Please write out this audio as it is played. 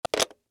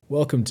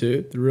Welcome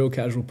to the Real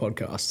Casual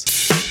Podcast.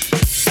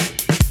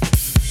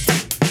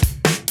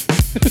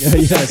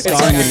 Yeah,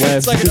 Skyrim with Web.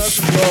 It's like an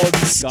open world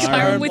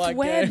Skyrim with like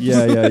Web. game.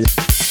 Yeah. Are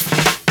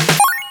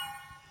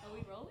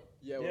we rolling?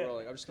 Yeah, we're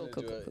rolling. I'm just going to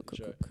Cool. do it.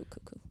 Sure. Cool.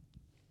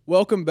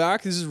 Welcome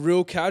back. This is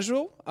Real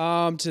Casual.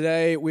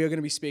 Today we are going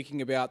to be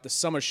speaking about the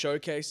summer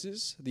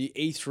showcases, the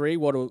E3,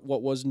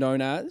 what was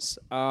known as.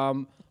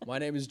 My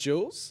name is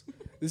Jules.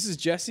 This is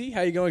Jesse.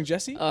 How you going,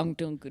 Jesse? I'm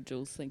doing good,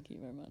 Jules. Thank you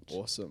very much.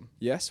 Awesome.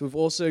 Yes, we've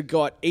also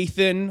got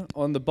Ethan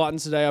on the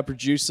buttons today, our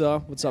producer.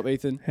 What's up,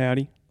 Ethan?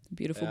 Howdy.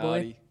 Beautiful boy.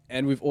 Howdy.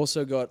 And we've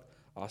also got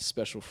our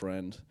special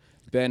friend,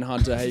 Ben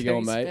Hunter. How you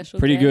going, mate?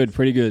 Pretty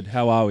good.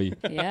 How are we?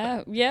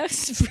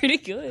 Yes, pretty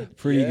good.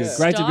 Pretty Yeah. good.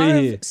 Great to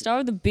be here. Star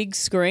of the big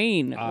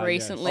screen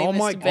recently. Oh Mr.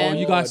 my Ben. God.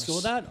 You guys saw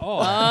that?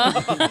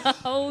 Oh.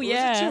 Oh Was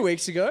yeah. it 2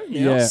 weeks ago?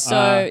 Yeah.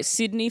 So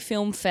Sydney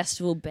Film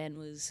Festival, Ben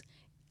was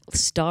the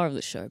star of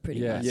the show,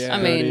 pretty much. Yeah.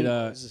 I mean,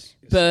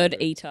 Bird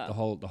Eater. the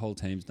whole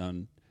team's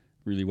done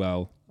really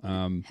well.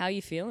 How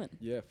you feeling?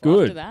 Yeah.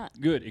 Good. After that?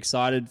 Good.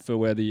 Excited for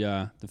where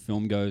the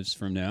film goes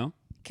from now.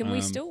 Can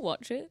we still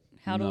watch it?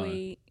 How do no.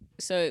 we?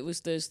 So it was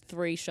those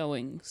 3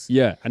 showings.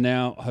 Yeah, and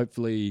now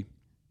hopefully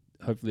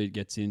it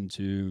gets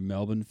into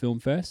Melbourne Film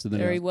Fest, and then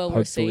Very it'll well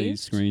hopefully received.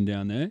 screen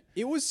down there.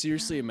 It was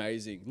seriously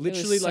amazing.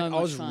 Literally, so I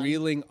much was fun.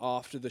 reeling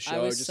after the show. I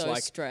was just so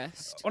like,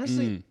 stressed.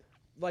 honestly,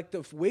 like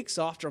the weeks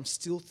after, I'm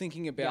still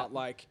thinking about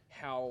like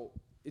how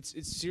it's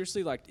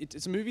seriously like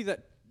it's a movie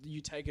that you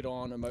take it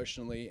on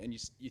emotionally and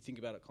you think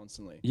about it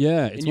constantly.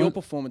 Yeah, And your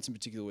performance in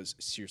particular was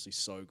seriously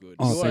so good.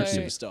 Oh, you are a thank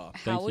you. superstar.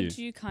 How Thank would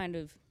you. you kind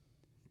of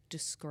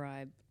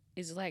describe?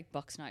 Is it like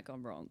Bucks Night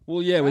gone wrong?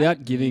 Well, yeah,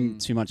 without giving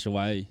too much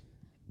away,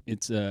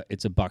 it's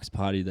a Bucks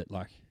party that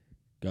like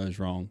goes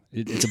wrong.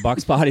 It's a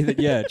Bucks party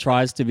that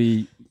tries to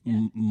be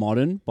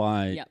modern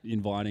by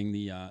inviting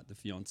the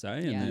fiance,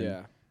 and Yeah.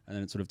 then and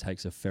then it sort of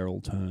takes a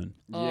feral turn.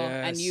 Oh,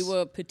 and you Yes.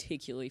 were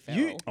particularly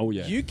feral.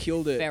 You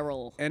killed it.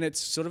 Feral. And it's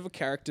sort of a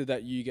character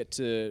that you get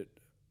to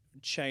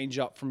change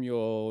up from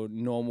your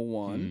normal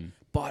one.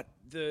 But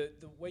the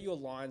way your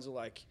lines are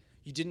like,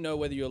 you didn't know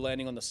whether you were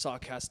landing on the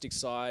sarcastic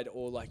side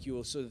or like you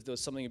were sort of, there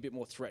was something a bit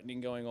more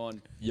threatening going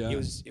on. Yeah. It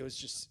was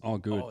just. Oh,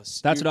 good. Oh,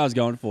 That's what I was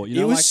going for. You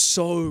know, It was like,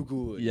 so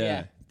good.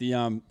 yeah.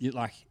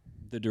 Like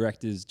the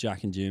directors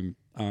Jack and Jim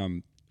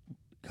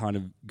kind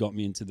of got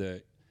me into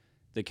the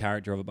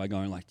character of it by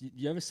going like,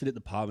 you ever sit at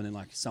the pub and then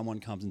like someone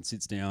comes and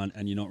sits down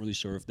and you're not really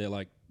sure if they're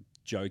like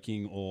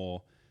joking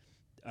or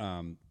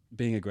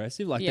being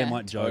aggressive? Like they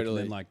might joke and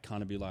then like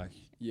kind of be like,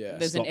 Yeah.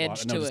 There's an stop,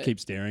 edge and to they'll just it. keep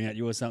staring at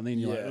you or something.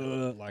 And you're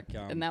Yeah. like,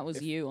 And that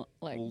was you,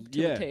 like, well,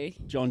 to a T.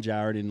 John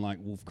Jarrett in like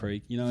Wolf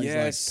Creek, you know,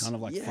 Yes, it's like kind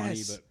of like funny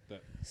yes.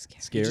 but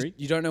Scary. scary.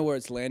 You don't know where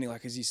it's landing.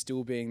 Like, is he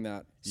still being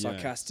that Yeah.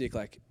 sarcastic,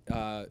 like,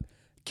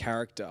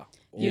 character?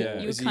 Or You, Yeah.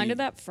 you were is kind he- of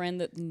that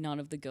friend that none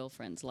of the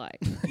girlfriends like.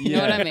 You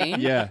know what I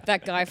mean? Yeah.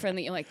 That guy friend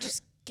that you're like,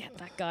 just get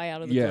that guy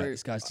out of the Yeah, group.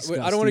 this guy's Wait,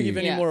 disgusting. I don't want to give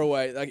any Yeah. more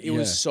away. Like, it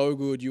was Yeah. so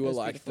good. You were was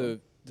like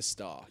beautiful. the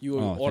star. You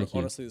were Oh, thank you.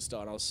 honestly the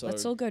star. And I was so.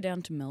 Let's all go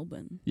down to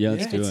Melbourne. Yeah,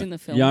 let's If do it's it. in the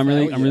film Yeah, I'm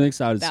festival. really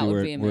excited to That see would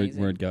where be where it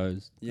amazing.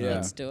 goes. Yeah.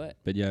 Let's do it.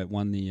 But yeah, it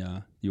won the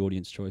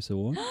Audience Choice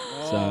Award.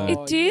 Oh,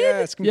 It did?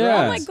 Yes, Yeah.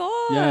 Oh my congrats.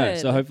 God. Yeah,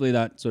 so hopefully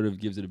that sort of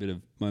gives it a bit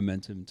of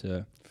momentum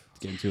to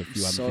get into a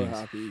few other So things.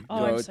 happy.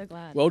 Oh, I'm so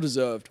glad. Well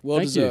deserved. Well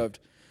Thank you. deserved.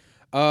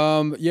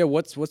 Yeah.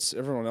 What's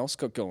everyone else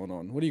got going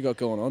on? What do you got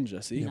going on,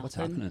 Jesse? Yeah. what's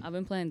Nothing. happening? I've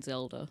been playing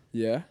Zelda.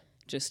 Yeah.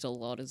 Just a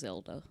lot of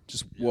Zelda.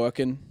 Just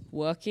working.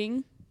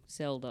 Working,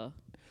 Zelda.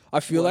 I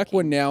feel like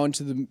we're now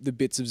into the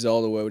bits of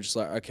Zelda where we're just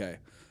like, okay,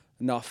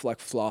 enough like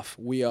fluff.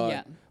 We are.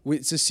 Yeah.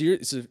 It's a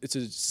serious. It's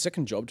a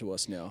second job to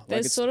us now.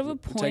 There's it's, sort of a we're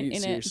point taking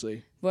in seriously.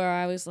 it where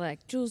I was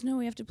like, Jules, no,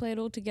 we have to play it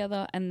all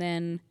together. And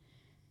then,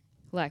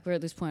 like, we're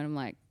at this point, I'm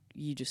like,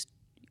 you just,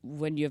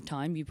 when you have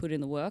time, you put in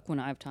the work. When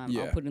I have time,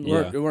 Yeah. I'll put in the Yeah.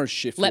 work. We're on a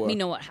shift. Let work. me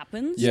know what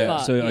happens. Yeah.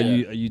 but So are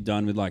yeah. you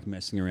done with like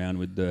messing around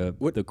with the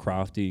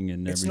crafting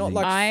and It's everything?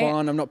 not like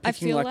fun. I'm not I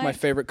picking feel like my like-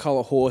 favorite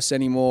color horse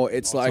anymore.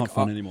 It's like not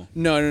fun anymore.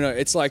 No.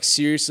 It's like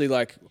seriously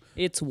like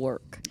it's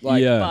work.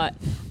 like Yeah. But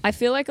I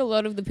feel like a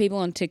lot of the people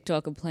on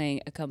TikTok are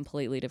playing a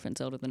completely different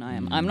Zelda than I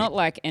am. I'm not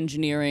like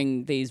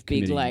engineering these big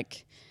Committing.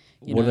 like,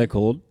 you what know. are they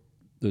called?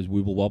 Those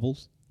wibble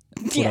wobbles?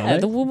 Yeah, are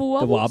the they? wobble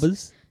The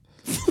wobbles. wabbers?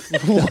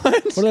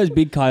 What are those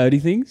big coyote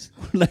things?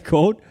 What are they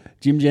called?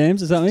 Gym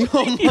jams or something?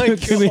 Oh my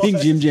God. Committing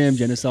gym jam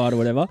genocide or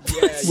whatever.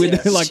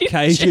 With yeah. like Gym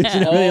cages and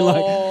jam.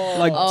 everything,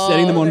 like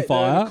setting them on They're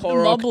fire. the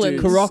Korok Moblins.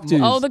 dudes. Korok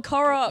dudes. Oh, the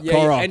Korok. Yeah,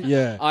 Korok, and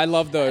yeah. I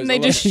love those. And they I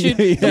just love- shoot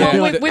Yeah. them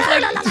Yeah. with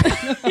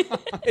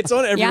like It's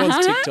on everyone's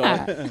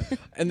Yeah. TikTok.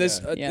 And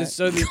there's yeah.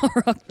 so the,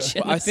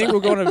 Korok I think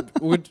we're genocide.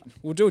 gonna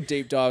we'll do a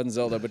deep dive in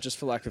Zelda, but just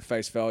for lack of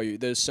face value,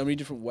 there's so many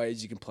different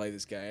ways you can play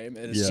this game,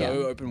 and it's Yeah.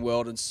 so open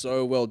world and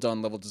so well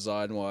done level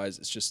design wise.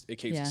 It's just it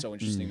keeps Yeah. it so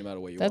interesting no matter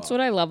where you That's are.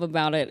 what I love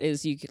about it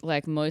is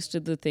like most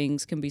of the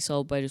things can be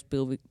solved by just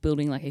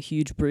building like a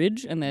huge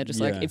bridge, and they're just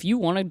Yeah. like, if you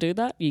want to do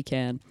that, you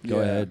can. Go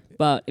ahead.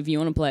 But if you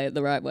want to play it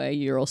the right way,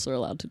 you're also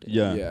allowed to do it.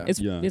 Yeah. Yeah.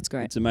 It's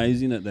great. It's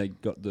amazing that they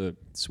got the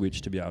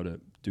Switch to be able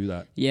to do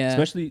that. Yeah.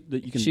 Especially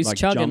that you can She's like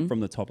chugging. jump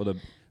from the top of the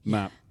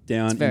map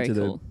down It's very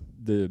into cool.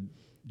 the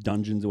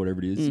dungeons or whatever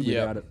it is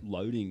Yeah. without it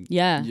loading.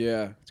 Yeah.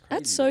 Yeah,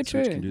 That's so that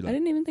true. Switch can do that. I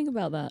didn't even think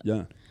about that.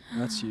 Yeah.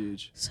 that's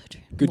huge. So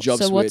true. Good job,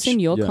 So what's Switch. in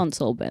your Yeah.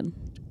 console, Ben?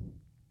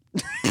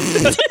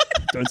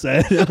 Don't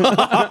say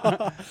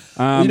it.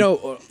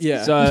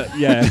 Yeah. So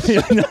yeah,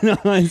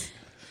 nice.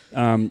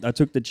 I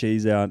took the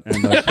cheese out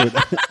and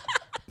I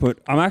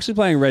put. I'm actually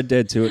playing Red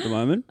Dead 2 at the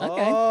moment.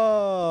 Okay.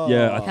 Oh.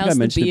 Yeah, I think How's I the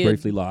mentioned it beard?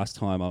 briefly last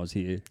time I was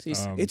here.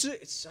 Jeez.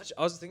 It's such.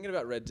 I was thinking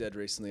about Red Dead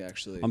recently,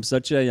 actually. I'm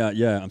such a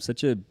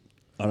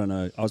I don't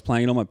know. I was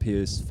playing it on my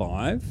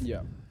PS5.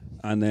 Yeah.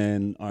 And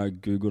then I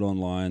Googled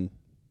online.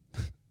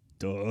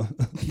 Duh.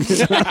 I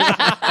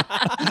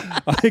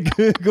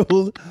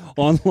Googled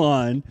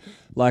online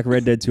like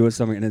Red Dead 2 or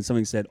something, and then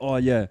something said, oh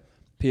yeah,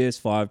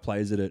 PS5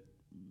 plays it at,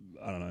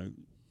 I don't know,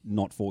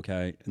 not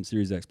 4K, and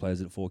Series X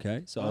plays it at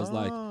 4K. So I was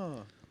like,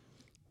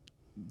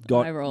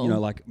 got, High roll. you know,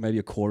 like maybe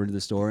a quarter into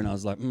the story, and I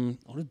was like,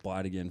 I'll just buy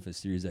it again for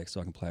Series X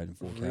so I can play it in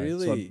 4K. So I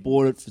Really?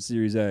 bought it for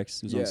Series X.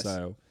 It was Yes. on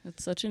sale.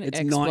 That's such an It's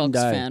Xbox night and day.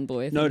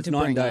 fanboy No, thing it's to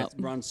night and bring day. up.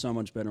 It runs so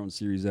much better on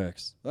Series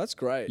X. That's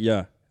great.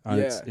 Yeah. And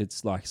Yeah.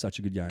 it's like such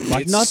a good game.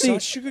 Like It's nothing,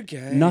 such a good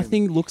game.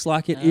 nothing looks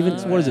like it. Even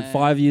what is it?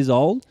 5 years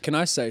old? Can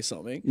I say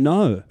something?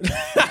 No.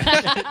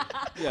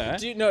 Yeah.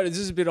 Do you know this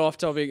is a bit off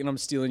topic, and I'm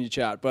stealing your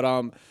chat? But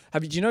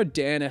do you know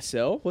Dan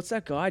SL? What's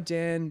that guy?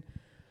 Dan,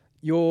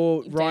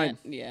 you're right.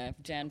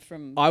 Dan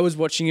from. I was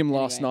watching him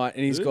last Anyway. night,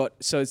 and he's got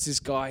it's this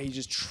guy. He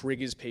just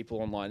triggers people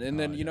online, and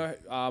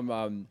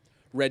then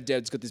Red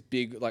Dead's got this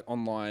big like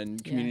online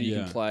community. You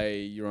Yeah. can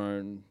play your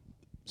own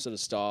sort of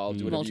style,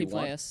 do whatever you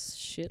want. multiplayer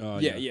shit. Oh,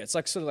 Yeah, it's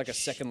like sort of like a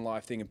Second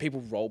Life thing, and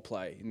people role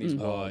play in these Oh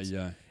worlds.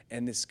 yeah.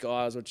 And this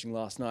guy I was watching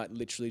last night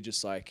literally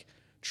just like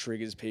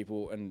triggers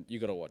people, and you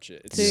got to watch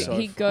it. It's So so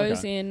he goes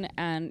okay. in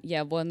and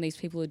when these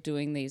people are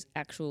doing these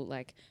actual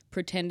like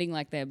pretending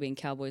like they're being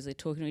cowboys, they're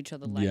talking to each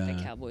other like Yeah. they're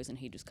cowboys, and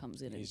he just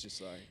comes in and he's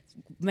just like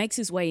makes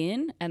his way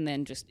in and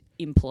then just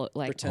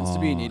pretends to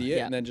be an Oh. idiot,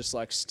 Yeah. and then just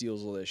like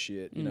steals all their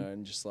shit, you know,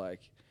 and just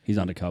like He's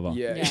undercover.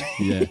 yeah.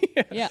 Yeah.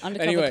 Yeah. Yeah,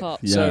 undercover Anyway,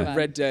 cop. so Yeah.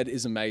 Red Dead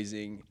is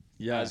amazing,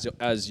 Yeah.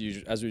 as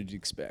usual, as we'd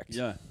expect.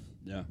 Yeah.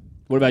 Yeah.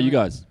 What about you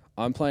guys?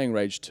 I'm playing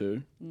Rage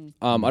 2.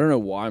 I don't know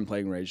why I'm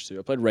playing Rage 2.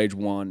 I played Rage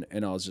 1,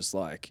 and I was just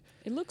like,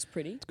 It looks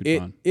pretty. Good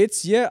fun.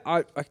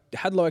 I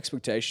had low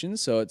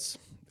expectations, so it's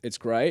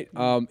great.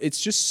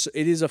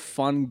 It is a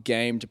fun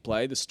game to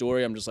play. The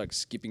story I'm just like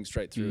skipping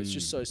straight through. It's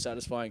just so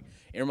satisfying.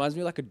 It reminds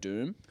me of like a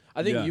Doom.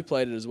 I think Yeah. you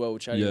played it as well,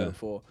 which I did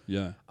before.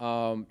 Yeah.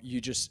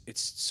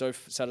 It's so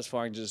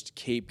satisfying to just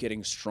keep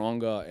getting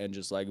stronger and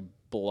just like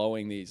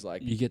blowing these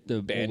like You get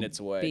the bandits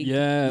away. big-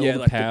 Yeah, Yeah, all the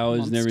like the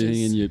powers and everything,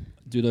 monsters. and you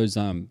do those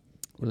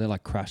what are they,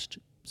 like crashed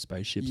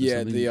spaceships? Yeah, or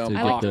something? the, To I get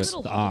like the arcs.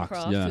 little arcs.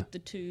 hovercraft Yeah. with the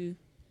two.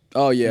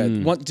 Oh yeah.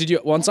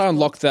 Once I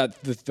unlocked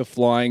the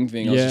flying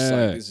thing, I was just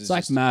Yeah, like, this is it's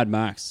like just Mad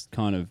Max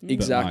kind of. but, like,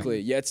 exactly.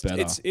 Yeah,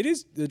 better. it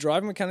is the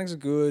driving mechanics are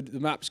good, the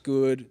map's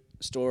good,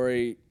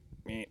 story.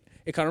 Meh.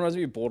 It kind of reminds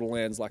me of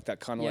Borderlands, like that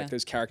kind of Yeah. like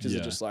those characters are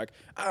Yeah. just like,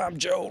 I'm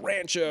Joe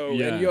Rancho,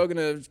 Yeah. and you're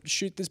gonna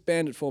shoot this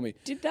bandit for me.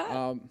 Did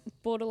that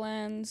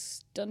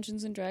Borderlands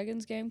Dungeons and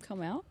Dragons game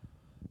come out?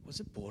 Was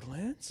it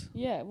Borderlands?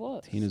 Yeah, it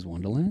was. Tina's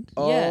Wonderland.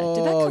 Yeah,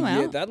 did that come Yeah,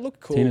 out? that looked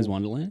cool. Tina's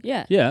Wonderland.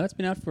 Yeah. Yeah, that's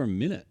been out for a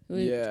minute.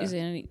 Yeah. Is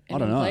there any? I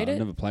don't know. Played I've it?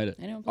 never played it.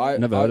 Anyone played it?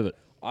 Never heard of it.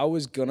 I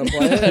was gonna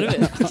play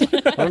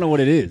it. I don't know what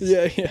it is.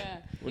 yeah. Yeah.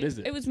 What is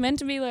it? It was meant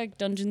to be like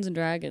Dungeons and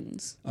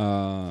Dragons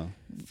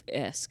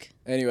esque.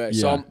 Anyway,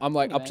 so Yeah. I'm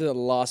like up Anyway. to the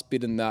last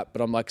bit in that,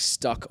 but I'm like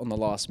stuck on the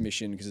last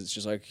mission because it's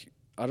just like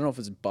I don't know if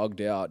it's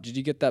bugged out. Did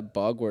you get that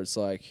bug where it's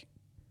like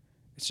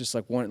it's just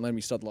like won't let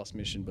me start the last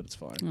mission, but it's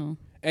fine. Oh,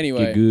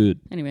 Anyway, You're good.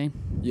 anyway.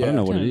 yeah. I don't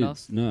know what Turn it it is.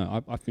 off.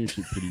 No, I finished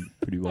it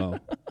pretty well.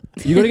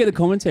 You got to get the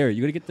commentary.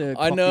 You got to get the.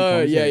 I Cockney know,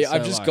 commentary. yeah,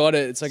 I've So, just like, got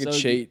it. It's like a so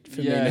cheat good.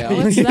 for Yeah. me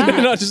now. What's that?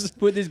 And I just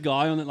Put this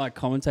guy on that like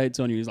commentates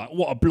on you. He's like,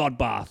 "What a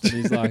bloodbath!" And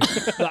he's like,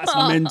 "That's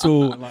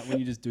mental." And, like when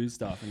you just do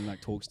stuff and he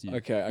like talks to you.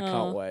 okay, I can't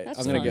Oh, wait. that's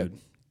I'm gonna fun. get,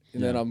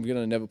 and then Yeah. I'm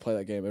gonna never play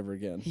that game ever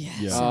again. Yeah,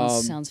 Yeah.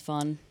 sounds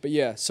fun. But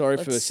yeah, sorry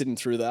for Let's- sitting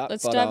through that.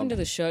 Let's but, dive into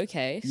the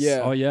showcase.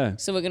 Yeah, Oh yeah.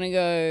 So we're gonna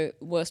go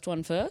worst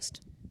one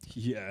first.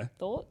 Yeah.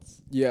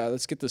 Thoughts? yeah.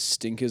 Let's get the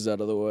stinkers out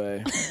of the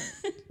way.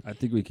 I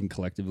think we can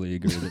collectively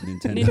agree that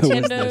Nintendo, was the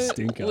Nintendo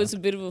stinker. was a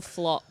bit of a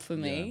flop for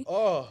me.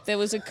 Oh, There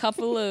was a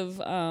couple of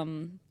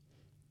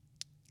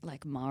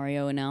like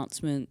Mario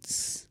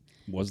announcements.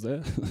 Was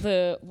there?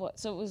 So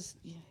it was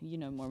you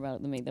know more about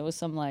it than me. There was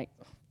some like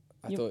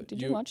I thought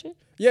did you watch it?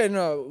 Yeah,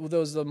 no. Well, there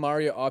was the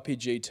Mario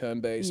RPG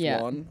turn-based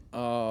Yeah. one.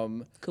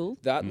 Cool.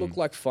 That looked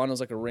like fun. It was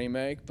like a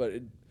remake, but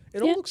it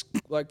Yeah. all looks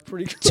like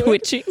pretty good.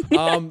 Twitching.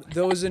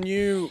 There was a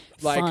new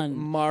like Fun.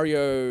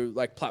 Mario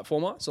like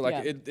platformer. So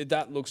like Yeah.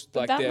 that looks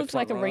like that their looks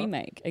like a front runner.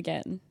 remake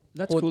again.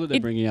 That's Well, cool that they're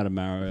it- bringing out a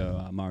Mario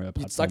platformer.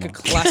 It's like a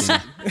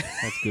classic.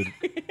 That's good.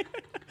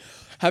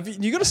 Have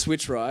you got a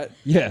Switch, right?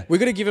 Yeah. We're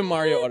gonna give him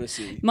Mario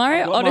Odyssey.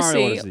 Mario got Mario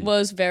Odyssey, Odyssey.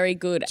 was very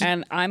good,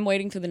 and I'm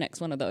waiting for the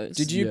next one of those.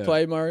 Did you Yeah.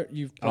 play Mario?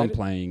 You've played I'm it?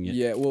 playing it.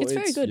 Yeah, well, It's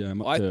very good. Yeah,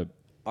 I'm up I- to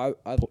I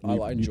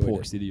New enjoyed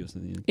Pork it. City or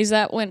something. Is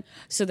that when?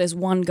 So there's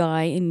one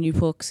guy in New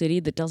Pork City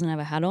that doesn't have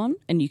a hat on,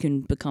 and you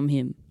can become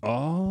him.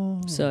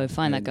 Oh. So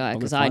find that guy I'm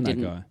because gonna I find that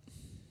didn't. guy.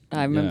 I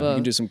Yeah. remember. You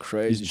can do some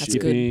crazy He's That's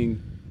shit. good.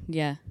 skipping.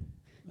 Yeah,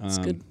 it's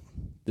Um, good.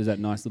 There's that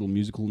nice little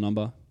musical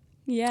number.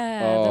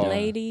 Yeah, Oh. the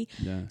lady.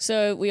 Yeah.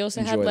 So we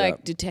also had Enjoy like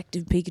that.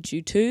 Detective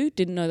Pikachu 2.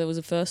 Didn't know there was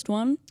a first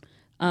one.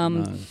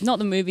 No. Not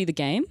the movie, the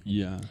game.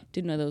 Yeah.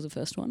 Didn't know there was a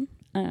first one.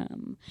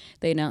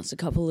 They announced a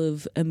couple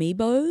of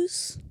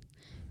amiibos.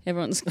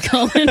 Everyone's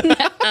going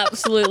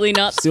absolutely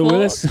nuts. Still for.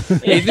 with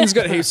us? Ethan's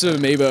got heaps of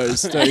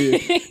amiibos, don't you?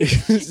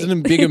 He's a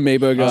big amiibo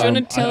Do you guy. want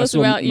to tell I us saw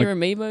about Mc- your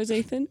amiibos,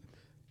 Ethan?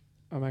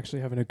 I'm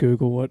actually having to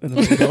Google what an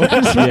amiibo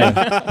is. Yeah.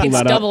 Pull It's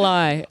that up. double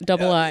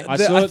I. I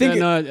The- saw I it, think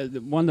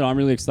the one that I'm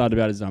really excited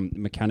about is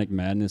Mechanic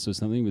Madness or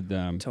something with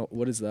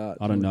What is that?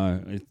 I don't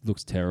know. It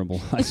looks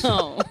terrible.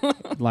 Oh,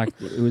 Like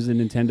it was a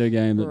Nintendo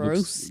game that looks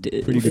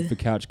roasted. pretty good for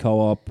couch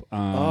co-op.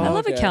 I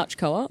love okay. a couch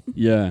co-op.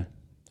 Yeah.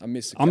 I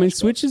miss. I mean,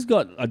 Switch has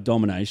got a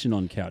domination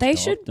on couch They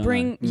co-op, should don't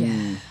bring. they?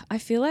 Yeah, I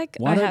feel like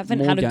Why I don't haven't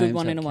more had a good games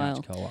one have in a while.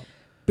 couch co-op?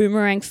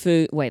 Boomerang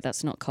Fu. Wait,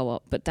 that's not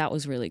co-op, but that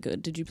was really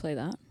good. Did you play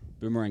that?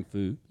 Boomerang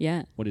Fu.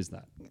 Yeah. What is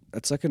that?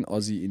 That's like an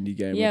Aussie indie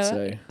game, Yeah. I'd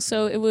say.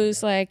 So it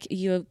was like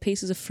you have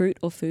pieces of fruit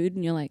or food,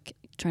 and you're like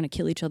trying to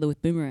kill each other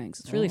with boomerangs.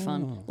 It's really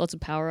fun. Oh. Lots of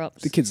power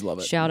ups. The kids love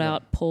it. Shout Yeah.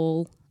 out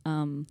Paul.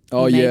 Oh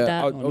he made yeah,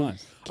 that. Oh,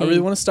 nice. I really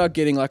King. want to start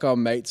getting like our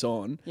mates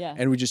on, Yeah.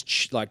 and we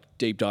just like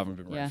deep dive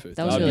into Boomerang Yeah, Food.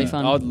 that was That'd really be-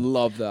 fun. I would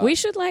love that. We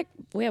should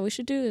we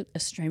should do a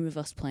stream of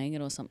us playing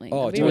it or something. Oh,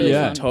 That'd be totally, really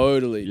yeah. fun.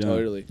 totally, Yeah.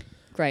 totally.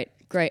 Great.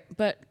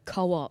 But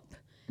co-op.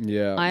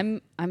 Yeah.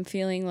 I'm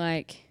feeling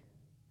like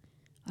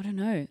I don't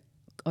know.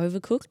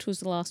 Overcooked was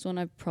the last one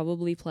I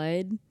probably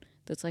played.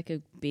 That's like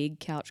a big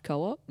couch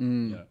co-op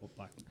Mm. Yeah, or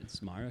like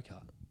it's Mario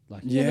Kart.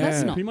 Like Yeah, but that's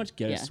you not pretty much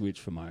get yeah. a Switch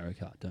for Mario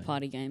Kart, don't you?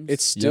 party games.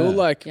 It's still Yeah.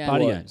 like Yeah.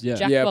 Party what? games, yeah.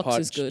 Jackbox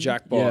is good.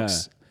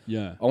 Jackbox.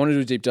 Yeah. I want to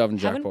do a deep dive in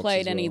Jackbox. Haven't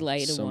played as any well.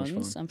 later So much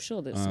ones. fun. I'm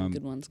sure there's some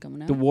good ones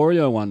coming out. The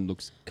Wario one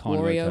looks kind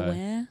of okay.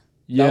 WarioWare.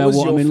 Yeah, that was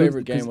well, your I mean, look,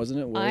 favorite game, 'cause wasn't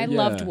it? I Wario?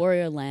 loved Yeah.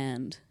 Wario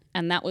Land,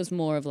 and that was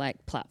more of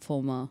like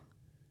platformer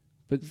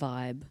But-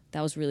 vibe.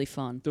 That was really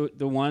fun.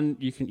 The one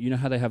you know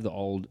how they have the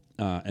old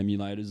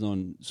emulators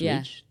on Switch?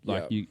 Yeah.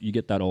 Like Yeah. you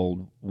get that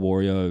old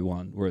Wario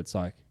one where it's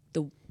like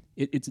The-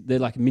 they're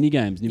like mini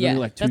games. And you've Yeah,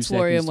 only like 2 that's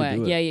seconds to WarioWare.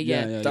 do it.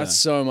 Yeah. That's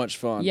so much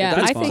fun. Yeah,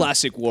 That's I think-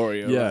 classic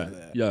Wario. yeah, right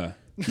there. yeah,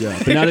 yeah.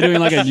 But now they're doing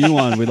like a new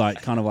one with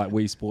like kind of like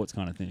Wii Sports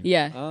kind of thing.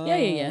 Yeah.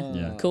 Yeah.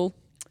 Yeah. Cool.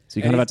 So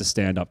you kind of have to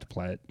stand up to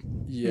play it.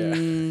 Yeah.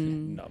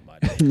 Mm. Not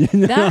much.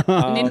 That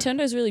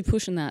Nintendo's really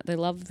pushing that. They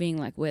love being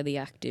like we're the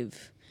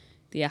active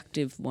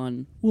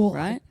one,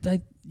 right?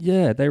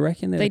 They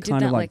reckon they're They the did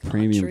kind of that, like like,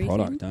 premium archery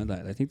product, thing. don't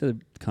they? They think they're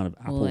kind of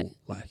Apple, Well,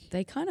 like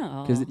They kind of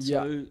are. because it's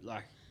Yeah. so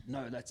like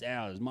no, that's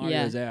ours.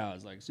 Mario's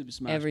ours. Like Super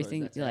Smash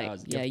Everything, Bros. That's like,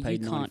 ours. yeah, have to you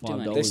pay can't do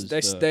 $95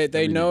 They, for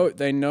they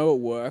everything. know it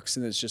works,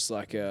 and it's just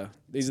like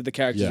these are the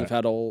characters Yeah. we've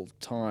had all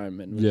time,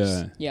 and we're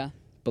just Yeah, Yeah.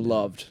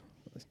 beloved.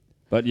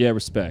 but yeah,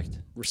 respect.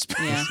 Respect.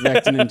 Yeah.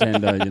 Respect to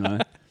Nintendo. You know.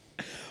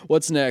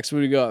 What's next? What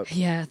do we got?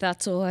 Yeah,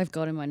 that's all I've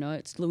got in my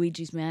notes.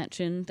 Luigi's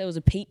Mansion. There was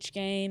a Peach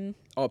game.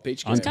 Oh,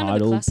 Peach game. kind of a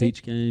Untitled classic.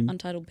 Peach game.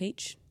 Untitled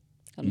Peach.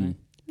 I don't know.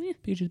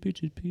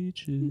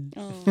 Peaches.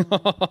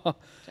 Oh.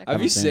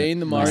 Have you seen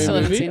the No. I Mario still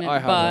haven't movie? seen it, I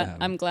but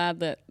haven't. I'm glad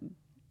that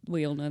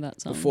we all know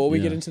that song. Before we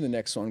get Yeah. into the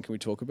next one, can we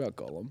talk about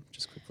Gollum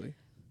just quickly?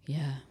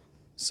 Yeah.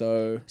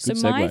 So So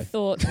Good my segue.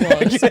 thought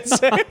was,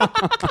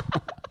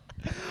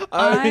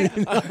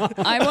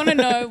 I want to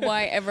know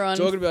why everyone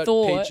talking about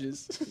thought.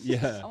 peaches.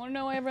 Yeah. I want to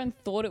know why everyone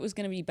thought it was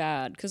going to be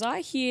bad. Because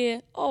I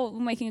hear, oh, we're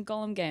making a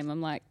Gollum game.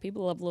 I'm like,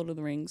 people love Lord of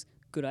the Rings.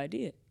 Good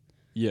idea.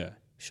 Yeah.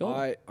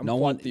 Sure. I'm No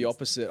quite one- the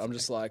opposite. I'm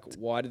just like,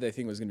 why did they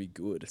think it was going to be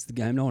good? It's the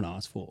game no one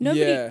asked for.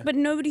 Yeah. But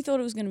nobody thought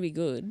it was going to be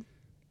good.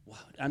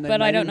 And they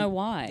But I made don't him- know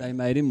why. They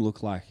made him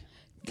look like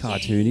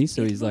cartoony,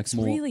 so it he's like looks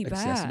more really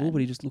accessible, bad.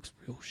 but he just looks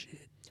real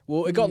shit.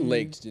 Well, it got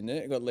leaked, didn't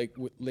it? It got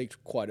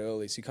leaked quite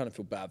early, so you kind of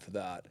feel bad for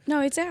that. No,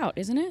 it's out,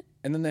 isn't it?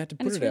 And then they had to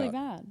And put it's it really out.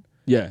 bad.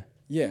 Yeah.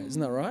 Yeah,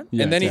 isn't that right?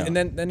 Yeah, and then it's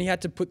out. then he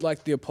had to put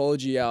like the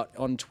apology out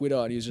on Twitter,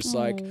 and he was just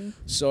like,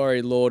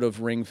 "Sorry, Lord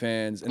of Ring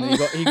fans," and then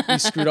he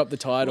screwed up the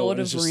title, Lord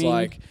and it's of just Ring.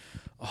 like,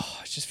 oh,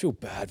 I just feel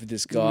bad for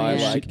this guy.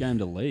 Yeah. Like, Shit game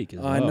to leak as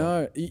I well.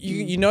 know.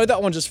 You know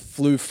that one just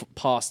flew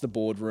past the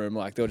boardroom.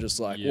 Like they were just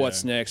like, Yeah.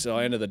 "What's next?" Oh,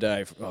 end of the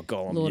day, oh,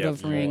 Gollum. Lord yeah,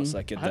 of course, Ring.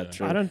 I get that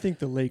through. I don't think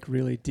the leak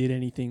really did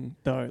anything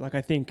though. Like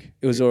I think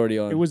It was already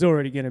on. it was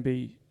already going to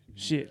be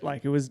shit.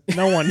 Like it was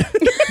no one.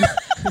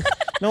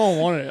 No one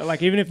wanted it.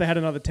 Like even if they had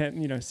another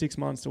 6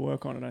 months to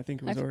work on it, I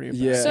think it was already a bad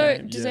Yeah. So,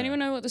 game. does Yeah. anyone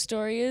know what the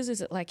story is? Is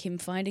it like him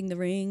finding the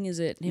ring? Is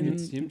it him?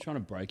 It's him trying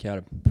to break out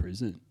of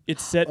prison.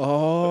 It's set.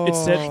 Oh,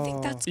 It's set. I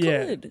think that's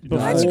Yeah, good. before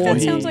That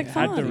he sounds like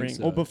had the fun. ring,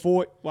 So. or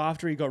before,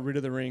 after he got rid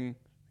of the ring,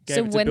 gave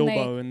So it to when Bilbo,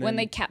 they and when then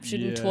they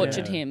captured and Yeah.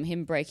 tortured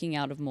him breaking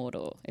out of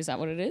Mordor, is that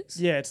what it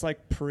is? yeah, it's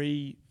like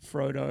pre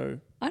Frodo,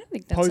 I don't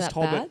think that's post that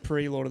Hobbit, bad.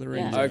 pre Lord of the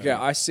Rings. Yeah. Okay,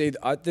 I see.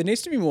 There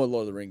needs to be more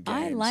Lord of the Ring games.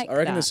 I like I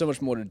reckon that. there's so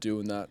much more to do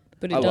in that.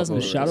 But I it love doesn't. The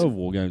Lord of Shadow of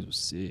War games was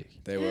sick.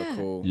 They were Yeah.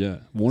 cool. Yeah.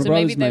 Warner So Brothers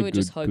maybe they made were good,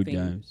 just good hoping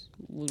games.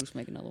 we'll just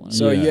make another one.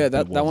 So Yeah, yeah,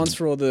 but it that one's wasn't.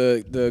 for all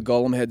the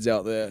Golem heads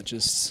out there.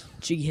 Just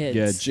G heads.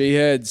 Yeah, G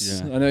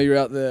heads. Yeah. I know you're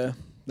out there.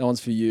 That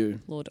one's for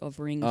you. Lord of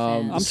Ring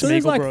I'm fans. I'm sure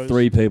there's Smeagol like Bros.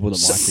 3 people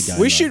that like the game.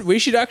 We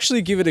should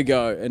actually give it a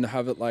go and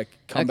have it like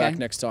come Okay. back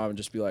next time and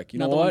just be like, you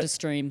Another know one what? to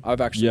stream.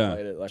 I've actually Yeah,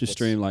 played it. Like, just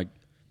stream like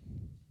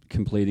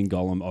completing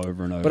Golem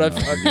over and over. But and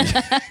I've- over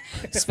again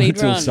Speed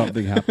until run.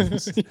 something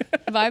happens.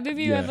 Have either of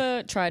you Yeah.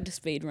 ever tried to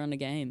speed run a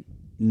game?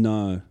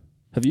 No,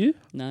 have you?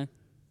 No.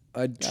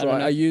 I don't try.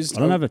 know. I used.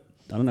 I don't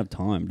have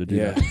time to do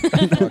Yeah.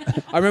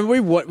 that. I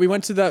remember we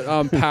went to that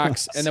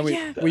PAX and then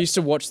we used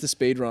to watch the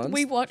speed runs.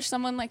 We watched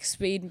someone like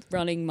speed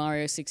running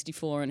Mario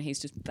 64 and he's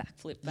just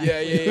backflip.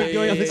 Yeah.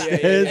 Going up the backflip,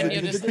 stairs And,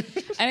 you're just,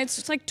 and it's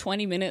just like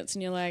 20 minutes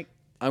and you're like,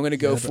 I'm gonna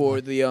go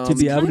for the To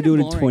be able to kinda do it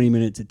in boring. 20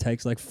 minutes, it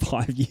takes like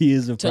 5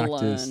 years of to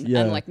practice. learn Yeah,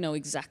 and like know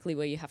exactly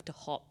where you have to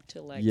hop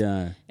to like,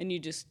 yeah. and you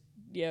just,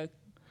 I jump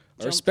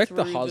respect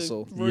the through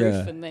hustle. roof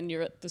Yeah. and then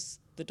you're at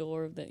the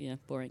door of the,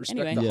 boring. Respect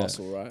Anyway, the Yeah.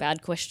 hustle, right?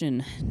 bad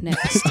question.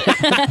 Next.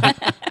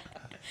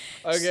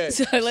 Okay.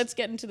 So let's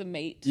get into the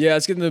meat. Yeah,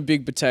 let's get into the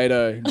big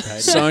potato.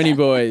 Sony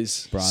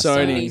boys. Brass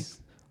Sony. tacks.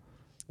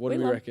 What do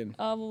we love- reckon?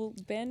 Well,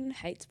 Ben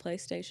hates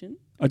PlayStation.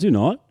 I do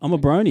not. I'm a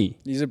brony.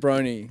 He's a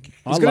brony.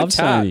 I He's got love a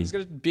tat. Sony. He's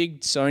got a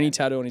big Sony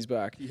tattoo on his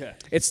back. Yeah.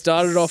 It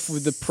started off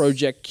with the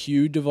Project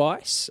Q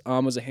device.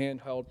 As a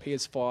handheld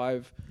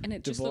PS5 And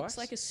it just device. looks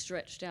like a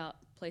stretched out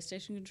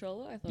PlayStation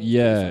controller. I thought it was pretty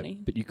Yeah, funny.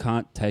 but you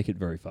can't take it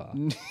very far.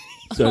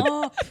 So,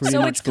 Oh, pretty so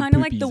much it's for kind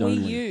of like the poopies Wii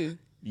only. U.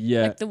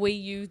 Yeah. Like the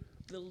Wii U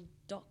little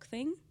dock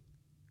thing.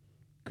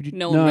 Could you,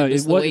 no one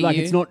remembers the Wii like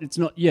U. it's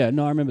not. Yeah,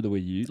 no, I remember the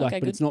Wii U. Like, Okay,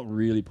 but good. it's not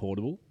really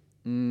portable.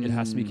 It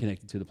has to be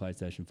connected to the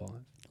PlayStation 5.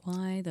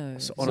 Why though?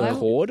 So on a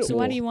cord So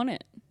why or- do you want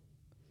it?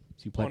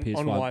 So you play on PS5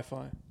 Wi-Fi.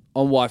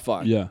 on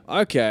Wi-Fi. Yeah.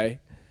 Okay.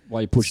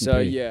 while you're pushing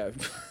So P. yeah.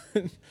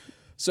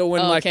 So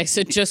when Oh, like okay,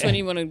 so just when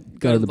you want to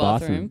Go to the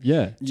bathroom.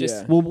 Yeah. Just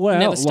Yeah. Well, what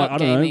never else? stop Like, I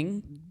don't know.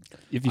 gaming.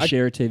 If you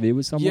share a TV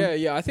with someone.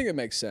 yeah, I think it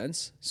makes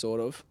sense,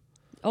 sort of.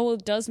 Oh, well,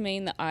 it does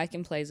mean that I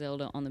can play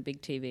Zelda on the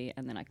big TV,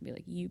 and then I can be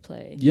like, "You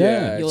play."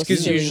 Yeah. Your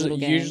because silly usually little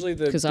game. usually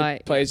the 'Cause I-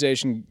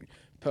 PlayStation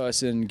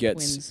person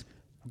gets Wins.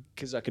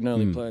 because I can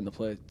only play on the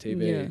play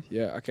TV.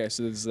 Yeah. Okay.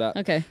 So there's that.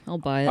 Okay, I'll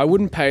buy it. I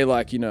wouldn't pay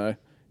like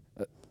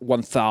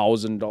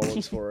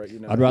 $1,000 for it.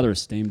 I'd rather a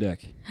Steam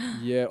Deck.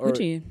 Yeah. Or Would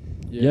you?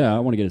 Yeah, I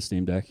want to get a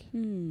Steam Deck.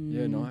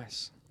 Yeah.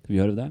 Nice. Have you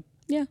heard of that?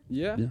 Yeah.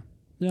 Yeah. Yeah.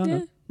 Yeah, I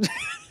know.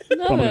 No,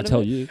 But I'm going I've to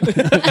tell heard of you. it.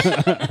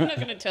 I'm not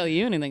going to tell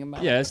you anything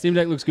about it. Yeah, Steam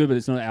Deck looks good, but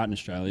it's not out in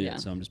Australia Yeah.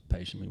 yet, so I'm just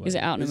patiently waiting. Is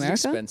it out in Is it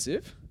America?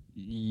 expensive?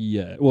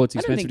 Yeah. Well, it's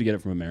I don't expensive think- to get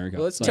it from America.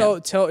 Well, let's so-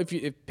 tell if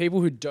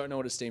people who don't know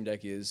what a Steam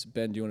Deck is,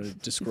 Ben, do you want to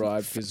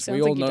describe? Because Sounds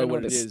we all like you know don't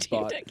what a it is,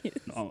 Steam but Deck is.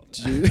 Oh,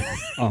 do you-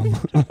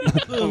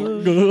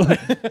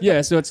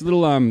 yeah, so it's a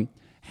little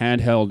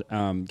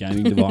handheld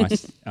gaming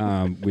device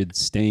with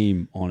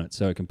Steam on it,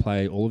 so it can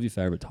play all of your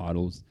favorite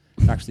titles.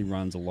 It actually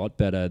runs a lot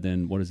better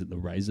than the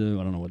Razer.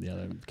 I don't know what the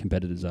other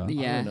competitors are.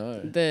 Yeah, know.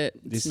 the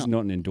This it's is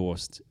not an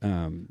endorsed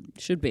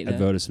should be there.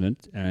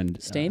 advertisement,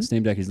 and Steam?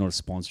 Steam Deck is not a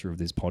sponsor of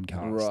this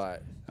podcast. right?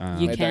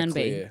 You Made that can be.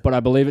 clear. But I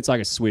believe it's like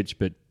a Switch,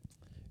 but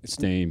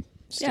Steam.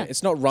 Yeah.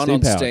 It's not run Steam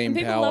on power. Steam And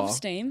people power. love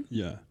Steam,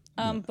 Yeah.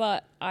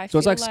 but I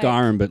So feel it's like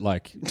Skyrim, but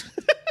like,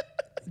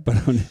 but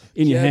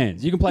in your Yeah.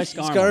 hands. You can play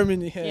Skyrim. Skyrim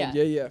in your hand.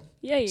 Yeah. Yeah.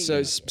 Yeah.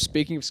 So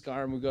speaking of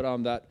Skyrim, we've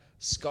got that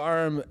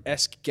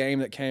Skyrim-esque game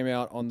that came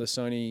out on the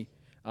Sony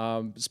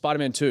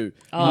Spider-Man 2.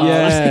 Oh.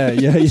 Yeah.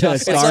 It's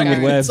Skyrim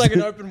with web. It's like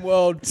an open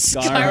world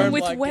Skyrim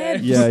with like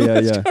web. game. Yeah.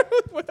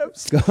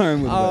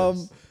 Skyrim with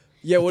web.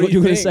 Yeah, what Thought do you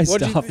you were think? gonna say What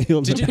did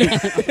Starfield. Did you,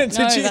 did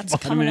No, you, that's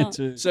coming up.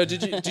 so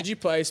did you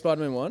play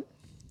Spider-Man 1?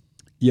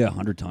 Yeah,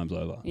 100 times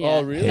over. Yeah.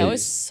 Oh, really? That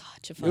was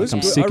such a fun was I'm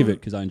game. good. sick I of re- it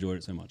because I enjoyed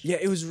it so much. Yeah,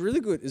 it was really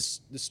good.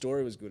 The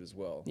story was good as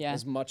well. Yeah.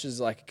 As much as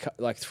like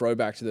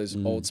throwback to those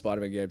old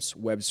Spider-Man games,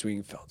 web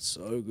swing felt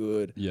so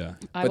good. Yeah.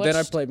 But then I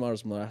watched- played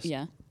Miles Morales.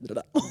 Yeah.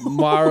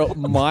 Miles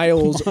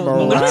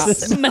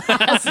Morales.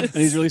 And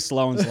he's really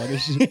slow and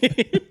sluggish.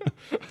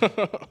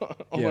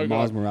 Oh my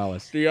Miles God.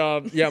 Morales.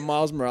 The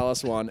Miles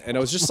Morales one, and it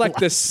was just like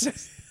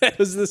this. It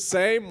was the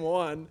same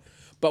one,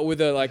 but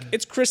with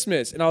it's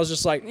Christmas, and I was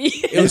just like,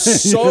 it was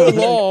so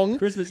long,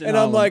 Christmas in and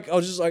I'm Harlem. like, I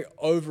was just like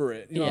over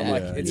it. You know, I'm Yeah.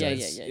 like, Yeah.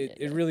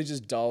 it really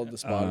just dulled the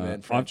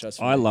Spider-Man franchise.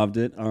 For I me. loved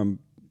it.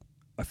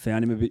 I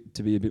found him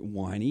to be a bit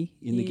whiny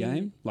in the Yeah.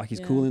 game. Like he's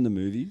Yeah. cool in the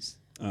movies,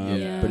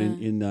 Yeah. but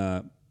in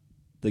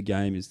the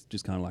game is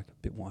just kind of like a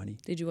bit whiny.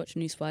 Did you watch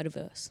New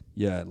Spider-Verse?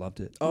 Yeah, I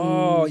loved it.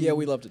 Oh yeah,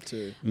 we loved it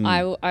too.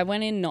 I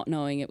went in not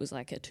knowing it was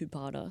like a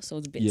two-parter, so I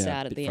was a bit Yeah,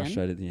 sad a at bit the end.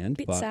 frustrated at the end.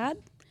 Bit but sad.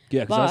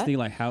 Yeah, because I was but- thinking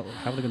like, how are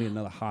they going to get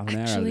another half an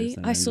hour out of Actually, this?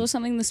 And I then saw just-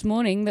 something this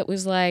morning that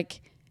was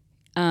like,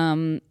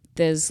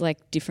 there's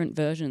like different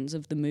versions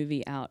of the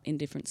movie out in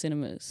different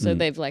cinemas. So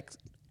they've like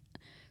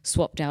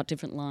swapped out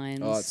different lines.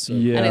 Oh, it's so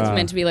Yeah. And it's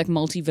meant to be like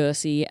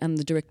multiversey, and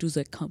the director was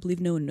like, "Can't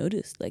believe no one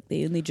noticed. Like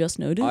they only just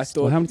noticed." I Well,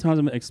 thought how many times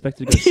am I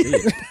expected to go see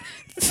it?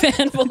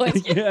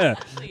 Fanboys. Yeah.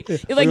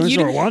 You're like Everyone you,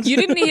 saw it once. you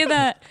didn't hear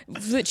that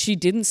she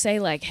didn't say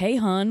like, "Hey,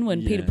 hun,"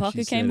 when Yeah, Peter Parker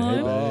she came said,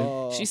 "Hey,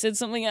 home. babe." She said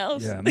something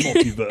else. Yeah,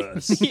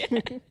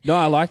 multiverse. No,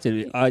 I liked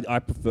it.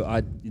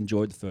 I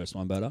enjoyed the first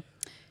one better.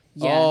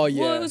 Yeah. Oh, Well,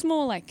 yeah. it was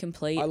more like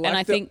complete, I and like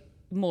I the- think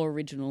more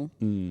original.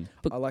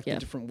 But I like yeah. the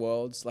different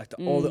worlds, like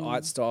all the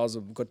art styles.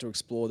 I've got to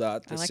explore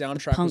that. The I like the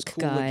soundtrack was punk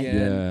cool guy. again.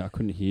 Yeah, I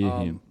couldn't hear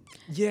him.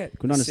 Yeah,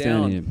 Couldn't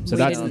understand sound. him. So We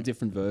that's didn't- the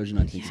different version,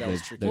 I think. Sounds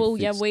they've- tricky. they've Well,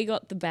 yeah, fixed. we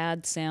got the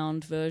bad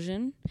sound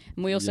version,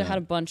 and we also Yeah. had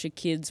a bunch of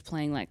kids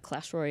playing like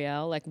Clash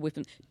Royale, like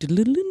whipping,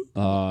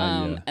 Oh,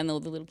 yeah. and all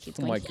the little kids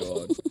Oh going, my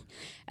god.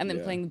 and then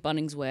Yeah. playing the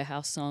Bunnings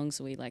Warehouse song.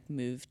 So we like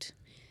moved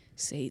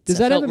seats. Does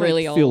I that felt ever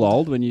really make you feel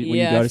old when you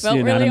Yeah, go I to see felt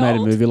an really animated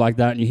old. movie like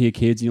that and you hear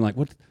kids and you're like,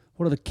 what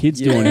are the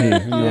kids doing here?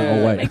 And you're like, Yeah. oh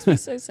It wait, makes me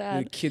so The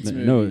sad. kids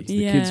movie. no, it's the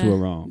kids who Yeah. are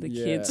wrong. The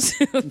Yeah. kids.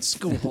 And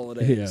school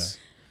holidays.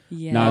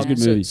 Yeah. No, it's a good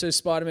movie. So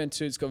Spider-Man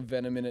 2, it's got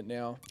Venom in it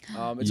now.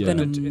 It's Yeah.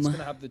 gonna Venom. it's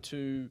gonna have the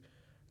two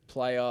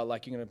player,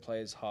 like you're gonna play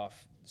as half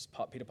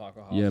Peter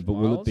Parker, half Yeah, but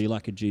will it Miles. be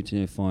like a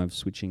GTA 5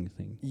 switching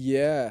thing?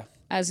 Yeah,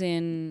 As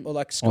in, or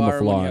like On the Skyrim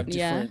when fly. you have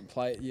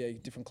Yeah.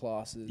 different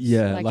classes.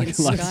 Yeah, Like like, in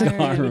Skyrim.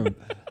 Skyrim.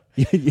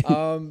 yeah,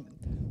 yeah.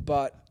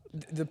 But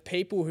the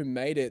people who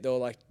made it, they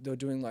were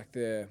doing like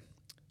their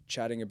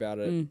chatting about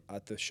it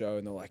at the show,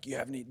 and they're like, "You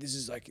haven't. This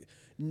is like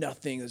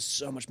nothing. There's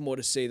so much more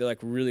to see." They're like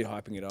really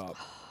hyping it up.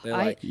 They're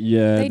like,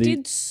 Yeah, they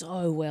did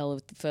so well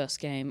with the first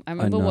game. I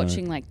remember know.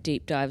 watching like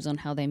deep dives on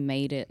how they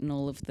made it and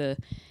all of the,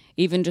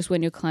 even just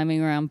when you're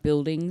climbing around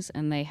buildings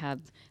and they have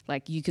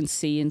like you can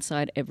see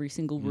inside every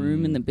single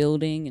room in the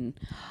building, and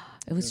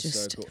it was so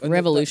just cool. And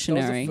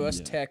revolutionary. That was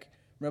the first tech.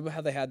 Remember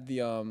how they had the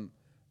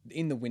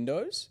in the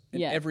windows?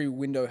 And Yeah. every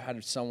window had a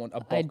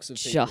box of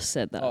people. just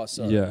said that. Oh,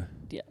 sorry. yeah.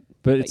 Yeah,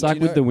 But it's you like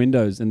know- with the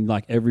windows, and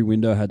like every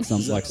window had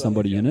some like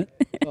somebody in it.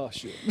 Oh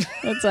shit!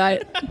 that's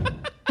right.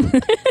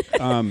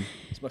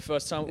 It's my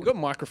first time. We've got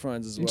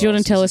microphones as well. Do you want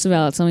to so tell this us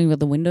about something about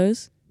the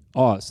windows?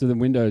 Oh, so the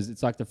windows,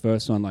 it's like the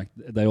first one, like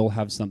they all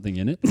have something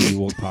in it and you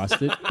walk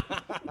past it.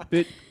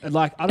 But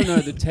like, I don't know,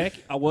 the tech,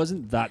 I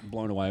wasn't that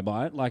blown away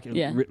by it. Like,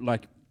 Yeah.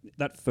 like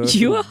that first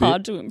You little are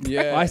hard bit, to impress.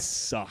 Yeah. I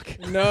suck.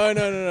 No.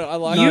 I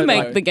like You it,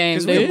 make though, the game,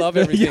 'cause we dude. love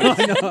everything. Yeah,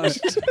 I know.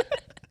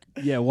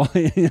 Yeah,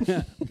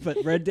 why? But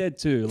Red Dead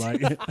 2,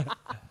 like,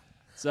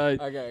 so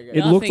Okay. it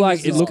looked Nothing like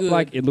is it looked good.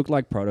 like it looked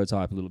like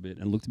prototype a little bit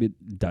and looked a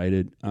bit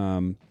dated.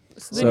 The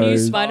So- new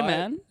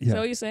Spider-Man. Is Yeah. that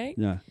what you're saying?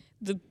 Yeah,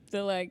 The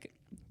like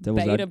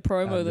Devil's beta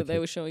promo that advocate. they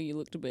were showing you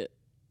looked a bit.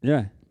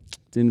 Yeah,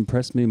 didn't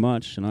impress me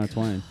much, and I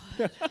Twain.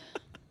 I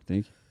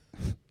think.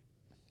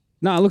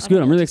 No, it looks I good.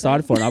 don't I'm know really what to say.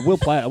 excited for it. I will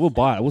play it. I will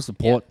buy it. I will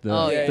support Yeah.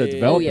 Oh, the yeah.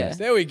 developers. yeah.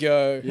 There we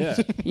go. Yeah,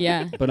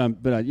 Yeah, but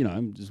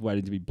I'm just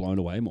waiting to be blown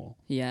away more.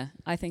 yeah.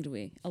 I think it'll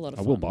be a lot of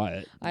I fun. will buy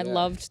it. I Yeah.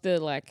 loved the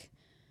like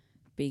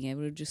being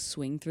able to just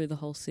swing through the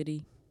whole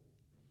city.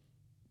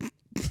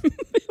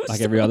 Like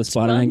every other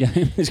Spider-Man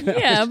game.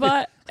 Yeah,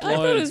 but I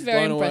thought it was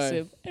very blown away.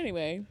 impressive.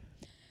 Anyway,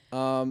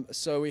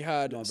 So we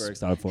had. I'm very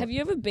excited for have it.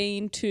 you ever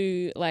been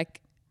to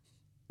like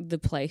the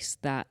place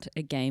that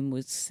a game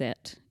was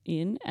set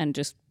in and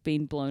just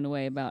been blown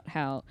away about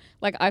how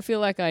like I feel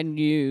like I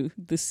knew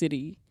the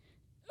city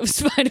of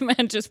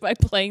Spider-Man just by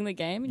playing the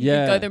game, and you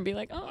Yeah. could go there and be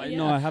like, oh I yeah,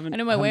 know I haven't. I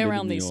know my haven't way been to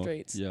around New these York.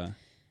 streets.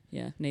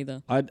 Yeah,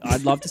 Neither.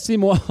 I'd love to see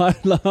more. You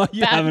Bad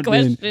haven't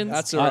questions. been.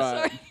 That's I-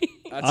 alright. Sorry.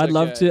 That's I'd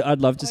love okay. to. I'd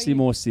love to Oh, see you-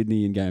 more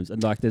Sydney in games.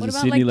 And like, there's What a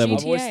about, Sydney like, level.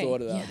 I've always GTA?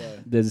 thought of that Yeah. though.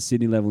 There's a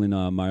Sydney level in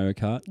Mario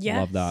Kart. Yes.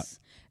 Love that.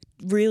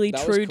 Really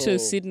That was true to cool.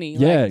 Sydney.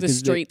 Yeah, Like the 'cause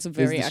streets are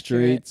there's very the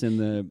accurate. streets and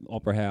the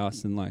opera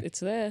house and like. It's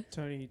there.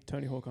 Tony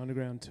Hawk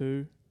Underground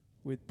 2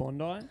 with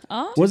Bondi.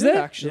 Oh, Was Is it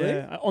there? actually?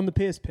 Yeah, on the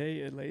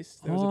PSP at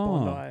least. There was a Oh.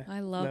 Bondi I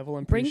love. level,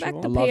 I'm Bring pretty back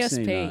sure. the I love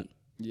seeing PSP. that.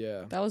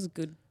 Yeah, That was a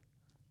good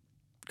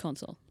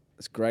console.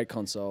 it's a great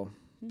console.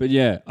 But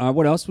yeah,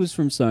 what else was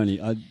from Sony?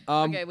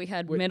 Okay, we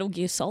had wait. Metal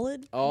Gear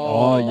Solid.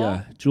 Oh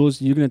yeah,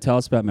 Jules, you're gonna tell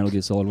us about Metal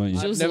Gear Solid, weren't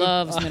you? Jules never-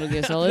 loves Metal Gear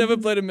I've Solid. never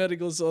played a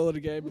Medical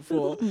Solid game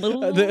before.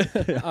 Little,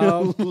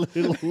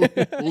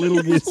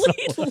 Little Gear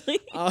Solid.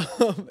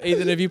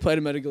 Ethan, have you played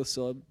a Medical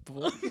Solid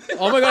before?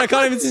 Oh my god, I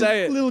can't even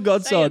say it. Little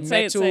God Say it, Solid. say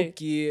it, Metal say it.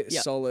 Gear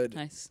Yep. Solid.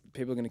 nice.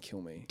 People are gonna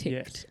kill me.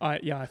 Ticked.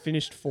 Yes. I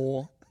finished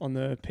 4 on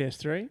the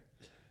PS3,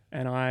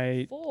 and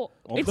I Four.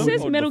 Of It them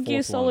says or the Metal Gear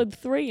fourth Solid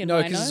 3 in No,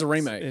 my because it's a notes.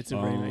 remake. it's a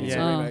Oh. remake. It's a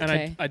Yeah, remake. and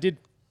okay. I did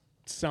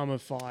some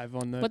of 5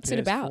 on the What's PS4, it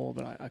about?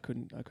 but I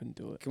couldn't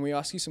do it. Can we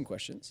ask you some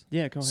questions?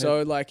 Yeah, go ahead.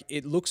 So like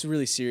it looks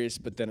really serious,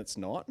 but then it's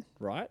not,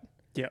 right?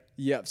 yeah,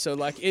 Yeah. So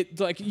like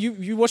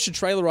you watch the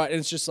trailer, right, and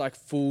it's just like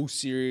full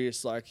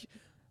serious like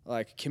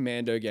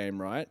commando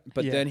game, right?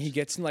 But Yeah. then he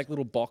gets in like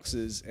little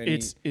boxes and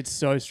it's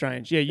so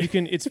strange. Yeah, you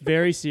can. It's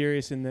very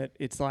serious in that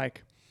it's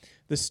like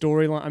the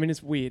storyline. I mean,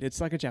 it's weird. It's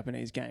like a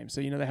Japanese game,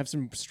 so they have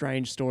some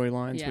strange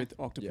storylines Yeah. with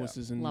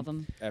octopuses and Love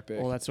them. epic.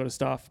 all that sort of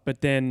stuff. But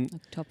then,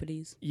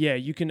 Octopodes. yeah,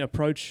 you can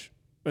approach,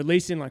 at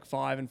least in like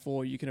 5 and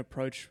 4, you can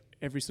approach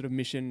every sort of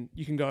mission.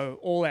 You can go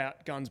all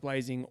out, guns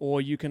blazing, or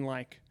you can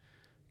like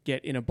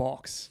get in a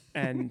box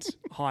and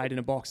hide in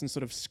a box and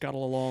sort of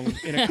scuttle along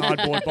in a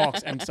cardboard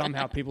box, and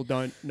somehow people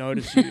don't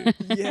notice you.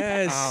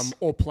 Yes.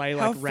 Or play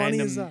How like funny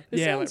random, is that?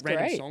 This yeah, sounds like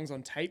random great. songs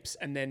on tapes,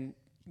 and then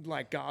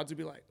like guards would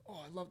be like, "Oh,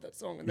 I love that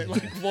song," and they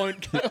like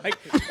won't like,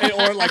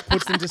 or it like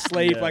puts them to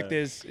sleep. Yeah. Like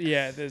there's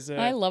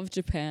I love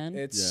Japan.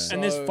 It's Yeah. so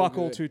and there's fuck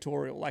all good.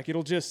 tutorial. Like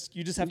you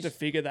just have to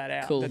figure that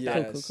out. Cool, that cool,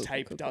 that cool, cool,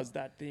 tape cool, does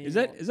that thing. Is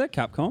that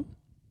Capcom?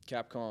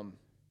 Capcom.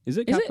 Is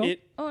it Is Capcom?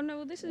 it? Oh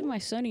no, this is my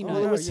Sony Well,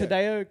 it note. was yeah.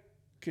 Hideo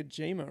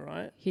Kojima,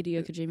 right?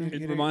 Hideo Kojima.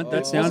 It Oh.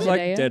 that sounds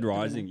like Hideo? Dead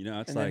Rising. You know,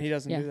 it's And like then he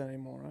doesn't Yeah. do that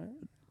anymore, right?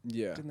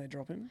 Yeah. Didn't they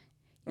drop him?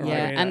 Yeah, Or I mean,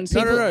 and that's-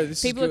 people, No, this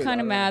is people are good. kind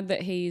I of don't know. mad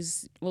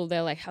that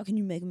they're like, how can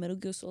you make a Metal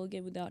Gear Solid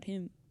game without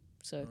him?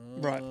 So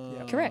Right,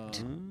 yeah.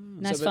 correct. Ah.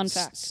 Nice So, fun but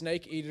fact.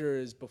 Snake Eater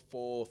is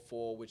before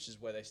 4, which is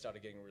where they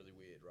started getting really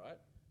weird, right?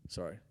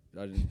 Sorry,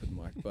 I didn't put the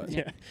mic, but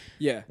Yeah.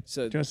 yeah.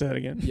 So Do you want to say that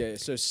again? yeah,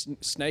 so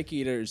Snake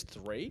Eater is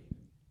 3,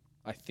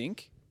 I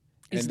think.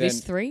 Is and this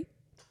then, 3?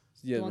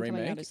 yeah, the one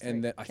coming out remake, is and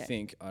 3? then I Okay.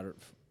 think I don't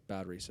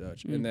bad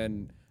research, Mm. and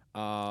then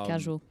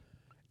Casual.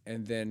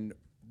 and then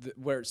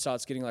where it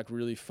starts getting like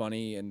really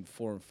funny, and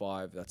 4 and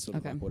 5. That's sort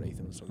of Okay. like what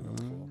Ethan was talking about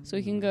before. So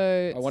we can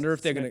go. I wonder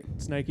if they're gonna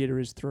Snake Eater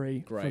is 3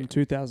 from Great.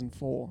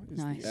 2004. is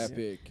the- Nice. yeah.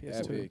 epic,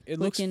 PS2. epic. It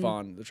We looks can-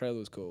 fun. The trailer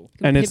was cool.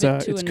 can And it's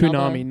pivot to another-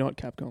 Konami, not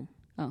Capcom.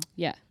 Oh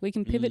yeah, we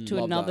can pivot to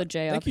Love another that.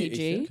 Thank you,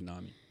 JRPG, Ethan.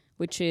 Konami.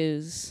 which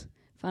is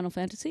Final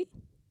Fantasy.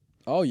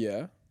 Oh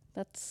yeah,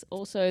 That's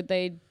also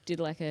they did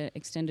like a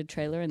extended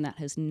trailer, and that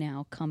has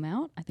now come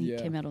out. I think it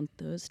Yeah. came out on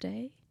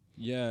Thursday.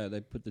 Yeah, they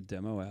put the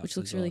demo out, Which as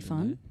looks well, really didn't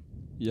fun.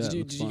 they? Yeah,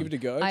 did you give it a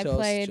go? I Tell us,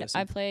 played. Jesse.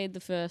 I played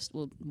the first.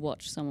 Well,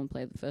 watched someone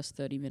play the first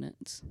 30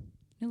 minutes.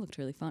 It looked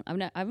really fun.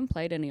 I haven't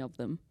played any of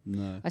them.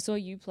 No. I saw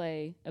you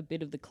play a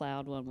bit of the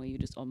Cloud one where you're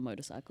just on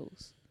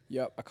motorcycles.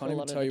 Yep, I a can't even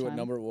lot of tell the you what time.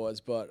 number it was,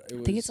 but it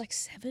was. I think it's like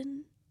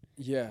 7.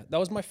 Yeah, that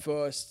was my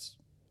first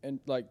and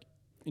like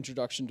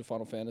introduction to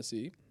Final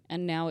Fantasy.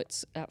 And now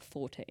it's at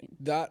 14.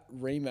 That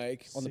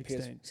remake on the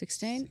 16.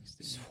 16?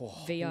 16.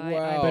 PS. VI,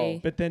 Wow. IB.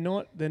 But they're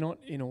not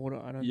in order,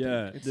 I don't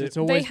Yeah, think. the- It's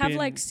always They have been,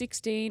 like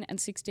 16 and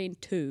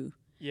 16.2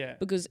 yeah.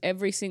 because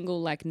every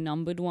single like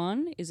numbered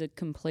one is a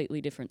completely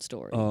different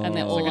story. Oh. And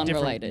they're It's all like a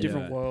unrelated.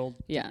 different Yeah. world.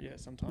 Yeah. Yeah,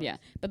 sometimes. Yeah.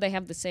 But they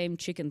have the same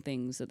chicken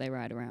things that they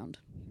ride around.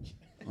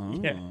 Oh.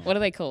 Yeah. What are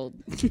they called?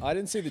 I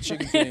didn't see the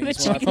chicken the things. when I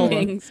chicken thought-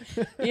 things.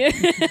 Yeah.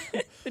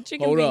 the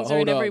chicken Hold up, things are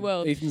in hold every up.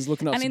 world. Ethan's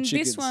looking up And some in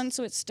chickens. this one,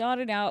 so it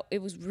started out,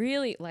 it was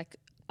really like,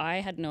 I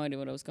had no idea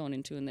what I was going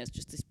into, and there's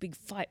just this big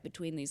fight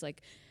between these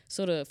like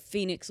sort of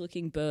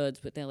phoenix-looking birds,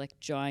 but they're like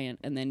giant,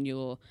 and then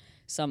you're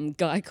some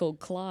guy called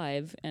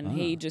Clive, and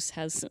he just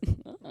has some,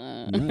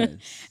 Nice.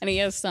 and he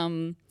has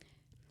some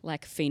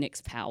like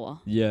phoenix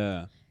power,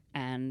 Yeah.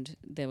 and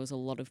there was a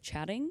lot of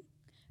chatting,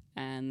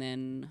 and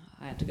then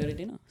I had to go to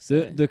dinner. So.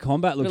 The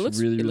combat looks, looks-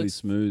 really, it really looks-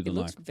 smooth it and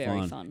looks like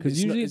very fun. Because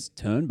It's not- usually it's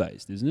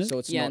turn-based, isn't it? So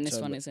it's Yeah, not and this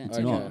turn- one isn't. It's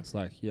Okay. not. It's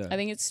like, yeah. I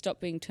think it's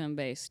stopped being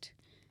turn-based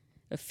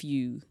a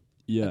few.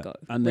 yeah. ago,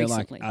 And they're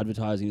recently. like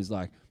advertising is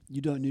like,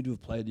 you don't need to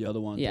have played the other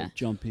one Yeah. to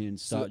jump in,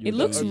 start your It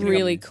looks opening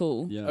really up-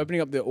 cool. Yeah.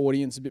 Opening up the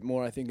audience a bit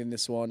more, I think, in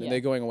this one, Yeah. and they're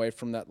going away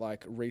from that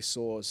like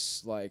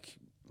resource, like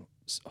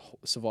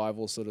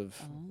survival sort of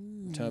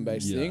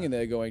turn-based Yeah. thing, and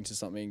they're going to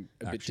something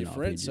a bit Action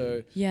different. RPG.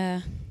 So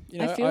Yeah. you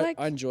know, I feel like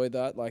I enjoyed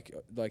that, like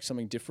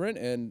something different,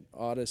 and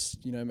artists,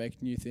 you know,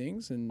 make new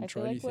things and I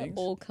try feel new like we're things.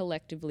 all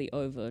collectively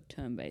over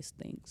turn-based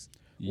things,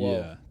 Well,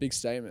 Yeah. big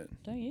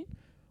statement. don't you?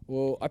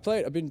 Well,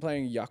 I've been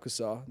playing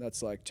Yakuza.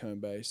 That's like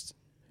turn-based,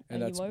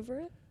 and Are that's you over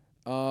it?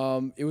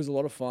 it was a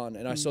lot of fun.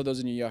 And I saw there was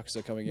a new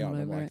Yakuza coming Not out,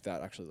 and I'm over like, it.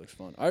 that actually looks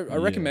fun. I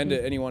recommend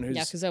it. Anyone who's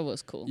Yeah, because that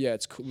was cool. yeah,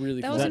 it's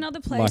really That fun. was that another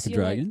like place a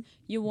you're dragon?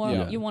 like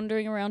Yeah. you're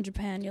wandering around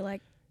Japan. You're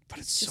like, But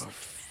it's so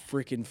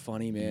freaking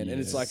funny, man. And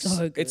it's Yeah. like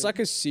So it's good. like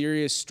a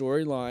serious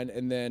storyline,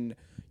 and then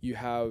you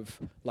have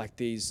like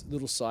these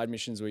little side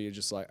missions where you're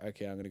just like,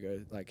 okay, I'm gonna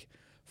go like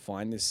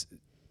find this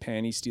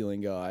panty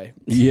stealing guy.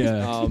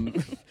 Yeah.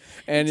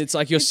 And it's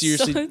like you're It's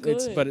seriously so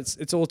good. but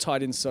it's all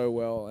tied in so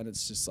well, and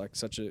it's just like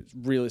such a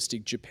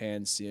realistic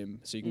Japan sim.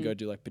 So you can Mm. go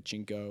do like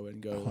pachinko and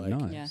go Oh, like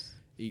nice. yeah.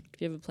 eat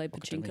Have you ever played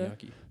pachinko?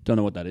 okonomiyaki. Don't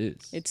know what that is.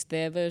 It's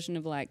their version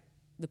of like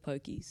the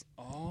pokies,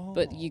 oh.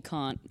 but you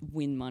can't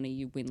win money.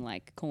 You win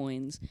like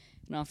coins.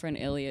 And our friend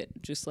Elliot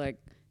just like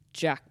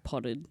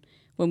jackpotted.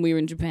 When we were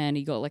in Japan,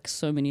 he got like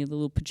so many of the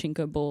little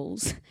pachinko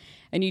balls,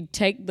 and you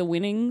take the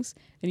winnings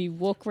and you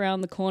walk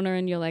around the corner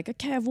and you're like,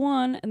 okay, I've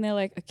won, and they're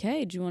like,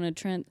 okay, do you want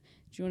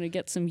to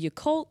get some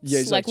Yakults? Yeah,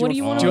 he's like, like, what do do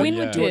you you want- want to oh, win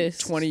yeah. with Do you want this?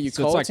 20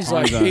 So it's like Yakults. He's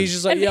like, time he's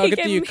just like, And yeah, I'll he get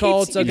the gave me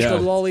Yakults, heaps I'll of get the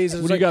Yakults. lollies.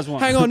 And What it's do you like, guys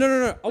want? hang on,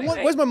 no.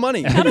 Where's my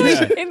money? How do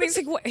Yeah. and he's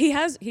like, what?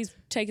 He's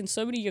taken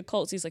so many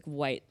Yakults. He's like,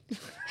 wait,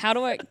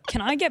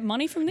 can I get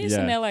money from this?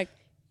 Yeah. And they're like,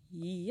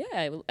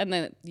 yeah. And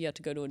then you have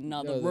to go to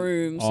another Yeah,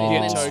 room, so Oh. you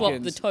can Get swap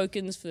the tokens.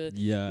 tokens for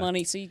Yeah.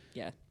 money. So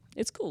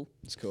it's cool.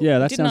 It's cool. Yeah,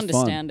 that Didn't sounds fun.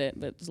 understand it,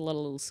 but there's a lot of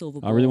little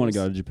silver balls. I really want to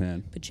go to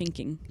Japan.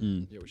 Pachinking.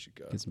 Yeah, we should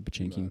go. Get some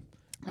pachinking.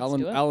 Let's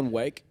do it. Alan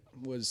Wake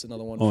was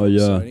another one Oh, from yeah.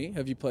 Sony.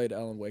 Have you played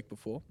Alan Wake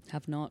before?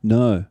 Have not.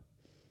 No.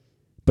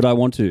 But I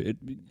want to. It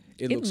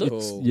It looks looks-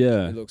 cool.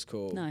 Yeah. It looks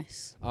cool.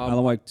 Nice.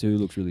 Alan Wake 2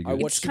 looks really I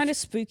good. watched It's the kind of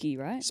spooky,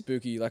 right?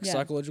 spooky, like Yeah.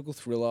 psychological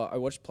thriller. I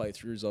watched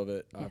playthroughs of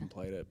it. I haven't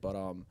played it, but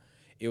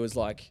it was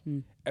like Hmm.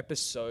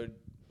 episode,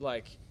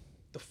 like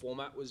the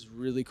format was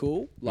really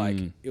cool. Like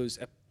it was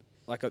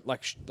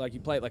like you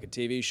play it like a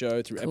TV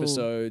show through Cool.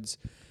 episodes,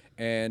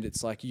 and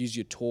it's like you use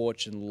your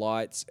torch and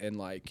lights, and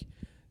like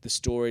the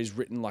story's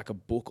written like a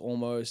book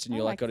almost, and I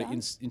you're like like got an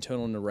that.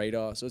 internal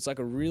narrator. So it's like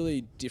a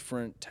really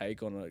different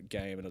take on a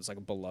game, and it's like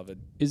a beloved.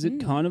 Is it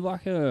kind of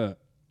like a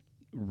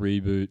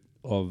reboot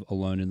of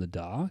Alone in the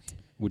Dark,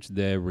 which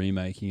they're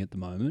remaking at the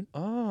moment?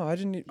 Oh, I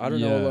don't know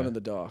Yeah. Alone in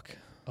the Dark.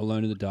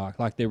 Alone in the Dark,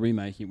 like they're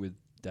remaking it with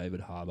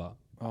David Harbour,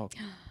 Oh,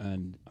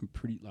 and I'm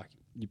pretty like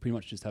you pretty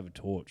much just have a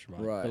torch, right?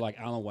 Right. But like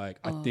Alan Wake,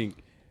 I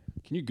think.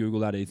 Can you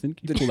Google that, Ethan?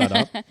 Can you pull that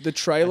up? the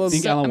trailer. I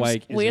think Alan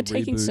Wake is We're a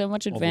taking so reboot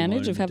much of advantage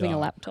Alone of in the having a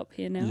Dark. laptop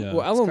here now. Yeah.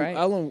 Well, great.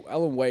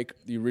 Alan Wake,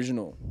 the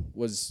original,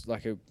 was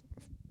like a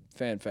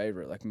fan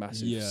favorite, like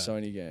massive Yeah.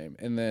 Sony game,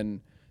 and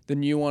then the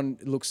new one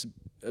looks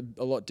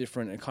a lot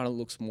different. It kind of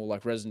looks more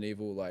like Resident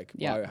Evil, like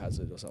Yeah.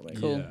 Biohazard or something.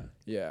 Cool. Yeah.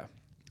 Yeah.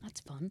 That's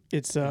fun.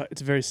 It's a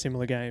very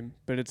similar game,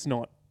 but it's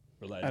not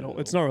Related at all.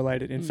 It's not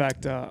related. In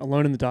fact,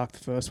 Alone in the Dark, the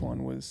first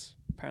one, was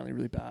apparently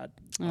really bad.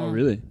 Oh,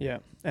 really? Yeah,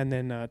 and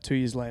then 2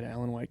 years later,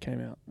 Alan Wake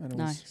came out, and it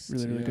Nice.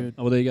 was really Yeah. good.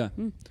 Oh, well, there you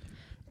go.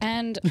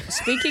 And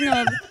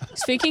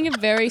speaking of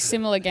very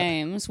similar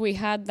games, we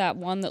had that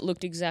one that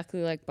looked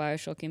exactly like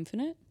BioShock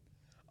Infinite.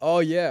 Oh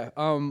yeah.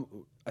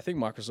 I think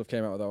Microsoft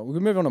came out with that one. We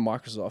can move on to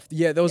Microsoft.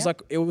 Yeah, there was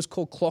Yep. it was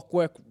called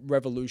Clockwork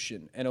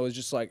Revolution, and it was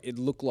just like it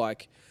looked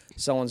like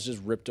someone's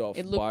just ripped off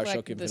It looked BioShock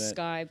like Infinite. the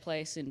Sky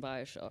place in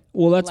BioShock.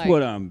 Well, that's Like-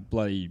 what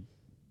bloody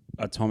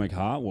Atomic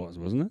Heart was,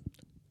 wasn't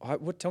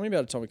it? Tell me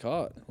about Atomic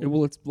Heart.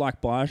 Well, it's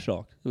like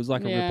BioShock. It was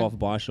like a Yeah. rip off of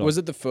BioShock. Was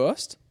it the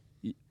first?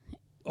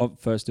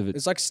 First of its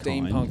It's like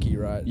kind. steampunky,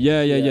 right?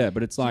 Yeah.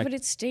 But it's like, But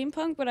it's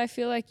steampunk, but I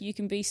feel like you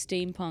can be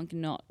steampunk,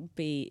 not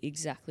be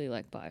exactly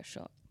like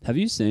BioShock. have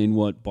you seen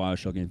what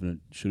BioShock Infinite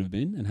should have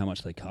been and how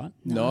much they cut?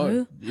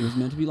 No. It was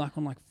meant to be like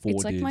on like 4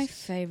 It's like my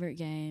discs. favorite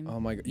game. Oh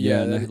my god. Yeah,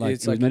 Yeah, and like,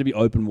 it's it was like meant to be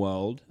open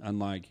world and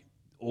like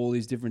all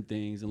these different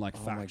things and like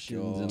Oh my factions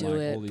God. and Do like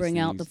it. all these Bring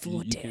out things. the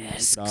 4 You can look it up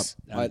discs.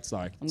 and it's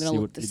like I'm gonna see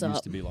look what this it used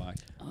up. to be like.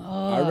 Oh,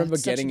 I remember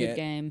it's such a getting good it.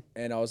 game.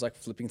 and I was like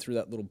flipping through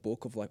that little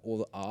book of like all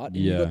the art.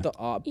 And Yeah. you got the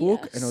art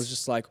book, and it was Yes.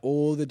 just like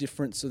all the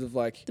different sort of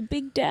like The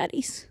Big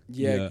Daddies.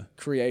 Yeah.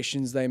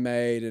 creations they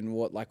made and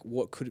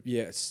what could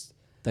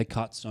They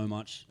cut so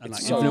much and like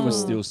It's so Infinite was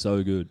cool. still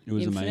so good. It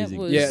was Infinite amazing.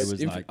 was- Yeah, it was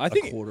Infi- like I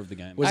think a quarter of the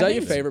game. Was I that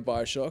your think- favorite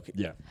BioShock?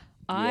 Yeah,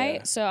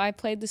 Yeah. So I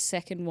played the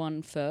second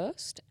one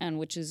first, and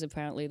which is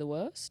apparently the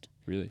worst.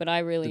 really. But I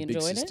really The Big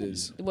enjoyed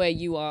Sisters. it. Where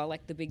you are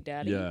like the big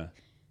daddy. Yeah.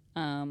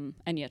 And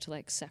you have to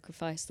like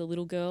sacrifice the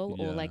little girl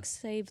or Yeah. like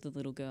save the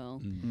little girl.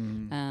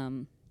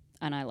 Mm.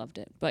 And I loved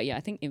it. But yeah, I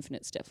think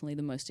Infinite's definitely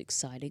the most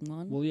exciting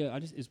one. Well, yeah,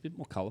 it's a bit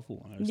more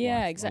colourful.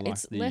 Exactly.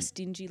 It's less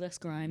dingy, less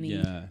grimy.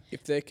 Yeah.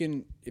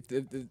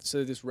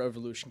 So this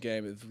Revolution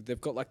game, if they've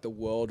got like the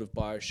world of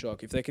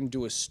BioShock. If they can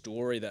do a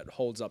story that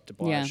holds up to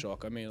Yeah.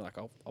 BioShock, I mean, like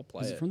I'll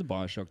play Is it. it from the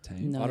BioShock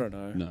team? No. I don't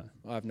know. No.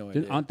 I have no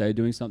Did- idea. Aren't they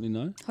doing something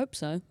though? Hope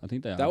so. I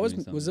think they are. That was-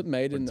 doing was it something,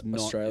 made but in it's not-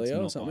 Australia it's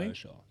or not something?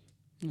 BioShock.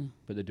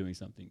 But they're doing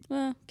something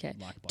Well, okay.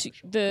 like T-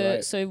 BioShock.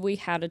 Great. So we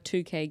had a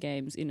 2K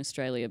games in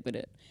Australia, but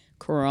it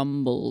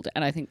crumbled,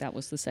 and I think that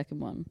was the second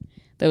one.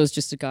 There was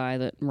just a guy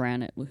that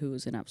ran it who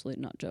was an absolute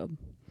nut job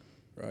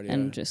Right, yeah.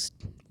 and just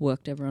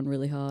worked everyone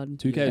really hard.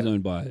 2K is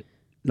owned by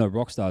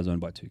Rockstar is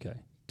owned by 2K.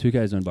 2K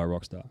is owned by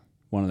Rockstar.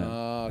 One of them.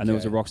 Ah, And there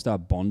was a okay.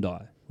 Rockstar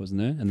Bondi, wasn't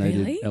there? And they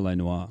Really? did LA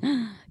Noire.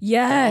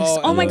 Yes.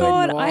 Oh, Oh, my LA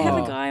god, I have a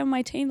Noire. guy on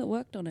my team that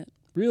worked on it.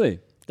 Really?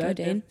 Go,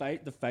 Dean.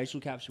 The facial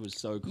capture was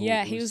so cool.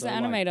 Yeah, It he was so, the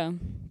like- animator.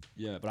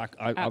 yeah, but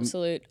I'm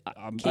Absolute.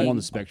 I'm king. on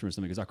the spectrum or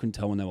something because I couldn't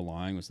tell when they were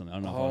lying or something. I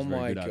don't know if I Oh was very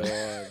my good at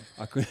it.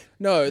 god. I could,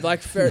 No,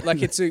 like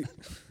like it's a.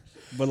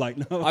 but like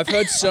no. I've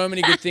heard so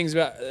many good things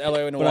about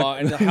LA Noire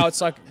and how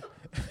it's like.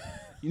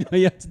 You know,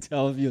 you have to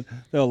tell if they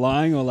were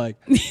lying or like.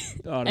 I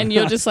don't And know.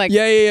 you're just like,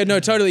 Yeah,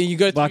 no, totally. You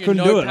go. But I through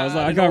your couldn't do it. I was notepad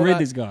like, I and can't all read that.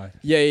 this guy.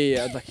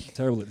 Yeah. Like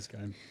Terrible at this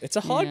game. it's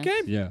a hard Yeah.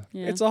 game. Yeah.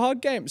 yeah. It's a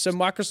hard game. So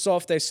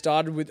Microsoft,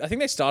 I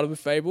think they started with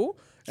Fable,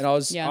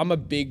 and Yeah. I'm a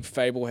big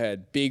Fable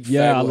head. Big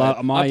Yeah, Fable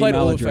head. my I played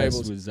email all the address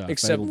Fables was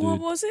except Fable what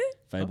Dude. was it?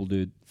 Fable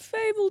Dude.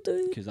 Fable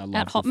Dude. Because I At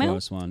loved the Hotmail?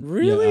 first one.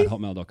 Really? Yeah, at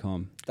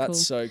hotmail.com. that's Cool.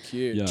 so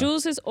cute. Yeah.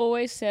 Jules has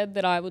always said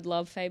that I would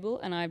love Fable,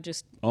 and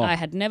Oh, I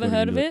had never gotta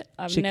heard do of it.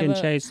 I've never.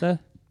 chaser.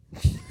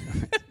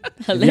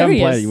 If Hilarious. you haven't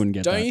played it, you wouldn't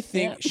get Don't that. you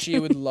think she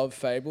would love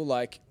Fable?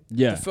 Like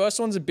Yeah. the first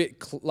one's a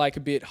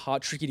bit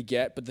hard, tricky to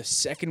get, but the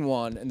second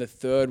one and the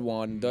third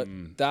one,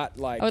 that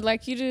like. I would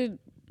like you to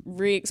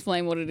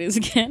re-explain what it is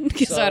again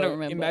because so I don't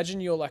remember.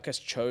 Imagine you're like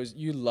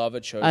you love a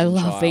chosen. I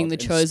love child being the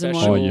and chosen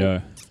one. special. Oh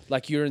yeah.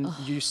 Like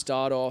you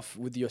start off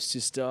with your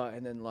sister,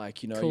 and then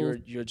like Cool.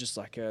 you're just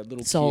like a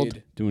little Sold.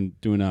 kid.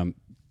 Doing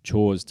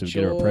chores to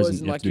get her a Chores, present.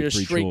 and You have like to do you're a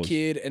 3 street chores.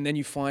 kid, and then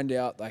you find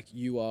out like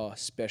you are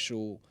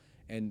special,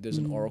 and there's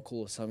Mm. an oracle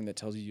or something that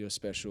tells you you're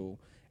special,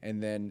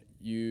 and then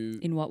you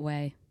In what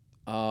way?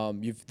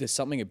 there's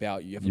something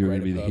about you. You have You're a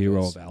going to greater be the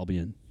hero purpose. of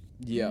Albion.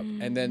 Yeah,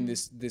 and then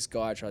this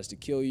guy tries to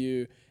kill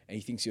you, and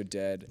he thinks you're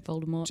dead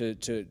Voldemort.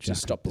 to Jack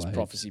stop this Blades.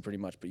 prophecy pretty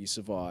much, but you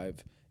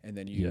survive. And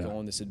then you Yeah. go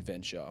on this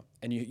adventure,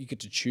 and you get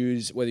to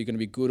choose whether you're going to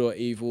be good or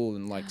evil,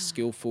 and like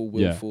skillful,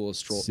 willful, or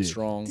Sick.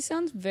 strong. This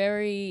sounds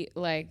very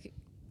like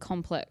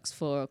complex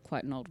for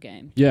quite an old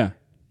game. Yeah.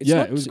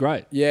 not it was too-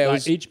 great. yeah, it like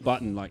was- each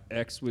button, like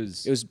X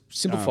was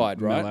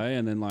simplified, right? melee,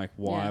 and then like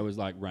Y Yeah. was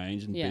like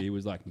range, and Yeah. B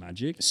was like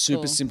magic. Super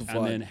Cool. simplified.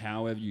 And then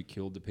however you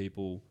killed the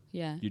people,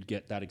 Yeah. you'd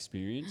get that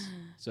experience.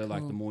 So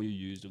like the more you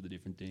used of the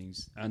different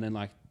things, and then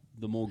like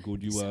the more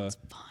good you were, Sounds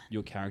fun.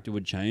 your character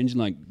would change and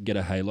like get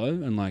a halo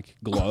and like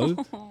glow.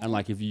 And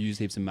like if you used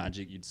heaps of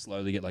magic, you'd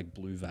slowly get like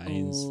blue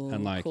veins. Ooh,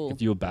 And like cool.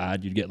 if you were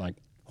bad, you'd get like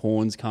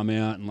horns come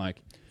out and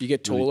like You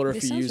get taller if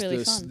This you sounds use really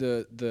this, fun.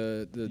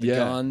 the Yeah.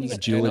 guns. You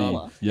get and,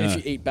 taller. Yeah.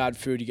 If you eat bad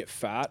food, you get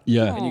fat.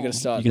 Yeah. And you got to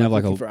start You can have,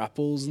 like, looking a- for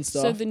apples and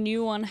stuff. So the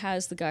new one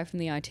has the guy from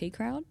the IT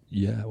crowd,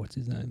 yeah, what's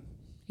his name?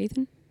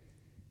 Ethan.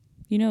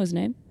 You know his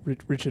name?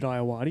 Richard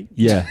Iowati.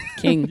 Yeah.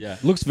 King. Yeah.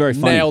 Looks very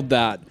funny. Nailed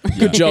that.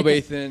 Good job,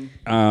 Ethan.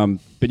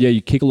 But yeah,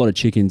 you kick a lot of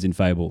chickens in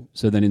Fable.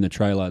 So then in the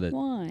trailer that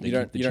Why? they You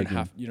don't kick the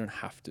chicken. you don't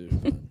have to.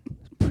 but-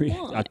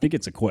 I think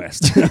it's a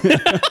quest.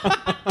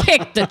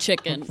 Kick the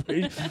chicken.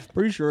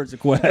 Pretty sure it's a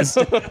quest.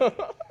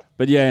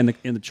 But yeah,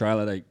 in the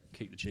trailer they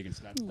kick the chicken.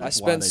 So that's I why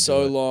spent they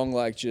so do it. long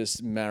like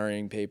just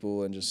marrying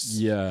people and just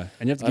Yeah,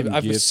 and you have to give them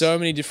I've gifts. so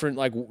many different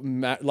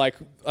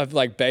I've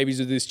like babies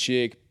with this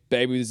chick,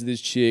 babies with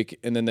this chick,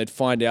 and then they'd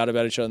find out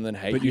about each other and then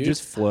hate But you. you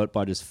just flirt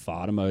by just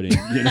fart emoting.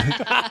 You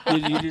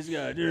know? you just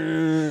go,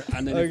 "Durr,"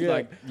 and then Okay. if,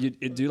 like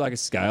you'd do like a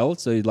scale.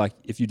 So you'd, like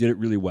if you did it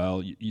really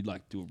well, you'd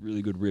like do a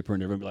really good ripper,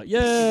 and everyone would be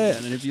like, yeah.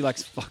 And then if you like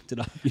fucked it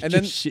up, you and just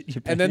then shit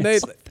your and then they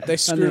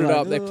pants. screwed they're it like,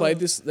 up. They played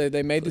 "Ugh." this.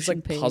 They made this like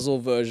Push and pee. puzzle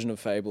version of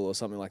Fable or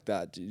something like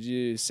that. Did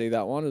you see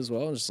that one as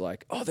well? It's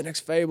like, oh, the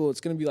next Fable,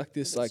 it's gonna be like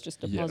this, It's like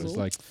just a Yeah, it puzzle. was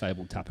like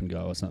Fable Tap and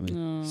Go or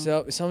something.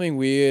 so, something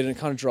weird, and it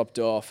kind of dropped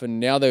off. And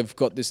now they've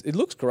got this. It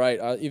looks great,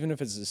 even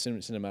if it's a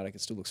cinematic. It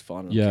still looks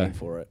fun. And Yeah. I'm keen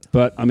for it.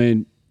 But I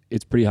mean,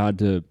 it's pretty hard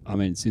to. I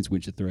mean, since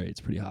Witcher 3, it's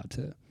pretty hard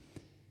to,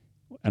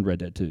 and Red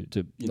Dead 2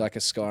 to Like a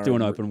Skyrim. do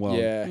an open world.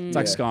 Yeah, It's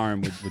like yeah.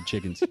 Skyrim with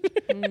chickens.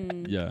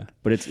 Yeah,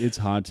 but it's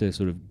hard to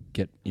sort of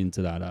get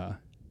into that.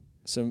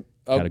 So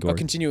I'll Category.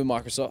 continue with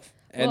Microsoft.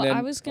 And Well, then,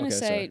 I was going to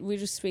okay, say, sorry. we're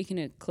just speaking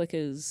of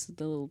clickers,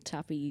 the little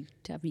tappy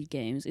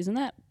games. Isn't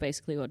that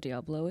basically what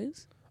Diablo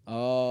is?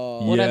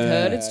 Oh, What I've Yeah,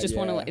 heard, it's just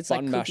one of yeah. like, it's like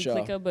Button cookie masher.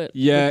 clicker, but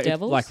Yeah, with it's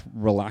devils. like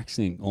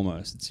relaxing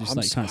almost. It's just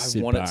like kind of I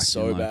sit want back. it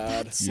so and, like,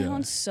 bad. It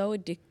sounds so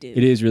addictive.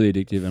 It is really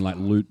addictive, and like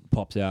loot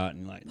pops out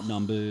and like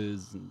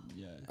numbers. And,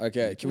 yeah.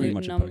 Okay, can Pretty we?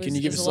 much a numbers, Can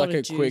you give there's us a lot like a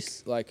of quick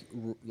juice.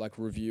 like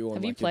review on?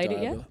 Have you like, your played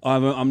it yet?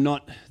 Diablo? I'm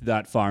not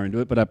that far into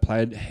it, but I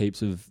played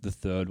heaps of the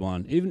third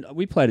one. Even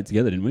we played it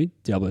together, didn't we?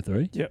 Diablo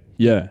 3. Yep.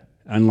 Yeah,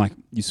 and like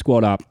you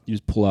squat up, you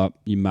just pull up,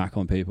 you mac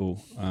on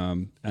people,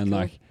 and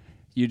like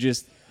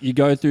you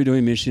go through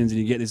doing missions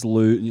and you get this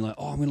loot, and you're like,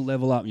 oh, I'm gonna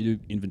level up. And you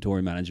do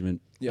inventory management.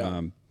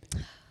 Yeah.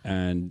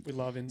 And We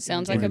love it.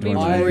 Sounds like it'd be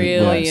Inventory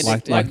really management. Yeah,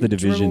 addictive. like the do you remember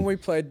Division. when we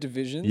played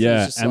Divisions? It was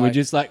yeah, just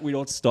and like, we'd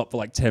all stop for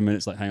like 10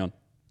 minutes. Like, hang on,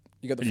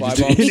 you got the You five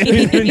just do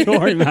bombs.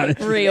 inventory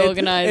management.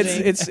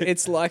 Reorganizing.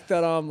 It's like that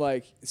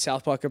like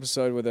South Park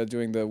episode where they're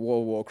doing the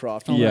World of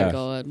Warcraft. Oh Yeah. my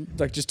god.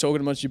 Like just talking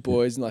amongst your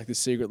boys in like the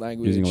secret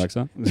language. Using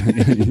Alexa,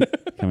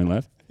 coming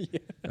left.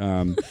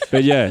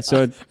 But yeah,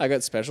 so I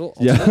got special.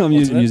 yeah, alternate, I'm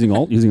using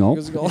alt. Using alt.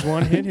 alternate. His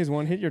one hit. His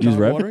one hit. You're Use done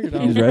rev. watering.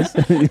 You're Use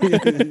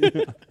done.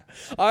 res.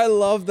 I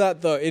love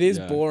that though. It is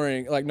Yeah.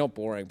 boring. Like not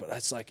boring, but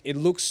it's like it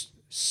looks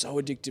so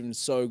addictive and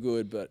so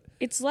good. But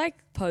It's like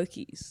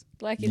pokies.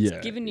 Like it's Yeah,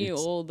 giving you it's-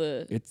 all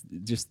the It's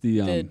just the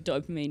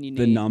dopamine you need.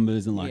 the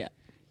numbers and like Yeah.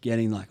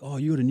 getting like, oh,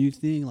 you got a new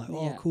thing. Like,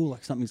 oh, Yeah. cool.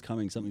 Like something's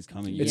coming. Something's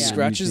coming. it You get a new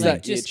scratches thing.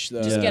 that Just- itch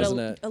though, Just get doesn't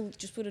it?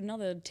 just put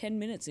another 10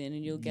 minutes in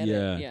and you'll get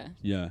yeah, it. Yeah.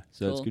 yeah.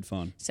 So it's Cool. good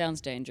fun. Sounds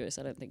dangerous.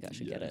 I don't think I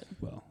should get it.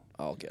 Well,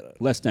 I'll get it.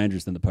 less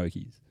dangerous than the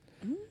pokies.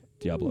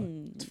 Diablo.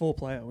 It's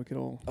 4-player. We could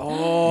all.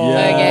 Oh,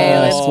 Okay,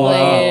 let's Wow.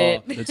 play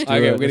it. Let's do Okay, it.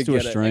 we're Let's gonna do a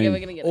get it. stream. Okay, we're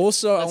gonna get it.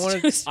 Also, Let's I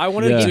just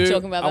want to Yeah. do. keep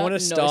talking about I that.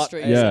 want to no start.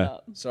 strings Yeah. set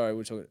up. Sorry,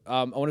 we're talking.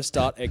 I want to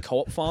start a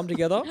co-op farm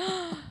together.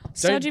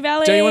 Stardew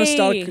Valley. Do you want to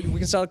start? We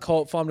can start a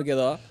co-op farm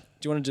together.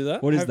 Do you want to do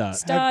that? What is Have- that?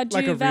 Stardew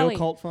like a Valley. real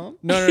cult farm.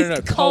 No.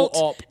 Cult.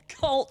 Co-op.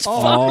 Cult.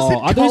 Oh,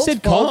 farm. I thought you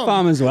said Cold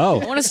Farm as I well.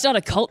 want to start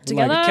a cult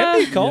together. It can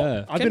be a cult. Yeah.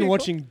 I've Can been be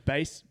watching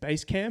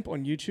Base Camp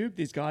on YouTube.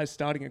 These guys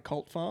starting a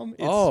cult farm.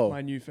 It's Oh.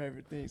 my new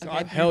favorite thing. So Okay.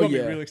 you Hell got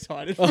yeah. me real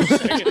excited. For a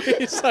second.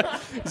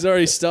 He's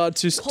already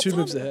started Cult two farm.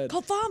 moves ahead.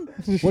 Cult farm.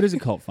 What is a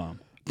cult farm?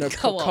 No,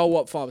 Co-op.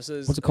 co-op farm. So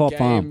there's What's a co-op game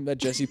farm? that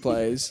Jesse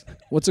plays.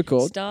 What's it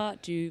called?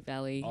 Stardew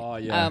Valley. Oh,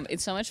 yeah.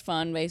 It's so much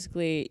fun.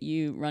 Basically,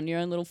 you run your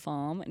own little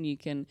farm and you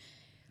can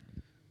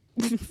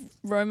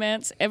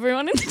romance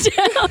everyone in the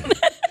town.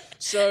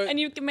 So And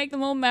you can make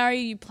them all marry.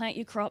 You plant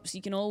your crops.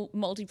 You can all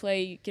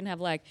multiplayer. You can have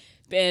like,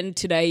 Ben,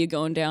 today you're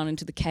going down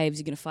into the caves.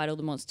 You're going to fight all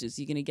the monsters.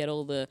 You're going to get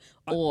all the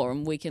ore.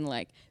 And we can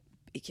like,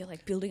 you're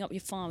like building up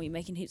your farm. You're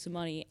making heaps of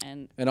money.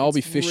 And I'll be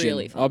it's fishing.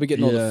 Really fun. I'll be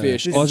getting all the Yeah.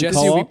 fish. This And is Jesse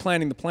will be co-op?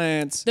 planting the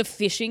plants. The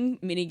fishing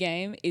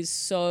minigame is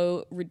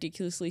so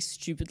ridiculously,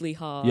 stupidly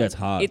hard. Yeah, it's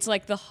hard. It's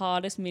like the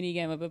hardest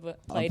minigame I've ever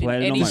played played it in on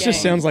any my This game.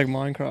 just sounds like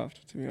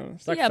Minecraft, to be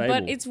honest. like yeah, but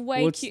Fable. it's way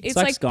Well, it's- cute. it's It's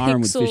like like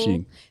Skyrim with pixel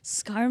fishing.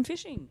 Skyrim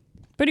fishing,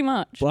 pretty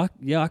much. But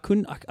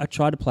I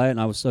tried to play it and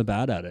I was so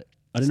bad at it.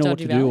 I didn't know what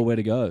Stardew to do Valley? or where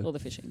to go. Or the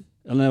fishing.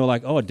 And they were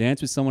like, "Oh,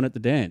 dance with someone at the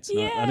dance." And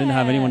I didn't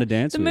have anyone to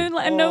dance the with.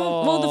 Moonlight. And the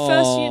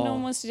first year no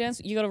one wants to dance.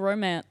 You got a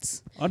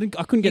romance. I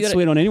couldn't get gotta-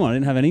 sweet on anyone. I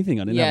didn't have anything.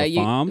 I didn't have a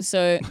farm.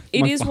 So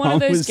it My is one farm of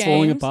those was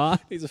falling games.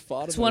 apart. He's a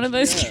fart. It's one of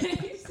those games.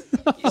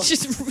 It's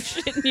just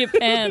shitting your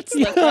pants.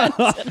 Left, right,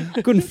 and center.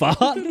 I couldn't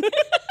fart.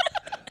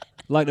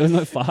 Like there was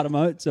no fart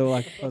emote, so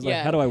like I was like,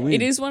 "How do I win?"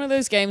 It is one of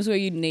those games where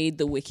you need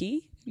the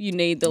wiki. You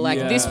need the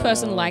this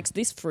person likes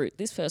this fruit.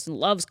 This person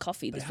loves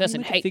coffee. This how do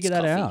person we hates figure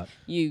that coffee. out?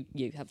 You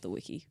have the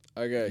wiki.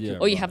 Okay. Yeah.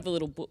 Or you right. have the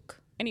little book.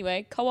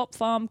 Anyway, Co-op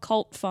Farm,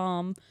 Cult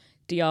Farm,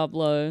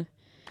 Diablo.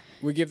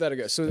 We give that a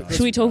go. So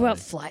Should we talk about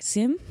Flight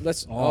Sim?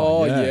 let's.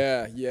 Oh, Oh,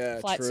 yeah. yeah.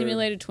 Flight true.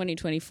 Simulator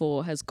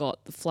 2024 has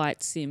got the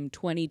Flight Sim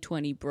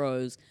 2020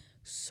 bros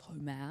so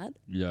mad.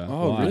 Yeah.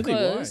 Oh, Why? really?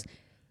 Because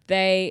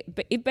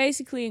it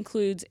basically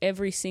includes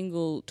every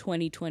single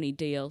 2020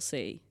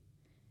 DLC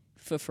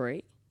for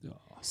free.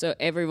 So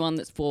everyone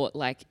that's bought,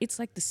 like, it's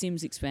like the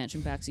Sims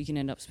expansion packs. You can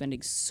end up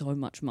spending so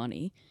much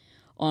money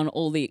on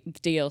all the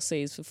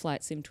DLCs for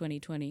Flight Sim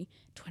 2020.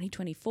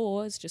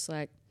 2024 is just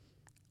like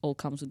all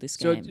comes with this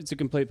So game. it's a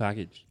complete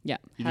package. Yeah,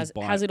 You has just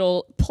buy has it. it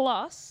all.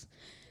 Plus,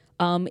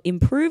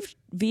 improved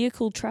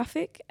vehicle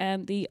traffic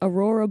and the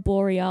Aurora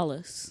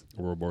Borealis.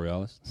 Aurora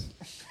Borealis.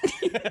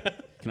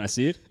 Can I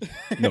see it?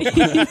 No.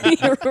 The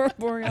Aurora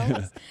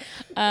Borealis.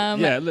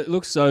 Yeah, it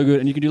looks so good,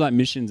 and you can do like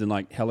missions and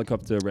like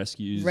helicopter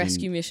rescues,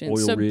 Rescue and missions.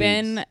 Oil So rigs.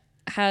 Ben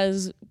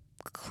has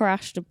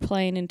crashed a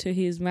plane into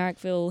his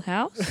Marrickville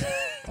house.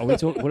 Are we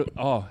talking?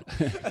 Oh,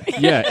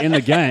 yeah, in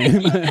the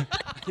game.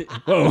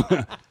 Whoa.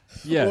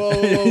 Yeah.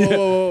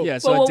 Whoa. Yeah,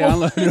 so Whoa, I whoa,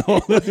 downloaded all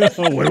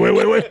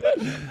the wait.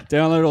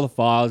 Downloaded all the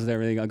files and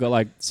everything. I got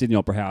like Sydney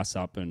Opera House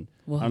up, and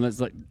it's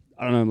like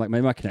I don't know, like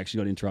maybe my connection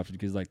got interrupted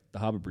because like the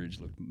Harbour Bridge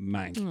looked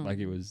mank, like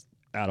it was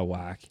out of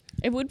whack.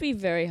 It would be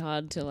very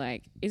hard to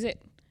like.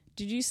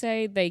 Did you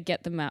say they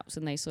get the maps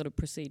and they sort of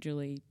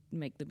procedurally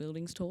make the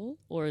buildings tall,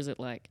 or is it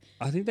like?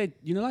 I think they,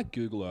 like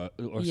Google or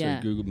Yeah.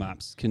 sorry, Google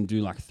Maps can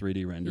do like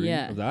 3D rendering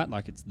Yeah. of that.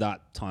 Like it's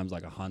that times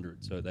like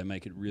 100, so they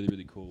make it really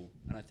really cool.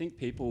 And I think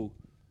people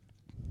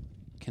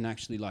can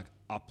actually like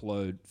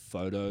upload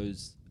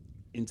photos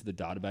into the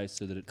database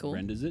so that it Cool.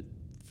 renders it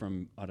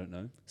from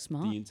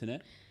Smart. the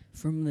internet.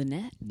 From the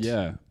net.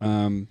 Yeah.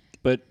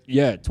 But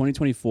yeah,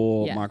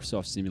 2024 Yeah.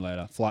 Microsoft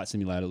Simulator, Flight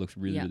Simulator looks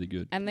really Yeah. really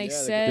good. And they Yeah,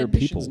 They're said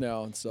missions people.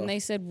 now and stuff. and they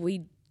said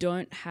we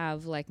don't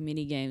have like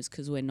mini games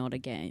because we're not a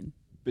game,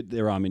 But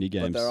there are mini But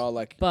games. there are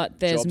like. but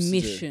there's Jobs to do.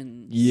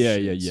 missions.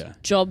 Yeah.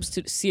 Jobs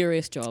to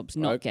serious jobs,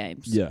 not Okay.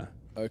 games. Yeah.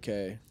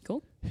 Okay.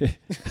 Cool.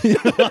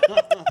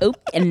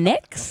 And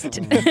next,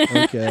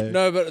 Okay.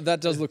 No, but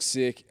that does look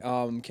sick.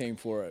 Keen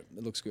for it.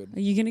 It looks good. are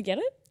you gonna get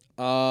it?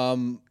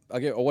 I'll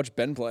watch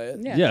Ben play it.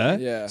 Yeah.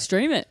 Yeah.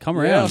 Stream it. Come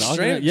Yeah, around. I'll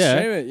stream it. Yeah.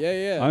 Stream it.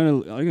 Yeah.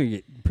 I'm gonna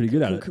get pretty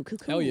good at it. Cool.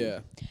 Hell yeah.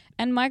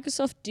 And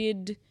Microsoft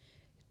did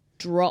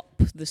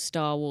drop the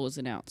Star Wars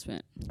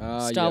announcement.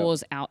 Star yeah.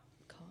 Wars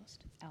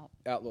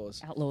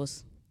Outlaws.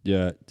 Outlaws.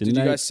 Yeah. Did you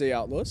guys see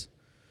Outlaws?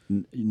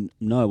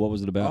 No. What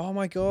was it about? Oh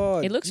my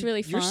god. It looks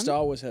really You're a fun.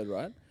 Star Wars head,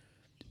 right?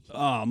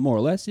 More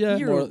or less. Yeah.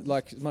 More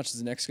like as much as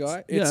the next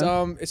guy. It's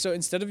Yeah. so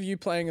instead of you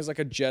playing as like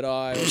a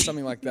Jedi or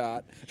something like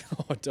that.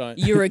 Oh, don't.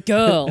 You're a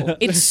girl.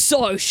 It's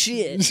so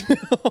shit.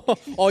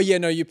 Oh yeah,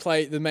 no, you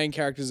play the main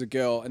character as a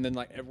girl, and then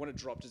like when it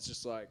dropped, it's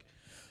just like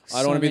I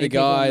don't So want to be many the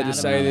people are guy mad to about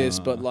say it. this,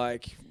 but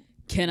like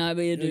Can I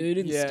be a dude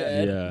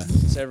instead? Yeah.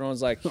 so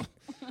everyone's like,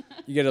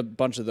 you get a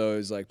bunch of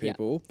those like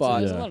people, but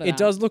there's a lot of it that.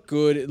 does look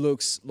good. It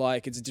looks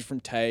like it's a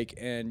different take,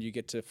 and you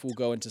get to full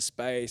go into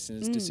space, and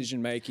it's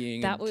decision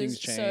making, That and things was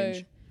change.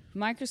 so.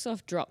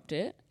 Microsoft dropped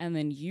it, and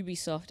then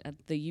Ubisoft at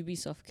the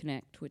Ubisoft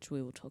Connect, which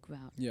we will talk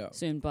about Yeah.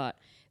 soon. But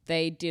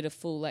they did a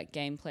full like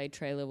gameplay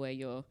trailer where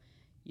you're,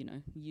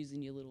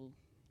 using your little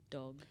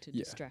dog to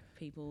Yeah. distract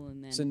people,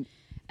 and then So-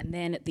 and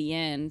then at the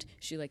end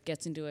she like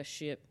gets into a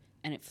ship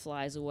and it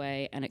flies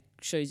away, and it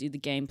shows you the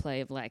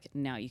gameplay of like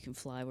now you can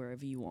fly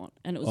wherever you want,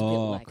 and it was a bit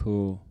Oh, like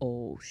cool.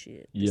 oh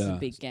shit, this is a Yeah.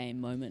 big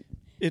game moment.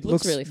 It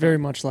Looks looks really very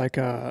fun. much like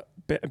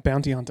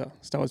Bounty Hunter,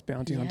 Star Wars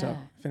Bounty Hunter.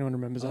 Yeah. If anyone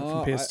remembers that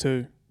Oh, from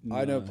PS2.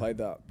 I never played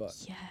that, but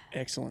Yeah,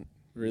 Excellent.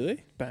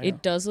 really, Banger.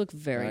 it does look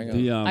very Banger.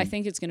 good. The, I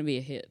think it's going to be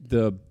a hit.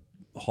 The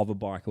hover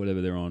bike or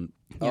whatever they're on.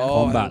 Yeah.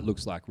 Oh, Combat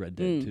looks like Red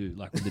Dead 2,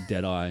 like with the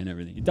dead eye and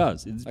everything. It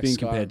does. It's Like being Skyrim.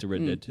 compared to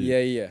Red Dead 2.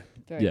 yeah.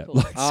 Very Yeah, cool.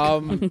 like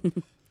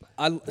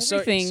So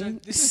Everything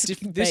this is this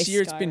based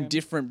year it's been Skyrim.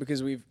 different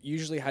because we've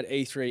usually had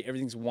E3,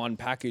 everything's one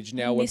package.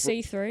 Now Miss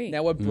E3.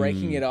 now we're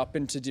breaking it up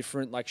into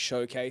different like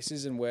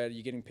showcases, and where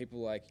you're getting people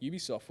like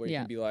Ubisoft, where you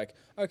Yeah. can be like,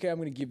 okay, I'm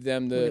going to give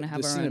them We're the gonna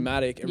have our own.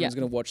 cinematic. Everyone's Yeah.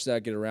 going to watch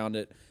that, get around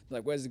it.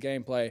 Like, where's the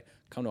gameplay?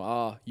 Come to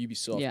our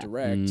Ubisoft Yeah.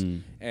 Direct,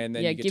 and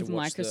then Yeah, you get give to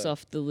watch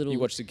Microsoft the little you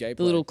watch the gameplay.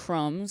 little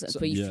crumbs,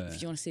 but Yeah.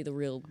 if you want to see the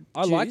real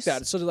I like juice,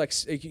 that. It's sort of like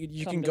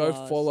you Come can to go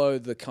ours. follow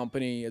the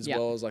company as Yeah.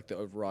 well as like the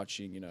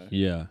overarching,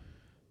 Yeah.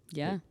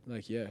 Yeah.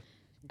 like yeah.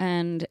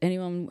 And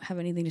anyone have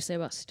anything to say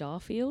about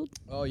Starfield?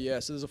 Oh yeah,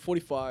 so there's a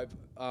 45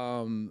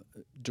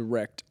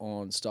 direct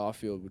on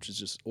Starfield, which is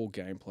just all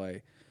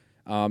gameplay.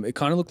 It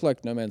kind of looked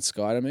like No Man's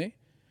Sky to me.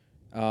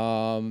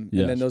 Yeah. And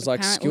then there's like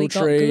Apparently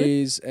skill got good.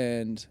 trees,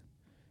 and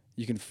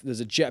you can. There's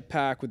a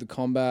jetpack with the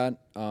combat.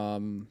 Yeah,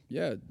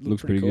 it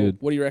Looks pretty pretty cool. good.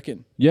 What do you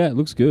reckon? Yeah, it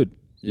looks good.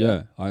 Yeah.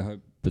 Yeah, I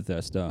hope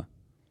Bethesda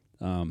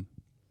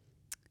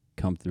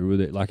come through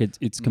with it. Like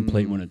it's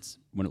complete when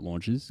it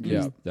launches. 'Cause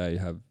Yeah. they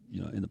have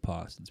in the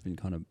past it's been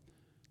kind of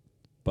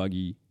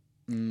buggy.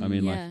 I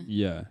mean, Yeah. like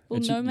yeah. Well,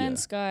 it's- No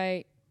Man's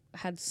Sky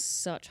had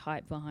such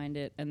hype behind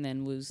it, and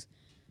then was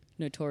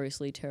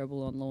notoriously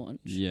terrible on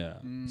launch. Yeah,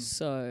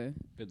 So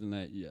but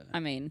then I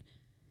mean,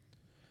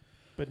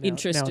 But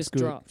interest now it's just good.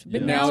 dropped.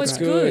 But Yeah. now it's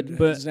good.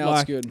 But now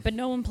like- it's good. But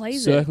no one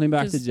plays circling it.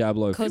 back to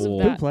Diablo because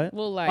 4. of that. play it.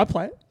 Well, like I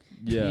play it.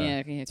 Yeah,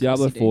 of course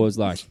Diablo you do. 4 is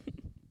like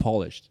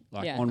polished.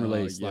 Like Yeah. on Oh,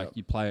 release, yeah. like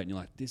you play it and you're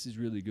like, this is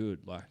really good.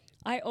 Like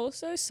I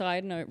also,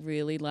 side note,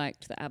 really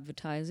liked the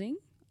advertising.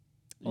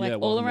 yeah, Like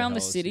welcome all to around the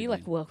Hell, city, Sydney.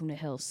 like welcome to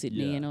Hell,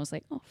 Sydney. Yeah. And I was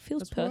like, oh,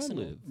 feels That's where I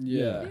personal. live.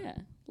 Yeah. Yeah,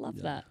 love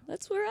Yeah. that.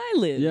 That's where I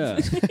live. Yeah.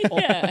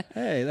 yeah.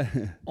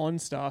 Hey, On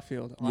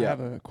Starfield, I Yeah.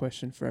 have a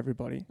question for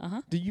everybody.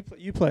 Uh-huh. Do you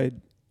you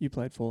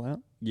played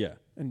Fallout? yeah,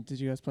 And did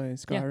you guys play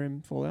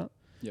Skyrim, Fallout?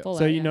 Yeah. Fallout,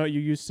 So you yeah. know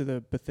you're used to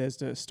the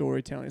Bethesda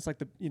storytelling. It's like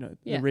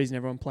Yeah. the reason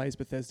everyone plays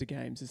Bethesda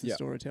games is the Yeah.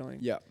 storytelling.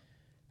 Yeah.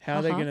 How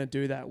are they Uh-huh. going to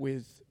do that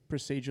with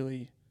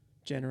procedurally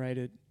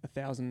generated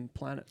 1,000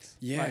 planets?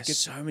 Yeah, Like, it's-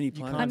 so many you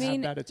planets. I can't have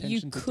mean, that you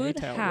attention to could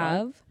detail, right?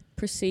 have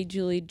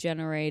procedurally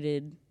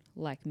generated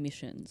like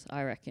missions,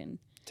 I reckon.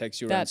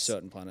 Takes you around That's-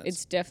 certain planets.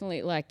 It's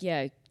definitely like,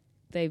 yeah,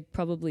 they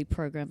probably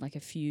programmed like a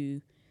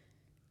few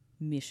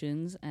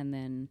missions and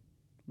then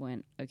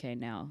went, okay,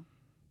 now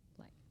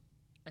like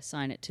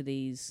assign it to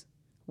these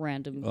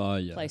random oh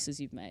yeah, places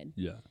you've made.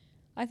 yeah,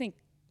 I think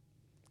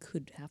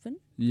could happen.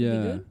 Be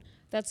yeah. good.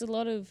 That's a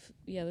lot of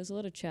there's a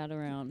lot of chat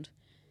around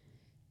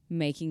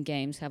making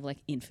games have like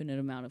infinite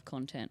amount of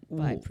content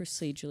by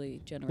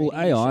procedurally generating. Well,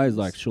 AI is missions.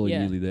 like surely Yeah.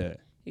 nearly there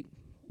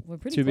We're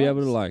pretty to be able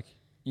to close. like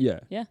yeah.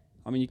 Yeah.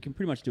 I mean, you can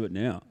pretty much do it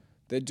now.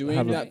 They're doing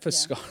have a- that for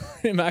Yeah.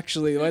 Skyrim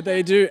actually. Like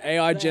they do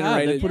AI They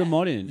generated. put a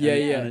mod in. Yeah,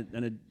 and, yeah.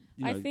 And it,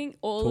 I think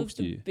all talks of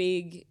to the you.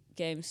 big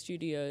game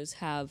studios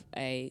have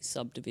a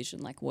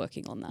subdivision like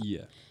working on that.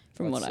 yeah.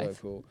 From That's what so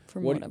I've cool.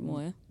 from What- what I'm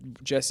aware.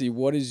 Jesse,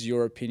 what is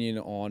your opinion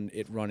on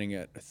it running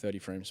at 30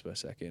 frames per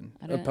second,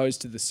 I don't-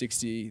 opposed to the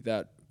 60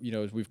 that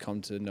we've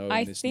come to know I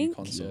in this new think-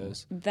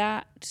 consoles?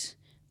 That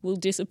will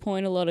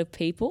disappoint a lot of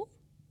people.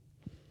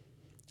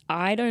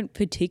 I don't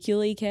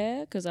particularly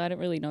care because I don't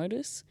really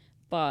notice.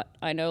 But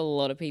I know a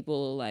lot of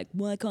people are like,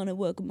 why can't it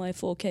work with my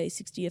 4K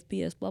 60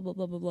 FPS, blah, blah,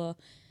 blah, blah, blah.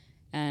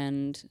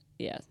 And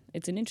yeah,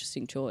 it's an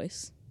interesting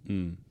choice.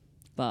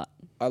 But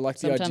I like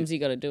the idea. sometimes you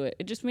got to do it.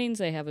 It just means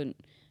they haven't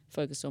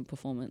focused on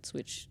performance,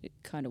 which is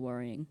kind of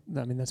worrying.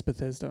 I mean, that's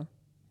Bethesda,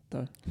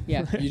 though.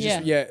 Yeah. You yeah.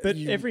 just, yeah, But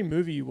you- every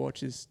movie you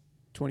watch is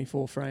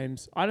 24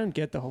 frames. I don't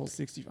get the whole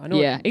 60. I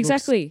know Yeah, it looks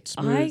exactly.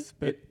 smooth,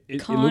 but It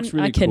looks Can't-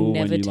 really I can cool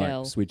never when you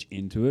tell. like switch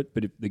into it,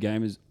 but if the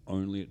game is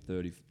only at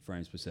 30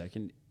 frames per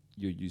second,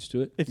 you're used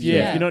to it. if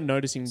Yeah. you're not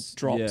noticing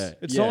drops, Yeah,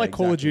 it's yeah, not like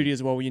Call of exactly. Duty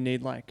as well, where you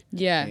need like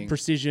Yeah. Ping.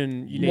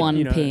 precision. You need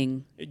One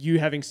ping. You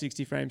having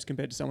 60 frames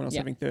compared to someone else Yeah.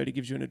 having 30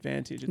 gives you an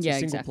advantage. It's Yeah, a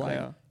single exactly.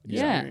 player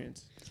Yeah.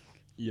 experience.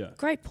 Yeah.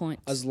 Great point.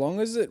 as long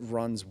as it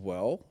runs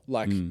well,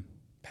 like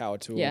power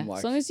to Yeah. them, like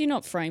As long as you're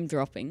not frame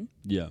dropping,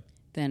 Yeah.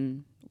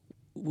 then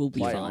we'll be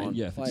play fine. on,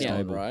 Yeah, if play it's on,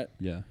 stable. right?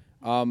 Yeah.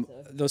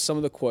 There was some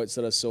of the quotes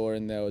that I saw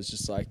in there was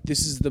just like,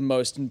 "This is the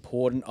most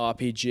important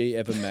RPG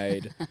ever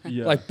made."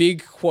 Yeah. Like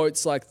big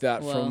quotes like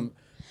that Well, from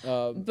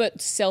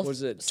But what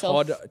was it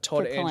Todd Andrew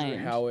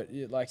self-proclaimed.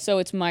 Howard, like So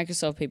it's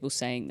Microsoft people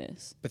saying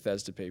this.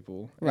 Bethesda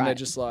people, and they're Right.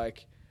 just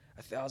like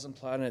 1,000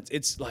 planets.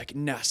 It's like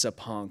NASA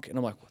punk, and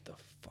I'm like, what the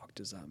fuck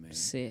does that mean?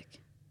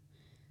 Sick.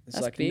 It's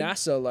That's like big.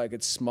 NASA, like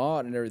it's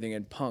smart and everything,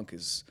 and punk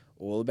is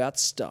all about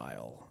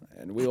style,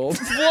 and we all.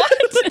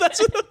 What? That's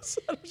what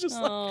I was just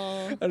like.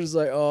 Oh, I was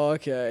like, oh,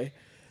 okay.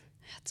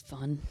 that's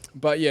fun.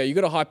 But yeah, you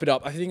got to hype it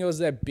up. I think it was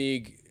their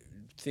big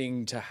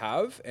thing to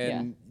have,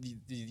 and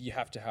you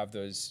have to have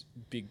those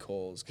big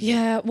calls. 'cause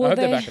Yeah, I well, hope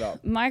they back it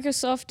up.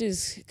 Microsoft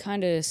is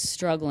kind of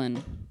struggling.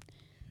 They're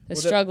Well,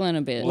 struggling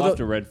a bit. Well,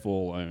 after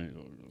Redfall, I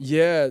mean,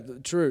 Yeah,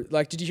 true.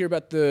 Like, did you hear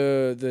about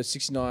the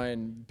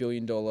 $69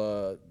 billion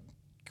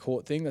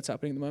court thing that's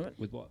happening at the moment?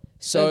 with what?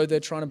 So they're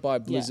trying to buy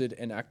Blizzard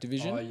and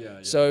Activision. Oh, yeah, yeah.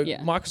 So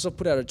Yeah. Microsoft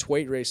put out a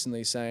tweet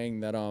recently saying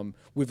that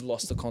we've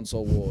lost the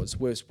console wars.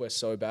 We're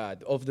so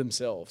bad of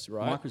themselves,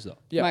 right? Microsoft.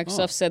 Yeah.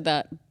 Microsoft said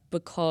that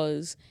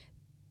because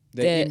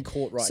They're in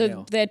court right so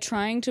now. they're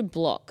trying to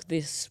block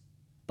this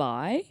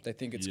buy. They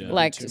think it's Yeah. gonna be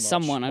Like too much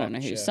someone, I don't know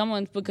market who, share.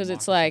 someone, because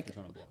it's Microsoft like are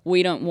trying to block.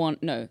 we don't want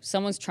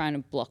someone's trying to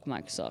block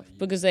Microsoft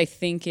because they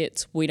think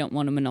it's we don't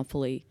want a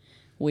monopoly,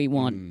 we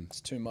want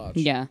It's too much.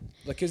 yeah.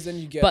 Like, because then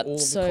you get But all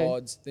of so- the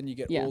CODs, then you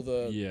get yeah. all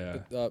the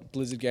Yeah.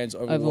 Blizzard games,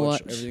 Overwatch,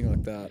 Overwatch. everything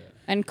like that.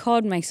 And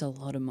COD makes a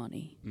lot of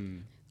money.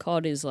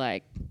 COD is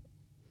like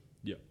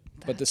Yeah.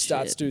 But the that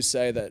stats shit. do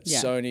say that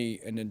Yeah. Sony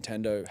and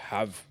Nintendo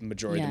have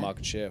majority of Yeah. the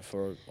market share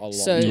for a long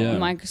So time. Yeah.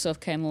 Microsoft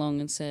came along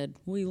and said,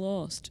 we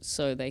lost.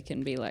 So they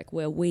can be like,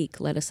 we're weak,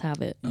 let us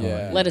have it.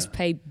 Yeah. Let us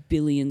pay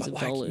billions But of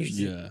like, dollars.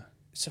 Yeah.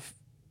 So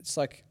it's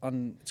like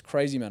it's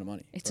crazy amount of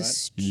money. It's right? a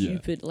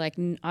stupid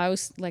I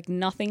was like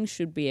nothing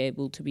should be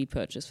able to be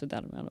purchased for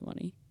that amount of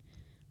money.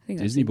 I think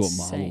Disney bought that's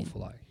Marvel insane. for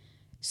like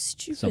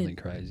Stupid. something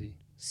crazy.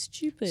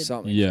 Stupid.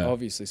 Something. Yeah.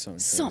 Obviously something.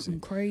 Something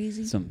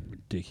crazy. Something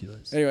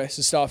ridiculous. Anyway,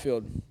 so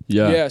Starfield.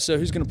 Yeah. Yeah. So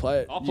who's gonna play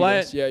it? I'll You play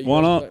guys? it. Yeah. You Why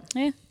guys not?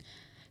 play it? Yeah.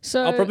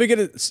 So I'll probably get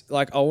it.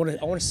 Like I want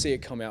to see it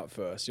come out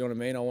first. You know what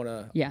I mean? I want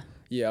to. yeah.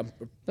 Yeah.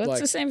 That's like,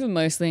 the same for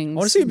most things. I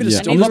want to see a bit of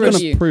Yeah. story. I'm not going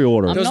going to to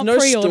pre-order I'm it. There's not no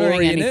pre-ordering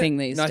story in anything it,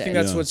 these and I think days.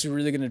 that's Yeah. what's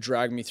really going to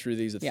drag me through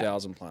these Yeah.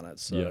 1,000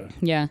 planets. So Yeah.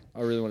 Yeah.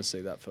 I really want to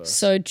see that first.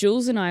 So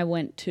Jules and I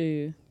went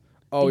to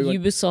oh, the we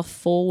went, Ubisoft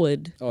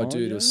Forward oh,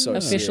 dude, it was so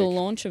official sick.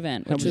 launch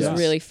event, How which was was that?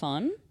 really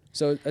fun.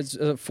 So it's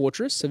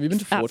Fortress. Have you been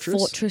to At Fortress?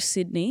 Fortress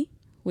Sydney,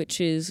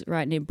 which is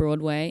right near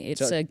Broadway.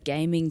 It's So- a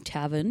gaming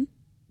tavern.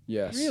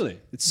 Yes. Really?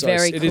 It's so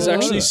Very It is cool.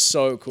 actually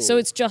so cool. So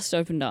it's just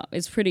opened up.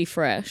 It's pretty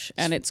fresh,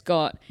 and it's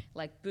got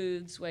like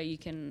booths where you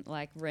can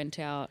like rent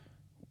out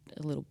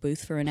a little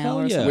booth for an Hell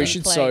hour. Or yeah. something We to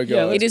should play. so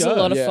go. It Let's is a go.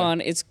 lot of Yeah.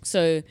 fun. It's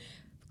so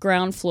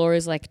ground floor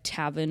is like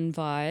tavern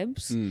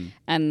vibes,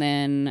 and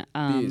then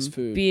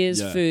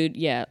Beers, food.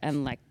 yeah,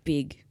 and like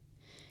big.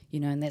 You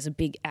know, and there's a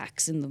big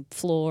axe in the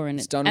floor, and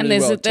It's done and really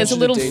there's well. there's a Attention to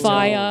little detail.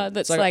 fire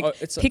that's It's like like,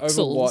 it's an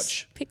pixels,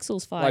 Overwatch,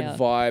 pixels like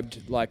fire,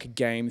 vibed, like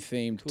game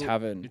themed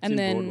tavern. It's and in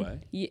then Broadway.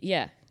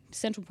 yeah,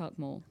 Central Park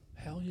Mall.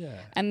 Hell yeah.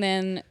 And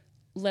then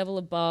level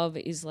above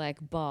is like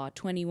bar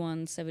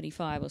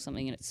 2175 or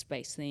something, and it's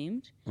space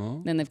themed.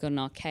 Oh. Then they've got an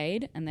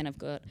arcade, and then I've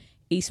got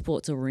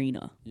esports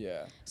arena.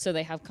 Yeah. So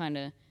they have kind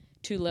of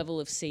two level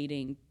of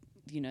seating,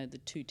 you know, the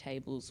two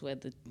tables where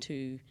the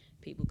two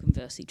people can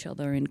verse each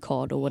other in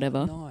COD or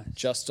whatever. Nice.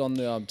 Just on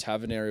the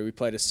tavern area, we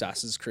played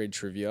Assassin's Creed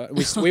trivia.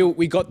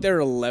 We got there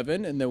at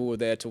 11, and then we were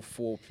there till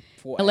 4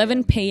 11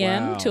 a.m.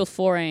 p.m. Wow. till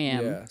 4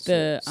 a.m. Yeah.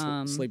 The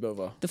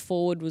sleepover. the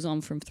forward was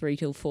on from 3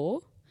 till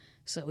 4.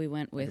 So we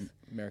went with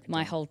American my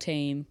time. whole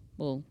team.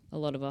 Well, a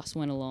lot of us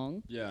went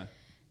along. Yeah.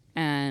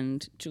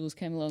 And Jules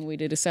came along. We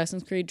did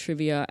Assassin's Creed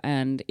trivia,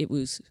 and it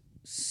was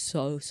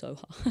so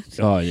hard.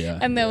 Oh yeah.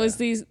 And there was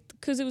these,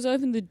 because it was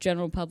open to the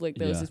general public,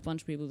 there was Yeah. this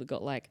bunch of people that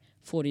got like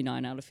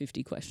 49 out of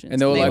 50 questions.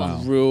 And they were like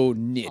Wow. real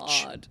niche.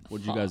 hard. What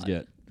did you guys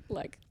get?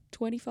 Like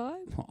 25?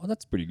 Oh,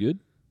 that's pretty good.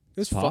 It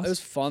was fun. Pass? It was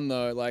fun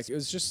though. Like it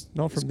was just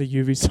Not from the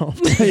Ubisoft.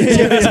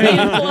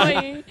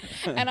 employee.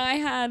 And I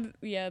had,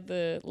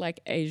 the like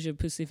Asia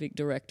Pacific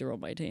director on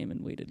my team,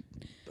 and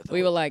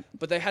we were like,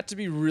 But they had to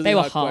be really They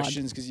were hard hard.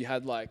 questions because you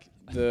had like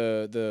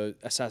the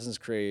Assassin's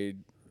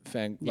Creed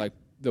fan, like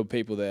the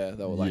people there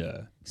that were like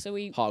yeah. so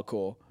we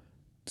hardcore.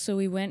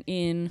 went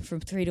in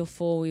from 3 till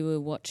 4. We were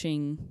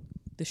watching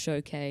the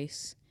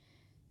showcase.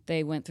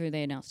 They went through,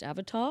 they announced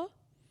Avatar,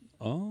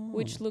 Oh.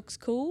 which looks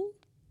cool.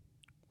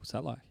 What's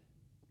that like?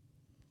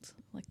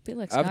 Like a bit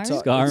like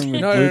Avatar. Skyrim. Skyrim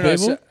with No, blue no, no. people?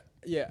 So,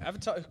 yeah,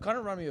 Avatar kind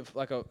of reminded me of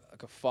like a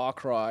Far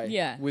Cry.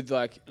 Yeah. With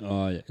like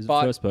Oh yeah. Is it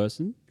But- first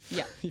person?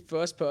 Yeah.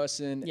 first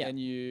person Yeah. and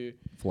you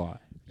Fly.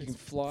 can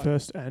fly.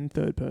 First and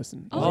third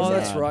person. Oh, Oh, is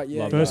that's it? right.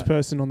 Yeah. Love yeah. First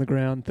person on the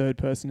ground, third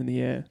person in the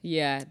air.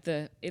 Yeah,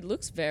 it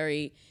looks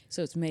very,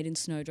 so it's made in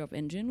Snowdrop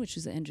Engine, which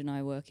is the engine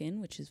I work in,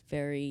 which is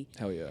very,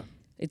 Hell yeah.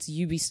 it's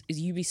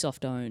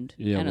Ubisoft owned.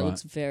 Yeah, and it right.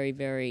 looks very,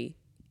 very,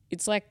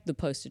 it's like the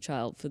poster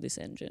child for this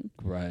engine.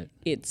 Great.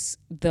 It's,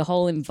 the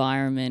whole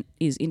environment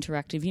is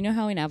interactive. You know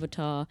how in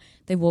Avatar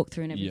they walk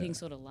through and everything Yeah.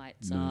 sort of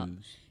lights up?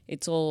 Moves.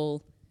 It's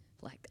all,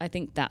 like, I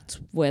think that's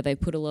where they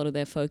put a lot of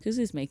their focus,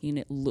 is making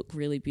it look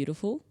really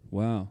beautiful.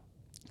 Wow.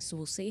 So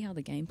we'll see how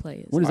the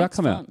gameplay is. When does that It's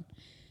come out? fun.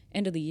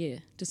 End of the year,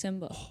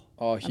 December.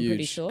 Oh, pretty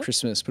huge. sure.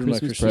 Christmas. Put it on my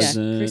Christmas Christmas.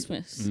 present. Yeah,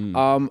 Christmas.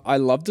 Mm. I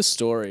love the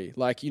story.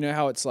 Like, you know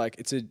how it's like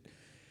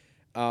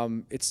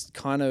it's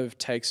kind of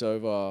takes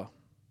over.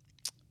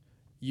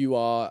 You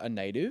are a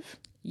native.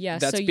 Yeah,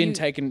 That's so been you,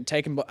 taken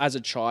as a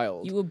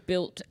child. you were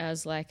built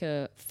as like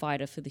a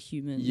fighter for the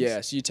humans. Yeah,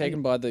 so you're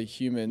taken by the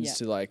humans Yeah.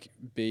 to like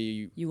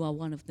be. You are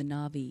one of the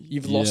Na'vi.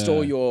 You've lost Yeah.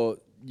 all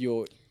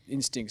your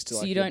instincts to so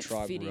like you your don't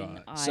tribe. fit in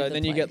right. either So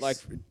then you get like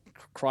place.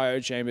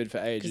 cryo chambered for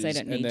ages, they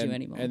don't and need you then,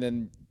 anymore. And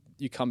then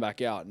you come back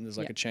out, and there's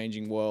like Yeah. a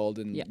changing world,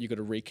 and Yeah. you got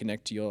to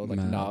reconnect to your like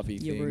Mad.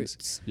 Na'vi your things.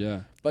 roots.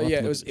 Yeah. But I'll have yeah, to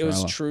it look was at the it was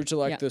trailer. true to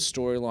like Yeah. the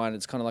storyline.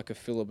 It's kind of like a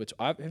filler. But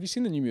have you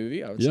seen the new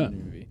movie? I haven't Yeah. seen the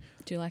new movie.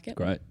 Do you like it?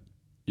 Great.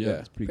 Yeah, Yeah.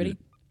 it's pretty, Pretty? good.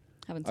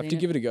 Haven't I have seen to it.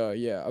 give it a go.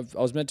 Yeah,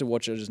 I was meant to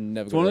watch it, I just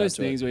never It's got one of around those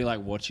to it. things where you're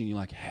like watching, you're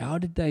like, how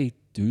did they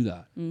do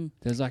that?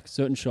 There's like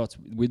certain shots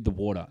with the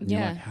water, and you're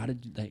Yeah. like, how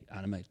did they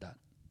animate that?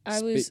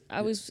 I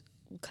was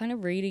kind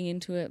of reading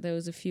into it. There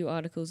was a few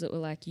articles that were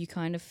like, you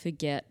kind of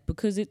forget,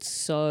 because it's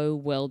so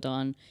well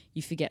done,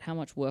 you forget how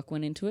much work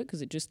went into it,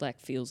 because it just like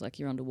feels like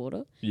you're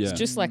underwater. Yeah. It's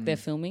just like they're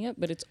filming it,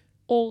 but it's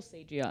all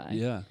CGI.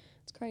 Yeah.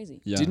 It's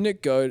crazy. Yeah. Didn't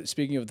it go?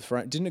 Speaking of the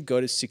frame, didn't it go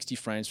to 60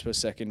 frames per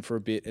second for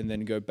a bit, and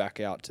then go back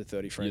out to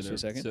 30 frames per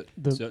second?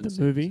 The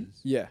movie?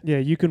 Yeah. Yeah,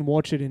 you can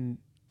watch it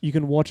you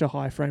can watch a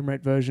high frame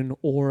rate version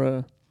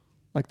or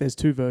there's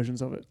two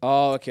versions of it.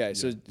 Oh, okay.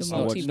 So The it's I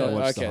not, multiverse. no,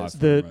 watched the okay. high The-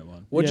 frame rate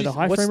one. What'd yeah, you- the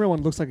high what's- frame rate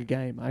one looks like a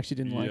game. I actually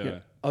didn't like Yeah.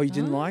 it. Oh, you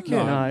didn't like it?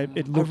 No,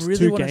 it I looks really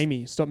too wanna-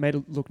 gamey. Made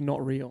it look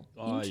not real.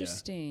 Oh, yeah.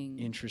 Interesting.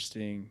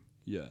 Interesting.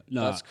 Yeah.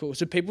 No. That's cool.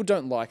 So people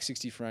don't like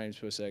 60 frames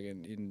per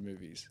second in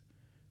movies.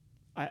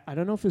 I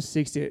don't know if it was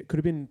 60. It could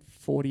have been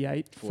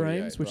 48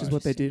 frames, which is right.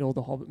 what they did all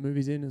the Hobbit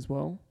movies in as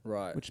well.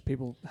 Right. Which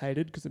people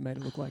hated because it made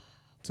it look like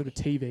sort of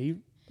TV,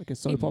 like a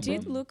soap It opera.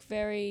 did look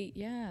very,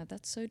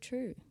 that's so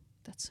true.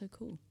 That's so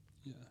cool.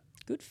 Yeah.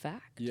 Good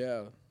fact.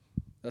 Yeah.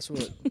 That's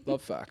what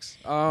love facts.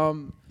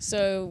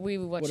 So we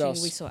were watching,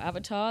 else? we saw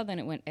Avatar, then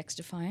it went X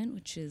Defiant,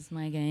 which is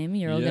my game.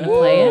 You're all Yeah. going to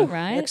play it,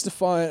 right? X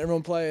Defiant,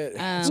 everyone play it.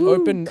 It's Woo.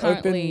 open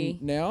Currently-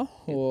 now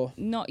or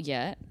Not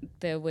yet.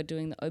 We're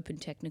doing the open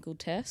technical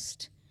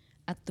test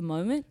at the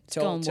moment. It's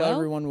tell going well.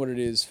 everyone what it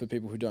is for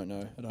people who don't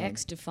know at home.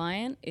 X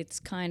Defiant, it's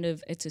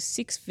a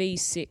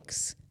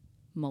 6v6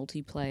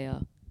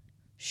 multiplayer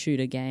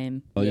shooter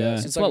game. Oh yeah.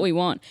 so It's like what a- we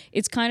want.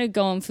 It's kind of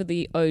going for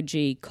the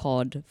OG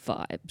COD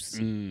vibes.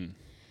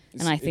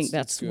 And I think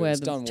that's good. where It's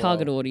the done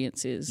target well.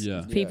 audience is.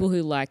 Yeah. People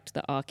who liked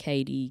the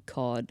arcadey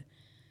COD,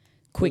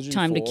 quick Call of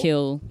time to Duty 4.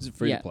 kill. Is it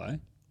free Yeah, to play?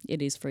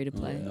 it is free to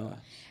play. No.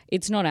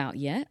 It's not out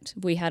yet.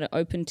 We had an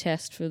open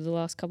test for the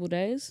last couple of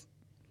days.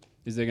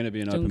 Is there going to be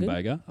an Doing open good?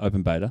 beta?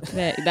 Open beta.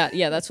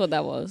 That's what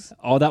that was.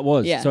 Oh, that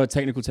was. Yeah. So a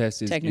technical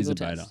test is Technical a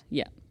beta. test.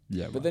 Yeah.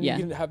 Yeah. But right. then Yeah.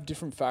 you can have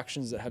different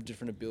factions that have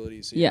different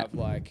abilities. So you Yeah. have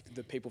like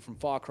the people from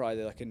Far Cry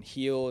that can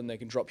heal and they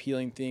can drop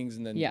healing things,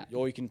 and then Yeah.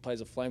 or you can play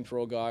as a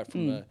flamethrower guy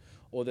from the,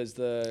 or there's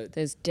the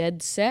There's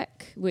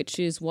DeadSec, which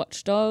is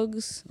Watch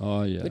Dogs,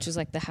 Oh yeah. which is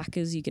like the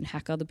hackers. You can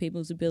hack other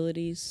people's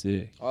abilities.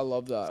 sick. I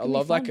love that. I gonna be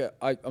love like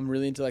fun. I'm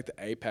really into like the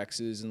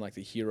Apexes and like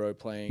the hero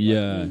playing.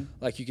 Yeah.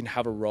 Like you can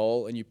have a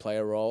role and you play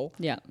a role.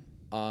 Yeah.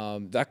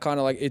 That kind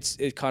of like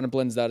it kind of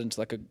blends that into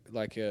like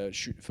a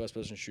first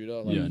person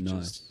shooter. Like Yeah,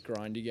 just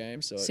grindy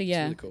game. So, So it's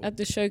yeah, really cool. at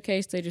the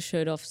showcase they just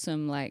showed off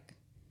some like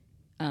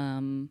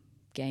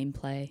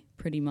gameplay.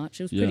 Pretty much,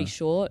 it was pretty Yeah.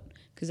 short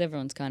because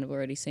everyone's kind of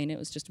already seen it. It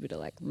was just a bit of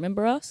like,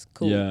 remember us?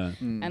 Cool. Yeah.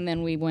 And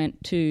then we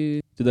went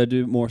to Do they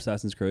do more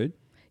Assassin's Creed?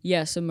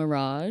 so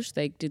Mirage.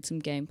 They did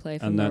some gameplay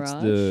for And Mirage.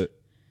 that's the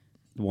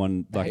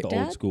one, like the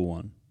Dad? old school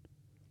one.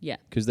 Yeah.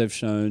 Because they've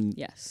shown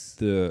Yes.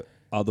 the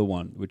other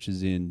one, which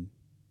is in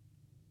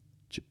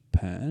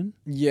Japan.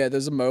 Yeah,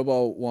 there's a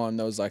mobile one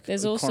that was like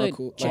There's a also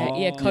chronicle.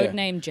 Yeah.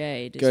 codename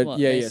Jade. Is Good. what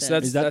Yeah, they yeah. said. So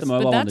that's Is that the that's-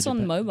 mobile But one? that's the on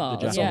Japan- mobile,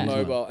 the That's yeah. on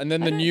Japanese one? mobile, and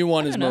then the don't- new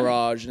one I is don't know.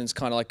 Mirage, and it's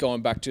kind of like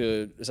going back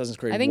to Assassin's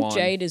Creed. I think 1.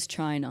 Jade is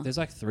China. There's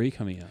like 3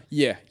 coming out.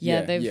 Yeah, Yeah,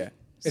 yeah, they've- yeah.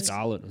 It's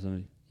Scarlet or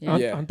something.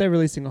 Yeah. Aren't they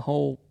releasing a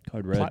whole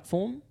Code Red.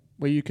 platform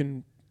where you're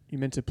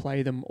meant to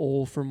play them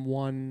all from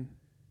one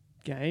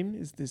game?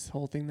 Is this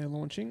whole thing they're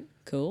launching?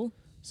 Cool.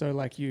 So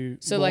like you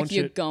So launch like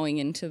you're it, going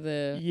into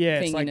the yeah,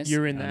 thing it's like in a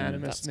you're in the That's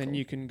Animus, and then cool.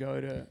 you can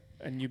go to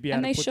and you'll be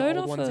And able they to put the showed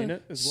old off ones a- in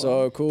it as well.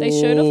 So cool. They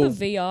showed off a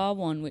VR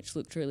one, which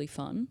looked really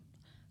fun.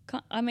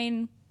 I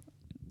mean,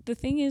 the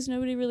thing is,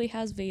 nobody really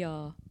has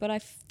VR, but I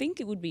think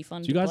it would be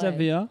fun. Do you to guys play. have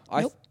VR?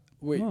 Nope.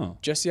 Wait, Oh.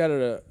 Jesse had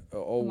it at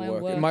all My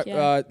work. work, My,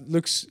 yeah.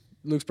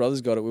 Luke's brothers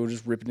got it. We were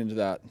just ripping into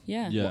that.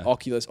 Yeah. Yeah.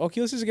 Oculus.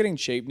 Oculus is getting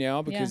cheap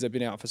now because Yeah. they've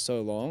been out for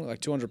so long,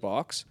 like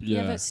 $200.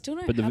 Yeah, but still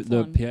don't But have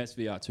the one.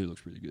 PSVR 2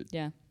 looks really good.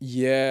 Yeah.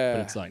 Yeah,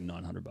 But it's like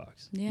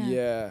 $900. Yeah.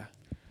 yeah.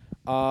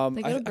 They I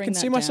gotta bring can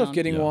see that myself down.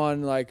 getting Yeah.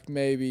 one, like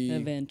maybe.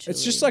 Eventually.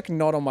 It's just like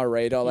not on my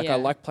radar. Like I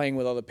Yeah. like playing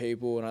with other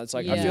people, and it's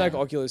like I Yeah. feel like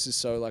Oculus is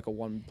so like a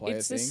one player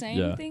It's thing. the same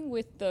Yeah. thing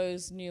with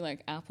those new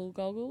like Apple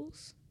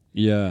goggles.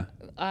 Yeah.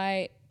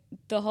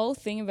 The whole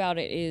thing about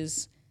it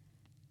is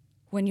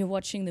when you're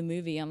watching the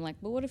movie, I'm like,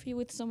 but what if you're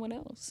with someone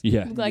else?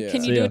 Yeah. Like, Yeah.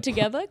 can So you do yeah. it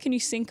together? Can you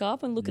sync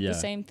up and look at Yeah. the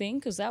same thing?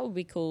 Because that would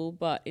be cool.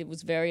 But it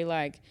was very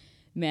like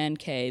man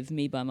cave,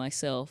 me by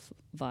myself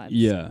vibes.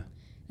 Yeah.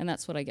 And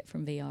that's what I get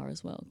from VR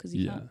as well. Because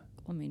you Yeah. can't,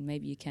 I mean,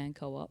 maybe you can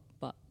co-op,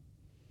 but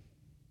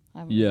I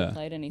haven't Yeah. really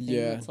played anything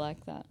Yeah. that's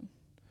like that.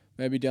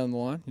 Maybe down the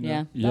line. You know?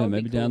 Yeah. Yeah,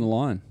 maybe down the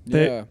line.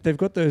 Yeah. They've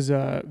got those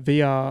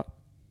VR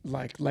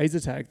like laser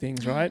tag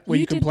things, right? Where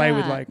You you can did play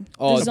with that. like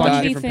Oh, the a bunch of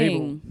zombie different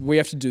thing. people. We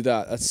have to do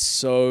that. That's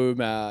so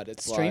mad.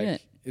 It's Stream like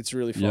it. it's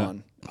really Yeah.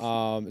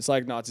 fun. It's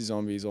like Nazi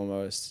zombies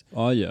almost,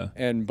 Oh, yeah.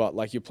 but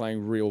like you're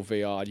playing real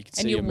VR. You can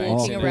see And you're your mates.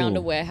 walking in Oh, it. around a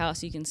cool.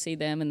 warehouse, you can see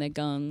them and their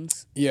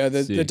guns. Yeah,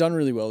 they're Sick. done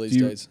really well these Do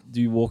you, days. do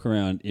you walk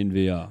around in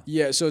VR?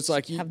 Yeah, so it's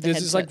like Have the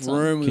there's this like headsets on.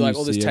 room with Can like you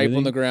all this see tape on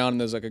everything? the ground,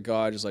 and there's like a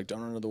guy just like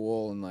down under the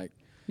wall, and like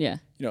Yeah.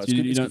 it's So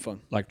good. you It's don't good fun.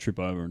 like trip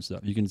over and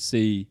stuff. You can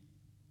see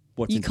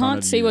what's You in front can't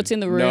of see you. what's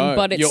in the room, No,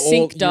 but it's you're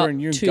synced up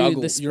you're in to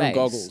goggles, the space. You're in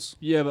goggles.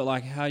 Yeah, but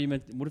like how you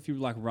meant? What if you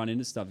like run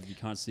into stuff if you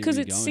can't see? Because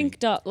where it's you're going?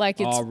 synced up, like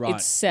Oh, right.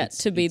 it's set It's-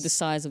 to be the it's-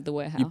 size of the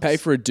warehouse. You pay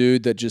for a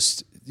dude that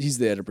he's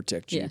there to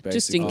protect you. Yeah, basically.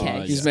 just in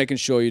case. He's yeah. making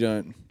sure you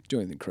don't do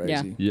anything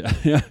crazy. Yeah. Yeah,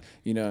 yeah.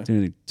 You know. Do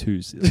anything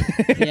too silly.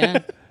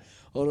 Yeah.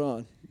 Hold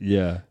on.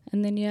 Yeah.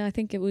 And then I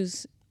think it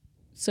was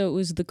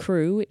The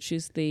Crew, which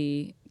is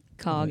the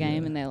car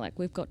game, yeah. and they're like,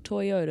 we've got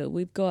Toyota,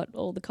 we've got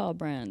all the car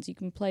brands, you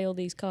can play all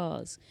these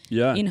cars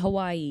Yeah. in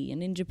Hawaii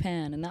and in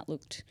Japan, and that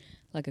looked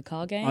like a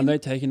car game. Aren't they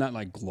taking that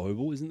like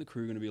global? Isn't the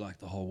crew going to be like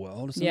the whole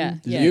world or something? Yeah, Is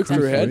yeah, it You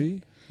crew head?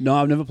 free? No,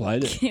 I've never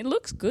played it. It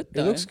looks good It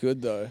though. looks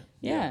good though.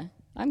 Yeah,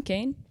 I'm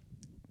keen.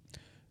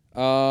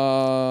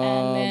 And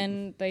And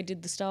then they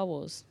did the Star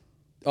Wars.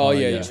 oh Oh,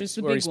 yeah, yeah. which was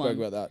the already big spoke one.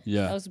 about that. That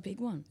Yeah. was a big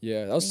one.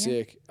 Yeah, that was Yeah.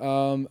 sick.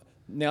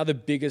 now the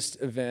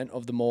biggest event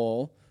of them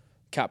all,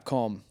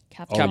 Capcom.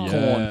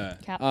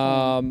 Capcom.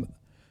 Capcom.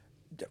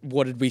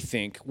 What did we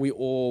think? We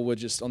all were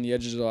just on the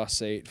edges of our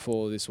seat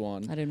for this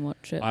one. I didn't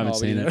watch it. I haven't we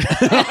seen didn't.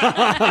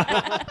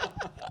 it.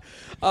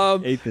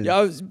 Ethan. Yeah,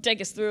 I was,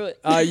 Take us through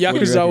it.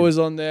 Yakuza reckon? was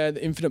on there.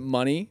 The Infinite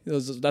Money.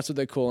 That's what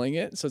they're calling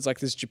it. So it's like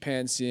this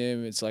Japan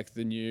sim. It's like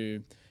the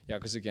new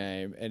Yakuza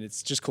game, and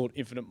it's just called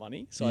Infinite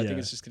Money. So I think Yeah.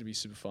 it's just going to be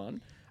super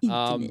fun.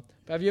 Infinite.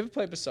 But have you ever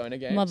played Persona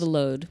games?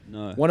 Motherload.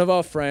 No. One of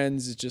our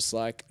friends is just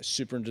like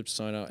super into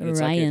Persona, and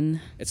Ryan.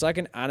 it's like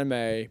an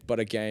anime but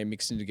a game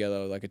mixing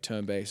together, like a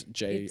turn-based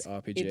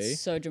JRPG.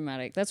 It's so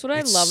dramatic. That's what I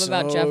It's love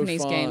about so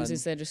Japanese fun. games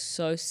is they're just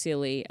so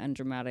silly and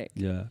dramatic.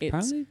 Yeah. It's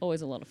Apparently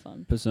always a lot of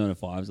fun. Persona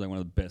 5 is like one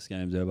of the best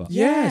games ever.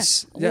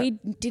 Yes. Yeah. We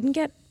didn't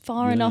get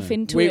far Yeah. enough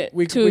into we it.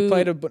 we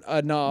played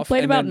enough.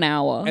 Played and about then, an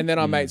hour. and then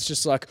our mates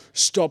just like,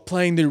 stop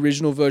playing the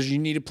original version. You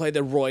need to play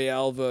the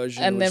Royale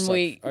version. And We're then just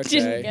we like,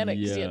 didn't okay. get it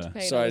because you had to Yeah.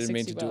 pay Sorry, I another didn't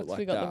mean 60 to do it bucks. like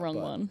We got that, the wrong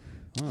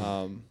but- one.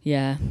 Um,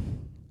 Yeah.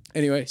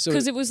 anyway, so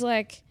Because it was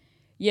like,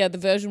 yeah, the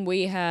version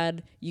we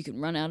had, you can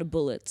run out of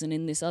bullets. And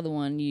in this other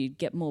one, you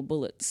get more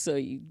bullets. So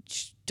you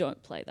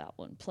don't play that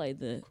one. Play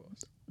the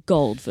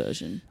gold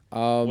version.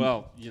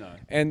 Well, you know.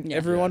 and Yeah.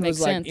 everyone Makes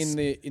was like sense.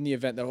 in the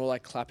event, they were all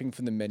like clapping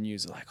from the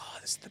menus, like, oh,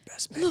 this is the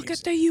best menus. Look at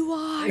the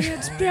UI.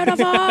 It's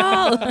beautiful.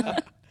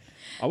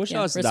 I wish Yeah,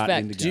 I was that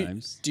respect. into do,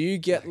 games. do you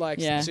get like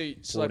Yeah. so like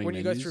Porting when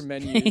you go menus? through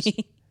menus,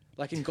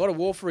 like in God of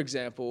War, for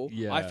example,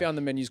 Yeah. I found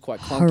the menus quite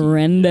clunky.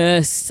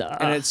 Horrendous.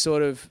 And it's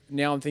sort of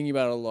now I'm thinking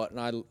about it a lot, and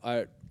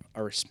I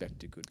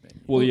respect a good menu.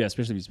 Well, yeah,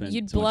 especially if you spend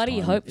You'd too much bloody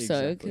time. hope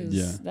so, Exactly. because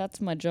Yeah.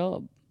 that's my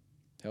job.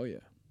 Hell yeah.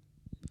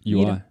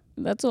 UI.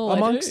 That's all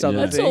Amongst I do.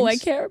 other That's all I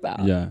things. care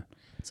about. Yeah.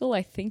 That's all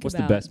I think What's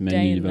about. the best day menu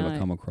and you've ever night.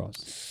 come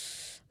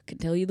across? I can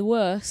tell you the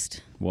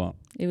worst. What?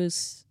 It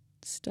was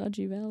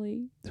Stardew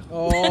Valley.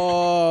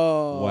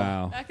 Oh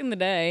Wow. Back in the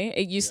day,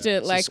 it used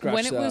to So like scratch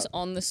when it was that.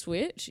 on the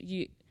Switch,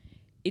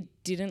 it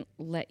didn't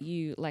let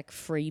you like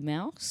free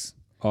mouse.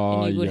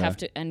 Oh, And you would yeah. have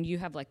to, and you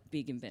have like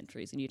big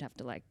inventories, and you'd have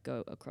to like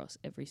go across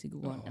every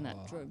single one, and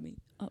that drove me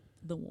up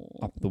the wall.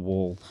 Up the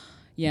wall.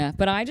 Yeah,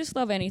 but I just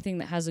love anything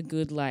that has a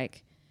good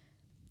like,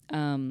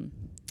 kind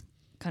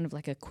of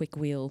like a quick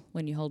wheel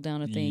when you hold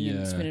down a thing and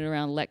Yeah. spin it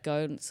around, let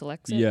go, and it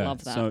selects it. Yeah.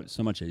 Love that.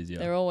 So much easier.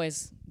 They're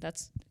always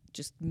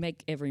just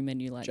make every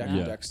menu like Jack that. and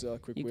Yeah. Dexter,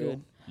 quick You're wheel,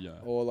 good. yeah.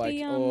 or like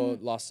The, or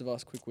Last of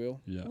Us, quick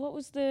wheel. Yeah. What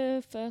was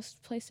the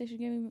first PlayStation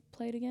game we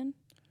played again?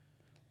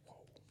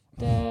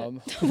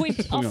 Um, We, Put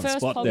me our on the first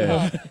spot there.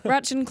 podcast,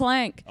 Ratchet and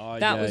Clank. Oh,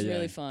 That yeah, was yeah.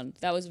 really fun.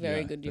 That was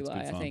very Yeah, good that's UI.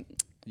 good I fun. think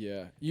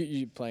yeah,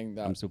 you playing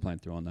that? I'm still playing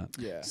through on that.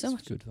 Yeah, so It's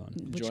much. good fun.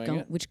 Enjoying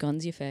it? Which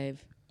gun's your fave?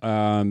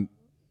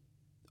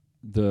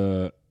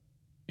 The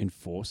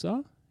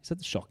Enforcer? Is that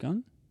the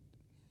shotgun?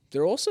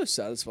 they're also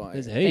satisfying.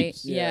 There's They-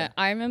 heaps. yeah,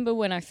 I remember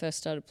when I first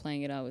started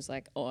playing it, I was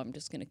like, "Oh, I'm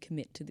just gonna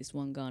commit to this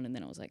one gun," and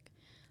then I was like,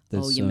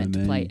 There's "Oh, you're so meant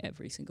to play many.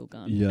 every single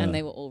gun," Yeah. and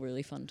they were all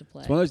really fun to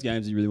play. It's one of those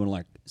games you really want to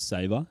like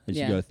savor as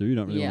Yeah. you go through. You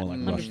don't really Yeah,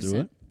 want to like rush through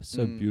 100%. it. It's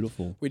so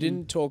beautiful. We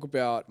didn't talk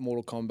about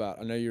Mortal Kombat.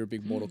 I know you're a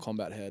big Mortal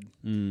Kombat head.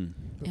 Mm.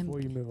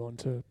 Before you move on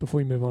to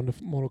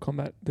Mortal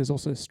Kombat, there's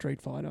also Street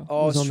Fighter.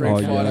 Oh, It was on Street there.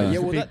 Fighter. Fighter. Yeah, Yeah, It's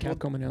a well, big that,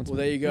 Capcom announcement. well,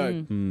 there you go.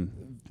 Mm.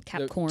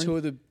 Capcorn. Two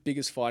of the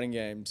biggest fighting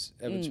games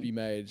ever to be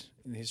made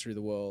in the history of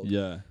the world.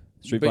 Yeah.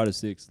 Street But- Fighter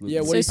 6. Yeah,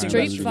 what So do you think Street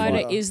about Street Fighter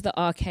Fighter? is the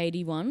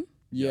arcadey one,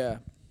 Yeah,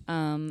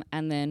 and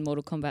then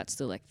Mortal Kombat's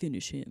the like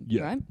finish him,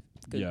 Yeah. right?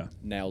 Good. Yeah.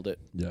 nailed it.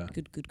 Yeah.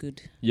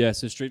 Good. Yeah,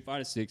 so Street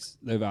Fighter 6,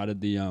 they've added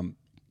the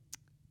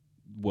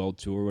world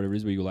tour or whatever it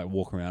is where you like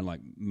walk around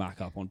like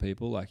mac up on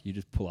people, like you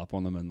just pull up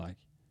on them and like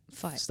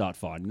Fight. start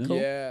fighting them. Cool.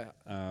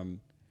 Yeah,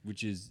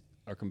 Which is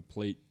a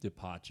complete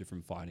departure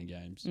from fighting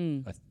games.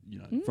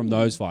 Mm. From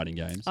those fighting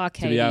games. To be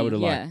Arcadey, able to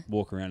like yeah.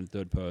 walk around in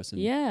third person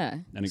Yeah,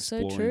 and so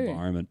explore an true.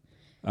 environment.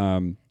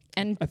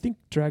 And I think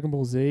Dragon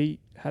Ball Z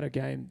had a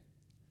game.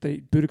 The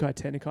Budokai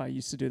Tenkaichi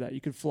used to do that. You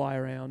could fly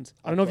around.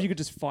 I don't know if you could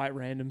just fight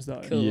randoms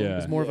though. Cool. Yeah.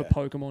 It's more of a Yeah.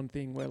 Pokemon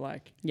thing where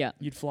like yeah,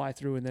 you'd fly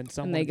through and then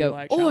someone they would go, be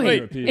like,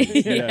 "Oi!"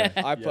 yeah.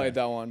 I played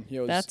that one.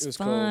 Yeah, that's it was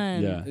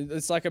fun. Yeah. cool.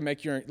 It's like a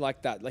make your own,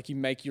 like that. Like you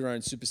make your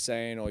own Super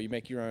Saiyan or you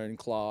make your own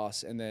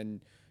class, and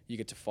then you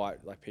get to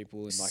fight like people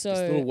in like this So-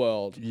 little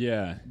world.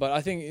 Yeah. But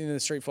I think in the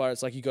Street Fighter,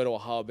 it's like you go to a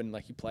hub and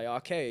like you play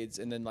arcades,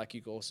 and then like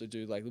you can also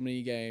do like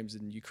mini games,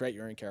 and you create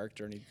your own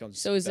character, and it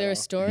becomes. So is there a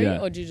better. story, Yeah.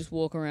 or do you just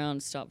walk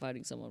around, start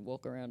fighting someone,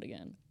 walk around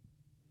again?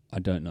 I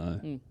don't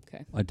know.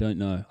 Okay. I don't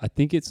know. I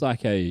think it's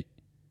like a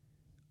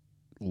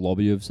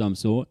lobby of some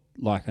sort,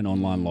 like an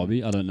online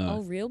lobby. I don't know.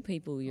 Oh, real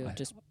people, you're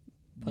just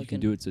You poking. can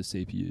do it to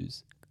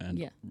CPUs and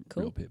Yeah,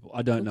 cool. real people.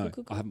 I don't Cool, know.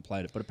 cool, cool, I haven't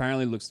played it, but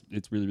apparently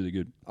it's really, really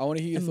good. I want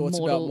to hear your And thoughts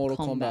about Mortal Mortal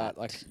Kombat. Kombat.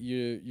 Like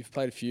you've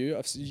played a few.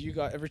 I've seen you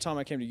guys every time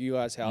I came to you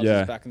guys' houses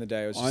Yeah. back in the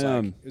day. It was just I,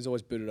 like it was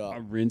always booted I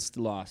up. rinsed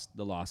the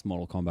last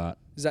Mortal Kombat.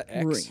 Is that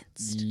X?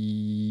 Rinsed.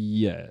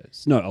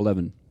 Yes. No,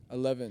 11.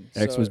 11.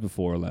 X So was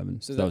before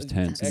 11, so that was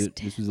 10. So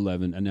this was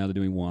 11, and now they're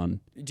doing 1.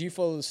 do you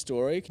follow the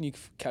story? Can you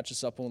catch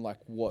us up on like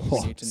what we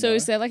need to So know?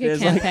 is there like a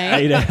There's like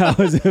campaign? 8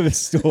 hours of a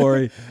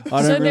story. So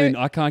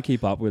I can't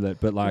keep up with it,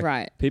 but like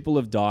Right. people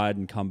have died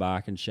and come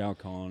back, and Shao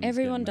Kahn.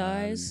 Everyone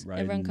dies,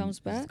 everyone comes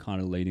back.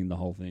 Kind of leading the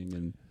whole thing,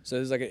 and So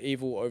there's like an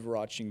evil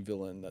overarching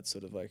villain that's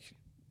sort of like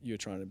you're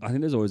trying to. I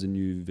think there's always a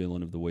new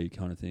villain of the week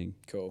kind of thing.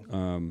 Cool.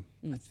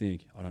 I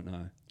think I don't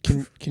know.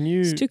 Can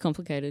you It's too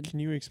complicated. can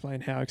you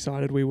explain how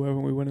excited we were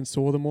when we went and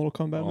saw the Mortal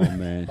Kombat Oh movie?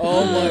 man.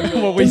 Oh my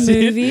god. What we The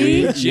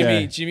see?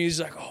 movie? Jimmy's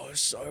like, oh, it's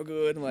so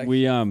good. I'm like,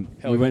 we hell went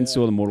and yeah.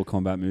 saw the Mortal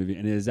Kombat movie,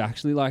 and it is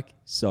actually like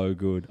so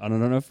good. I don't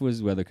know if it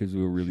was whether because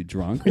we were really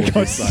drunk or We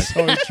got just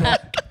like so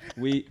drunk.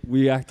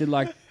 we acted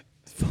like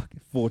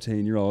fucking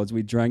 14-year-olds.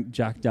 We drank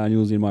Jack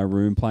Daniels in my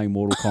room playing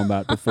Mortal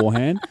Kombat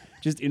beforehand.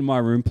 Just in my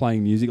room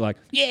playing music, like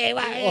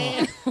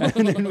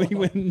and then we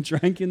went and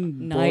drank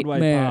in Broadway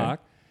Nightmare. Park,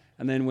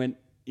 and then went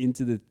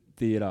into the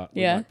theater,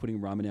 with Yeah. like putting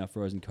rum in our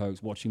frozen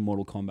cokes, watching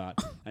Mortal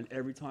Kombat, and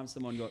every time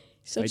someone got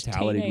Such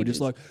fatality, we're just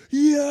teenagers. like,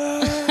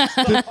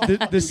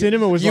 yeah. The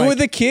cinema was you like were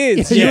the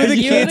kids. Yeah, you were the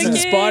you were kids the in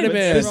kids. Spider the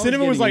Man. Everyone's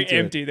cinema was getting like into it.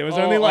 empty. There was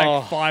only like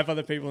Oh. 5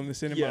 other people in the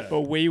cinema, Yeah.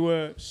 but we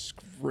were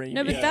screaming.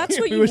 No, but that's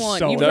what We you were want.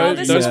 so You'd angry.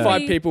 rather Those someone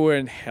five be- people were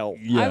in hell.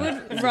 Yeah. I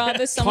would rather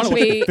Kind someone of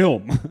like the be.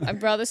 film.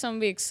 I'd rather someone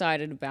be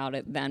excited about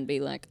it than be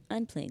like,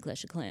 I'm playing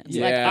Clash of Clans.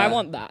 Yeah. Like, I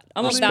want that.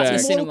 I want Respect. that in the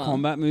It's a cinema. Mortal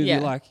Kombat movie, Yeah.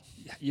 like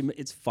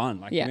it's fun.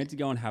 Like Yeah. you're meant to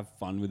go and have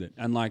fun with it,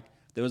 and like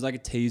there was like a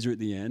teaser at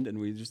the end, and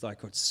we just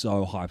like got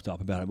so hyped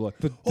up about it. We're like,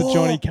 The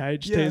Johnny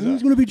Cage yeah, teaser.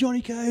 who's gonna be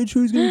Johnny Cage?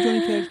 Who's gonna be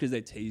Johnny Cage? Because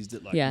they teased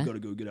it like, Yeah. we gotta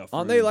go get our.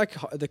 Aren't food. they like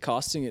they're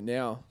casting it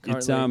now?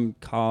 It's Currently?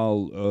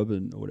 Carl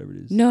Urban or whatever it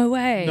is. No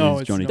way. No,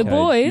 It's it's Johnny not. The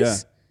Cage.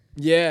 boys?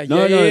 Yeah.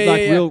 No, yeah, no, yeah,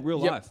 like yeah.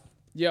 real Yep. life.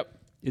 Yep.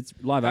 It's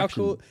live How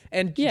action. cool.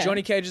 And Yeah.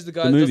 Johnny Cage is the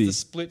guy The that does movie. the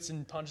splits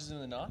and punches him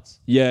in the nuts.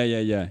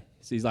 Yeah.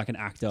 So he's like an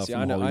actor See,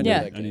 from I know Hollywood,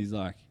 that and game. he's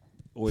like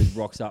always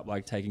rocks up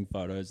like taking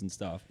photos and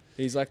stuff.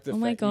 He's like the. Oh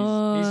my you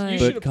God.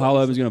 should've But Carl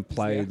played Urban's this. gonna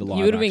play the live.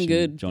 You would've been action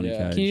good. Johnny Yeah.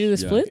 Cage. Can you do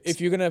the Yeah. splits? If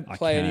you're gonna I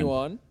play can.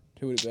 anyone,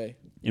 who would it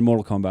be? In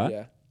Mortal Kombat?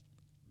 Yeah.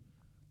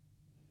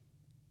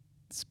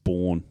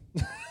 Spawn.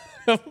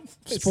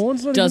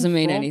 Spawn's not Doesn't even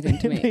mean from- anything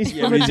to me. He's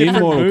Yeah, from but a he's in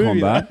different Mortal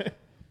movie, Kombat. though.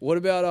 What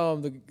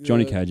about the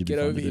Johnny Cage would be Get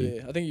fun over to do.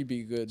 here. I think you'd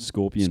be good.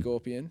 Scorpion.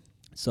 Scorpion.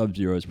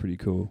 Sub-Zero is pretty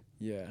cool.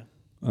 Yeah.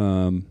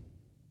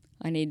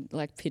 I need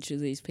like pictures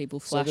of these people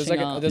So flashing there's like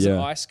up. there's an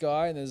Yeah. ice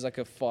guy and there's like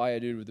a fire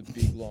dude with a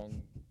big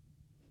long.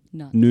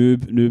 No.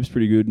 Noob's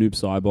pretty good. Noob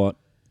Cybot.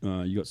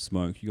 You got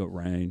Smoke. You got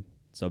Rain.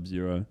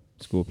 Sub-Zero.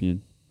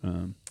 Scorpion.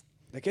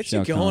 That gets Shao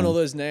you going. Kahn. All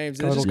those names.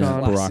 They're Total just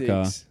Kahn.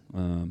 classics.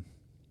 Baraka. Who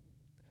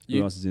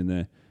You- else is in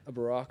there? A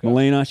Baraka.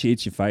 Melina. She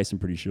eats your face. I'm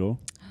pretty sure.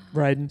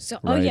 Raiden. So,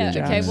 Raiden. yeah.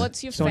 Jax. Okay.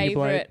 What's your Sonya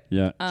Blade. favorite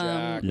Yeah.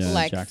 Jax. Yeah,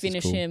 like Jax is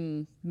finish cool.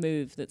 him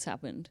move that's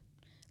happened?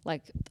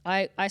 Like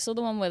I saw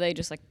the one where they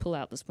just like pull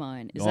out the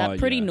spine. Is Oh, that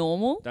pretty yeah.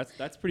 normal?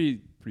 That's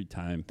pretty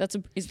tame. That's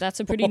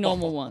a pretty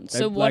normal one. They-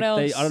 So what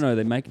like, else? I don't know.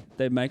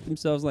 They make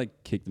themselves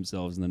like kick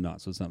themselves in the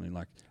nuts or something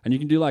like, and you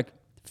can do like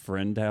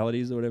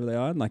friendalities or whatever they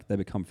are, and like they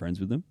become friends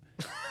with them.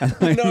 And,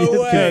 like, No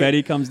way.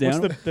 confetti comes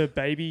down. What's the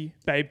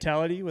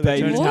babe-tality? Where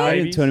they Baby turn into What?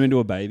 babies? turn them into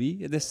a baby.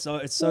 It's so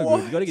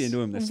good. You got to get into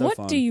them. They're so what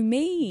fun. do you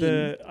mean?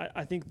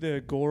 I think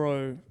the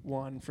Goro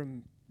one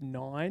from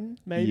 9,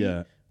 maybe.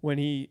 Yeah. When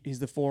he's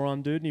the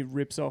forearm dude and he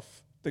rips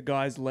off the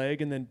guy's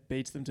leg and then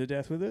beats them to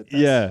death with it.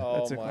 Yeah.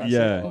 That's a Oh my classic.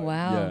 Yeah.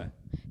 Wow. Yeah.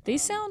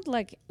 These sound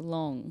like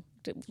long.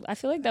 I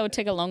feel like that would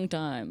take a long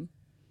time.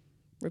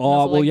 Ripping Oh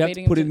off a well, leg, you have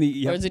beating to put him in the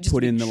you or have is it to just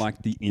put be in the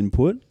like the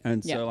input,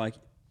 and Yeah. so like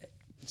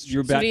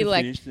you're So about do you, to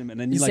like, finish them, and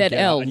then you like get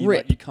ZL, up and you, rip.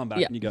 like, you come back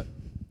Yeah. and you go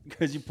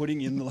because you're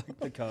putting in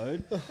the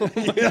code.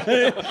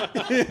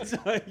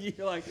 So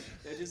you're like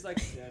they're just like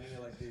standing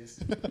there like this,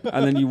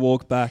 and then you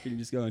walk back and you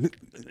just go, and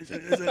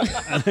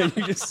then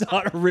you just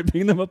start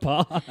ripping them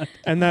apart.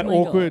 And that Oh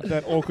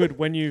my awkward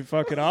when you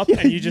fuck it up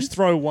and you just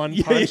throw one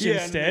punch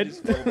instead.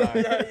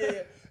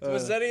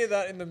 Was any of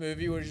that in the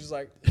movie where she's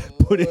like,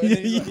 Put and then it,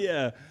 he's like-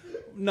 yeah.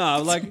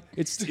 No, like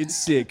it's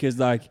sick because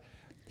like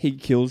he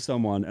kills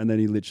someone and then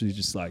he literally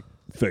just like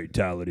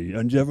fatality,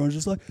 and everyone's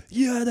just like,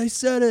 yeah, they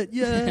said it,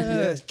 yeah.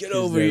 Yes, get 'Cause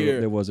over there, here.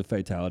 There was a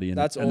fatality, and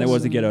That's and there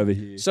was a awesome. get over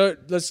here. So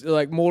let's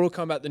like Mortal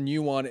Kombat, the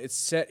new one. It's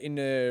set in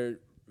a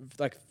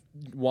like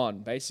one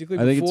basically.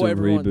 I think it's before a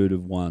everyone- reboot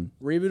of one.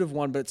 Reboot of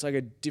one, but it's like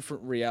a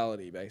different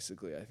reality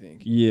basically. I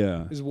think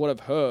Yeah, is what I've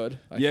heard.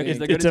 I Yeah, 'cause think.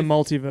 they go It's to a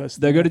multiverse.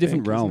 they thing, go I to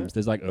different think, isn't realms. it?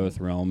 There's like Earth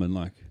realm and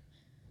like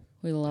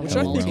We love which a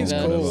I Hell think is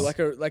realm, cool.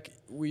 whatever. Like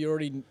we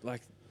already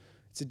like.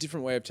 It's a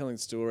different way of telling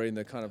the story, and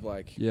they're kind of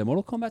like. yeah.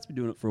 Mortal Kombat's been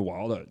doing it for a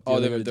while though.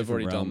 Oh, They go they've to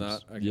already different done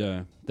realms. that? Okay.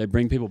 Yeah, they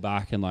bring people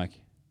back and like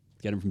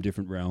get them from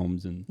different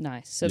realms, and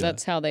Nice. So Yeah.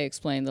 that's how they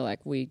explain the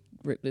like we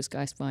rip this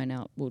guy's spine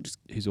out. We'll just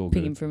he's all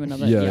pick good. him from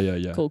another.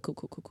 Yeah. Cool.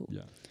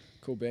 Yeah.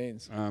 Cool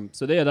beans.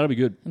 So yeah, that'll be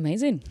good.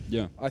 Amazing.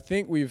 Yeah. I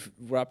think we've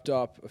wrapped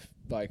up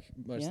like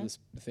most Yeah. of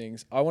the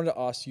things. I wanted to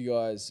ask you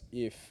guys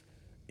if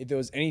there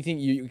was anything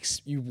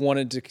you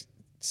wanted to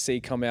see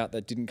come out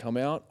that didn't come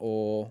out,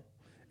 or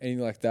anything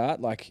like that.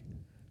 Like,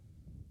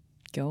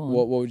 Go on.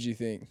 what would you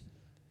think?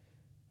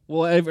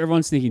 Well,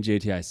 everyone's thinking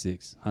GTA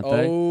 6, aren't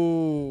they?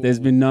 Oh, There's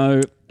been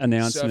no Surf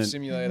announcement.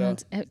 Simulator.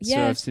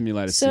 Surf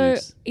Simulator So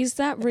 6. is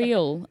that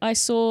real? I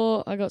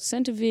got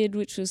sent a vid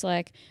which was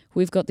like,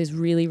 we've got this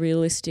really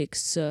realistic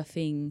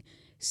surfing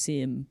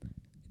sim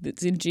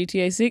that's in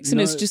GTA 6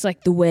 and it's No. just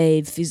like the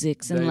wave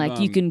physics and They've, like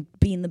you can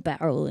be in the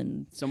barrel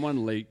and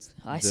Someone leaked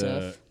I the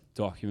surf.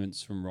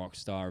 documents from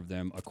Rockstar of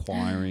them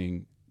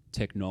acquiring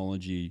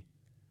technology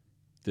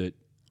that.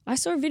 I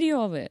saw a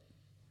video of it.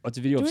 Oh, it's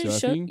a video Do of you want me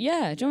to show? surfing.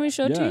 Yeah, do you want me to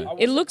show it to Yeah. you? I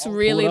It looks I'll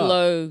really pull it up.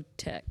 low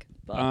tech.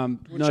 But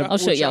No, I'll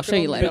show you. I'll show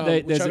you later. There-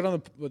 We'll there's chuck a- it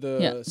on with the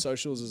Yeah.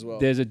 socials as well.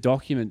 there's a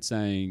document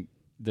saying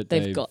that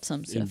They've got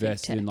some surfing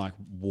invested in tech. like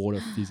water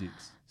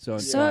physics. So,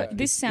 it's So like,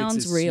 this it's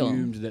sounds real.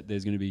 assumed that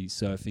there's going to be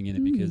surfing in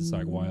it because it's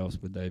like, why else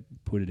would they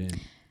put it in?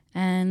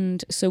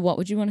 And so what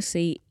would you want to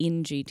see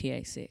in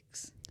GTA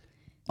 6?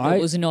 I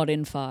It was not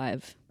in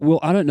 5. Well,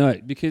 I don't know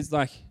because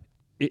like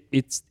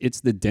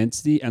it's the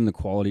density and the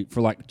quality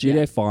for like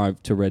GTA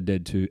 5 to Red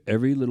Dead 2.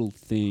 Every little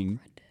thing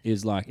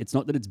is like it's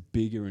not that it's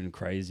bigger and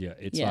crazier.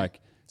 It's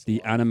like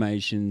the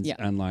animations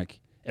and like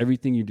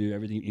everything you do,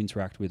 everything you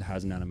interact with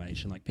has an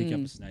animation. Like picking up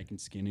a snake and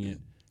skinning it.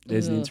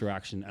 There's an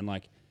interaction and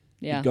like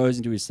it goes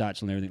into his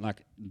satchel and everything.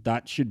 Like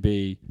that should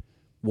be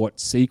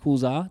what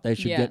sequels are. They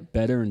should get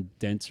better and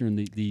denser, and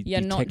the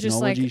not just,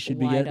 like, technology should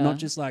be wider. not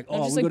just like Not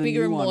oh just, we've like, got a bigger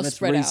new and one. more Let's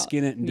spread out.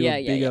 reskin it and do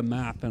a bigger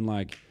map and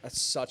like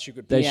That's such a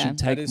good they point. should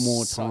take That is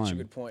more such a time.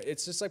 good point.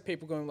 It's just like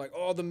people going like,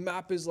 oh, the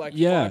map is like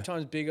Yeah. 5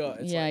 times bigger.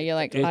 It's You're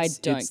like, I it's-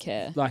 don't it's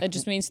care. like- It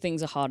just means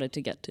things are harder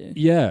to get to.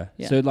 Yeah.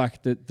 Yeah. So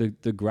like the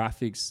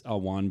graphics are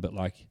one, but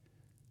like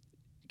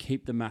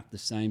keep the map the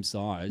same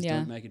size. Yeah.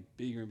 Don't make it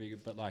bigger and bigger,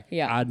 but like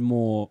Yeah. add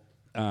more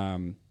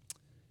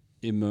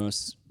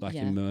immersion.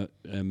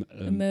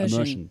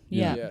 Immersion.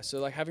 Yeah. yeah. So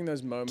like having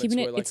those moments Keeping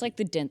where it, like it's like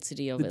the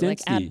density of The it. Like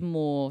density. add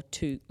more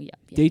to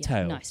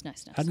Detail. Nice.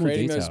 Add more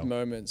creating detail. those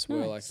moments where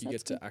Nice, like you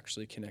that's get to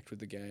actually connect with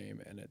the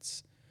game, and it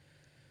just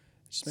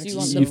So makes you it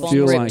want so the you bomb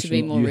feel rip like to be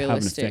you, more you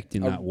realistic. have an effect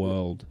in A- that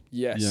world.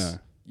 yes, Yeah.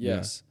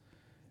 yes.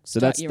 So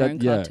Start that's your that.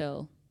 own Yeah.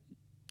 cartel.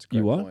 It's a great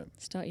You what?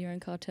 point. Start your own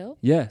cartel.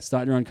 Yeah.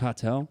 Start your own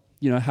cartel.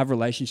 You know, have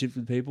relationships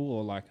with people,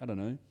 or like I don't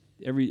know.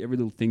 Every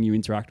little thing you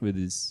interact with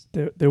is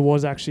There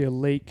was actually a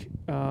leak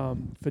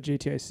for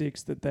GTA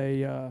 6 that they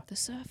The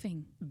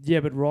surfing.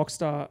 but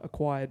Rockstar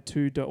acquired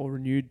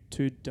renewed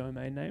 2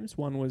 domain names.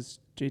 One was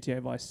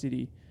GTA Vice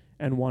City,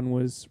 and one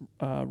was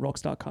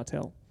Rockstar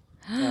Cartel.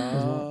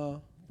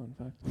 Fun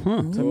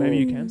fact. So maybe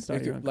you can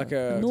start your own like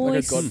cartel. a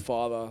Nice.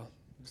 Godfather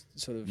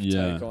sort of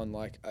Yeah. take on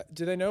like.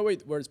 Do they know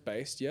where it's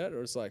based yet,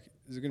 or it's like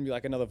is it going to be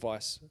like another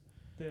Vice?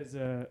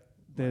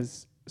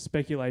 There's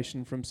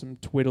speculation from some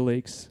Twitter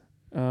leaks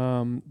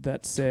that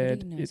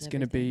said knows it's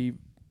going to everything.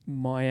 be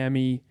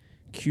Miami,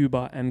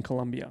 Cuba, and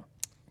Colombia.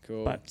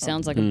 Cool. But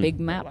Sounds like a big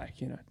map. like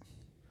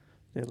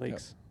they're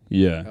leaks.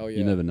 yeah. Hell You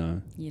yeah. never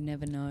know. You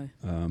never know.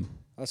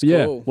 That's But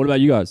yeah. cool. What about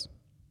you guys?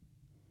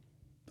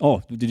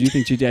 Oh, did you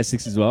think GTA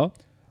 6 as well?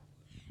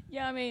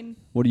 Yeah, I mean,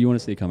 What do you want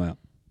to see come out?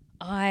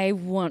 I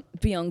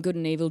want Beyond Good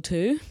and Evil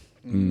 2.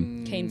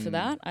 Mm. Keen for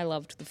that. I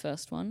loved the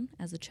first one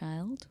as a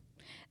child.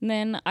 And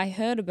then I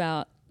heard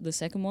about the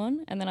second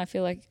one, and then I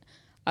feel like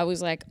I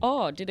was like,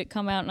 oh, did it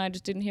come out and I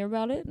just didn't hear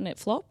about it and it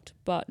flopped?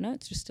 But no,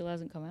 it just still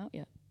hasn't come out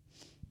yet.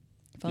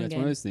 Fun Yeah, it's game.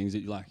 one of those things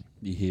that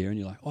you hear and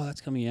you're like, oh,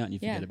 that's coming out, and you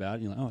forget Yeah. about it.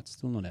 And you're like, oh, it's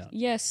still not out.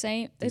 Yeah,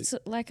 same. It's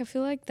like I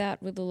feel like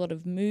that with a lot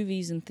of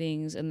movies and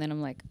things, and then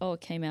I'm like, oh,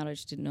 it came out, I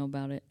just didn't know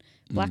about it.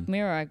 Black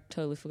Mirror, I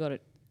totally forgot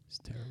it. It's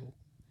terrible.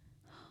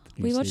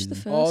 We watched the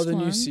season. first Oh, the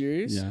one. new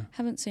series. Yeah.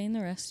 Haven't seen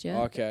the rest yet.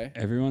 Okay.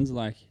 Everyone's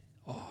like,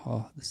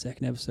 oh, the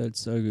second episode's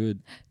so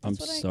good. I'm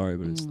what I- sorry,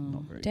 but it's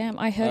not very Damn,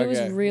 I heard it was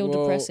Okay, real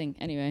well, depressing.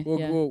 Anyway,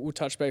 yeah. We'll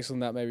touch base on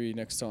that maybe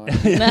next time.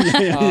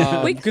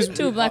 We could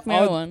do a Black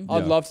Mirror one.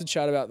 I'd Yeah. love to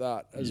chat about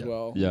that as Yeah.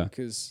 well. Yeah.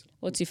 Because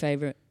What's your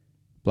favorite?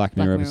 Black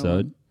Mirror Mirror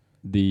episode, one.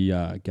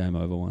 the Game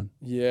Over one.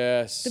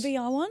 yes. The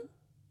VR one?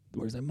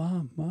 Where is that,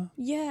 Mom?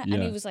 Yeah, Yeah.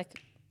 and he was like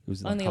It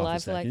was only half a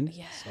alive for like second.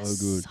 yes.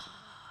 So good.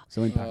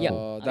 So impactful.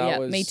 Yep. That yeah,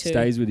 was me too.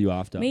 Stays with you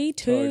after. Me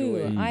too.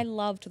 Totally. I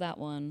loved that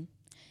one.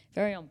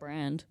 Very on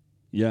brand.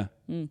 Yeah.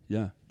 Mm.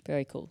 Yeah.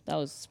 Very cool. That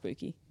was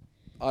spooky.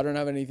 I don't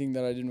have anything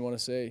that I didn't want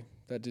to see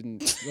that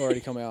didn't already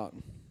come out.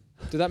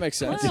 Did that make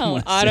sense?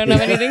 Wow, I don't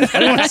have anything. I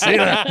don't want to see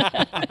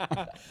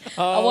that.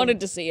 I wanted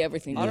to see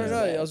everything. I don't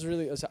know.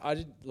 there. I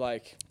did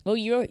like. Well,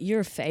 you're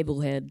a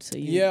Fable head, so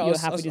Yeah, I you're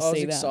was, happy I was, to I was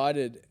see that.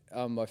 excited.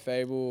 By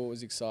Fable,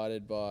 was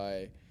excited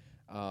by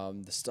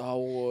the Star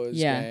Wars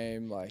Yeah.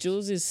 game. Like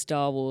Jules is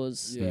Star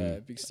Wars. yeah,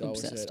 big Star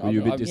Wars Obsessed. head. Were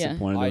you a bit Yeah.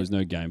 disappointed I- there was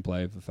no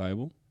gameplay for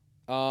Fable?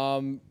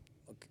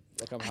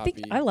 Like I'm I happy.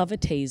 think I love a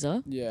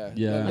teaser. Yeah,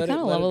 Yeah. I let kind of it- let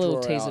love it a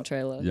little draw teaser out.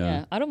 trailer. Yeah.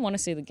 Yeah. I don't want to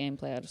see the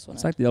gameplay. I just want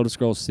It's to. like the Elder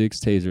Scrolls 6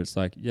 teaser. It's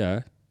like,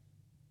 yeah.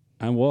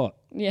 And what?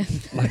 Yeah.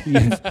 Like,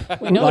 yeah.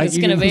 We know what Like, it's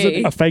you going to can-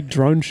 be. A fake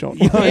drone shot.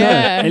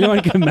 Yeah.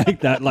 Anyone can make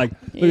that. Like,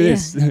 look Yeah. at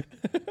this. They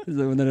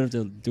don't have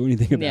to do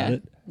anything about Yeah.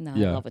 it. No,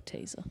 Yeah. I love a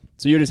teaser.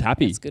 So you're just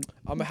happy. It's good.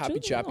 I'm a happy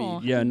chappy.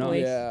 Aw, Yeah, nice.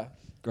 boys. Yeah,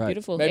 Great.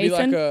 Beautiful. maybe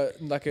Ethan?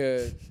 like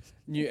a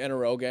new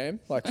NRL game,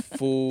 like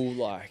full,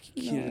 like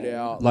kitted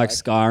out, Like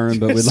Skyrim,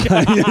 but with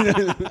like.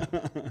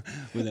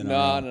 with an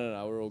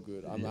No, we're all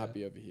good. I'm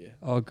happy over here.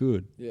 Oh,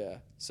 good. Yeah.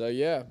 So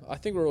yeah, I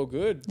think we're all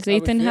good. Is How we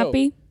Ethan feel?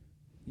 happy?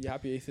 You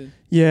happy, Ethan?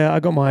 Yeah, I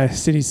got my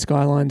City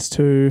Skylines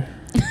 2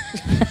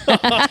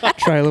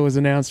 trailer was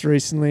announced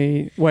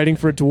recently. Waiting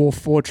for a Dwarf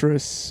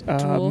Fortress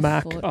Dwarf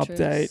Mac Fortress.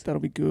 update.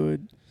 That'll be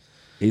good.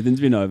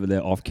 Ethan's been over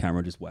there off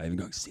camera just waving,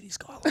 going, City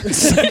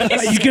Skylines.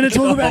 Are you going to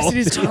talk about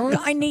City Skylines?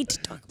 I need to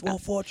talk about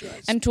Dwarf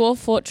Fortress. And Dwarf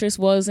Fortress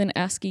was an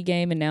ASCII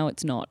game and now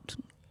it's not.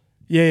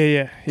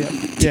 Yeah.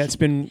 It's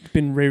been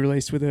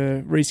re-released with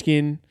a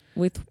reskin.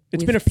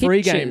 It's been a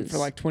free game pictures. for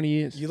like 20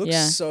 years. You look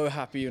Yeah. so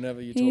happy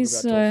whenever you talk He's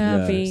about so Dwarf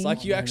happy. It's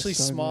like you Oh, man, actually it's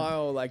so good.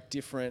 smile like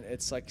different.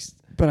 It's like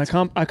But I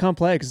can't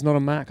play it because it's not a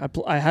Mac.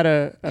 I had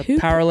a Who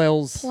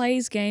Parallels.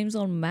 plays games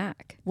on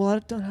Mac. Well, I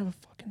don't have a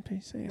fucking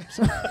PC. I'm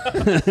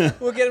sorry.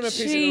 we'll get him a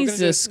PC.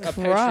 Jesus We're gonna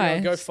do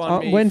Christ. a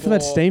Patreon, I'm waiting for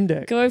that Steam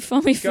Deck. Go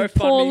for me for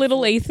poor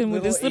little Ethan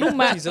with his little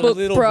He's a MacBook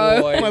little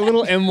Pro. boy. My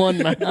little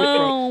M1 MacBook Pro.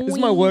 Oh, This is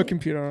my work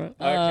computer, all right?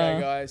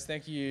 Okay, guys,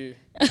 thank you.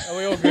 Are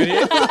we all good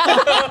here?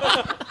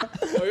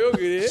 Are we all good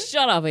here?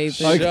 Shut up,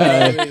 Ethan.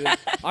 Okay.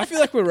 I feel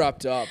like we're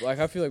wrapped up. Like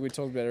I feel like we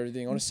talked about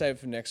everything. I want to save it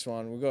for next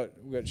one. We've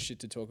got shit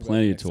to talk about.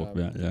 Plenty to next talk time.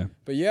 about, yeah.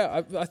 But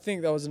yeah, I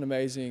think that was an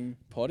amazing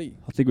potty.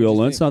 I think we all do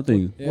you learned think?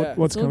 something. Yeah.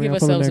 What's We'll coming give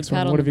up on the ourselves a next pat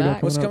one? on What the have you got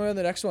back. What's coming coming up? on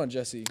the next one,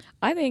 Jesse?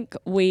 I think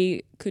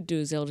we could do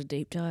a Zelda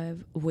deep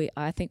dive.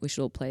 I think we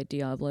should all play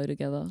Diablo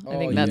together. I Oh,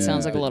 think that yeah.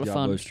 sounds like a lot of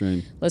Diablo fun.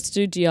 stream. Let's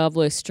do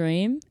Diablo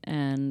stream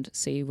and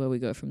see where we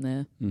go from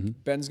there.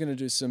 Ben's gonna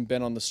do some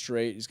Ben on the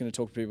street. He's gonna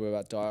talk to people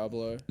about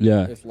Diablo.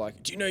 Yeah. With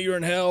like, do you know you're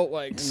in hell?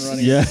 Like, and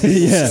running. Yeah,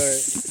 yeah.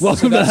 So,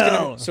 Welcome to that's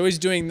hell. so he's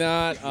doing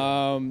that.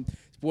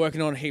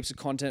 Working on heaps of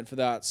content for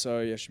that. So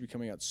yeah, should be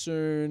coming out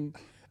soon.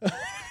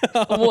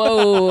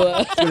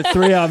 Whoa. Got a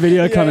 3-hour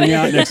video coming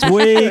out next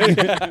week.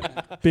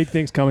 Big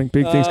things coming.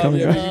 Big things coming.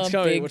 Yeah, guys. he's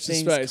coming. Big Watch the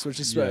things space. Watch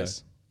the Yeah.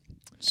 space.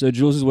 So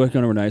Jules is working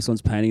on a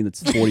Renaissance painting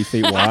that's 40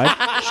 feet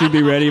wide. Should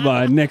be ready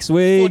by next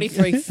week.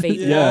 43 feet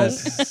long.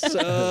 Yes.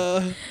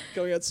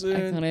 Coming out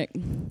soon. Iconic.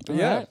 But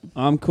yeah.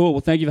 Cool.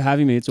 Well, thank you for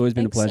having me. It's always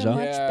been a Thanks so pleasure.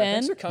 much. Yeah, Ben.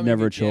 thanks for coming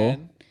Never a chore.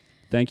 again.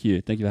 Thank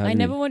you. Thank you for having I me.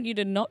 never want you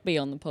to not be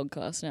on the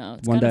podcast now.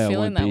 It's One kind day I of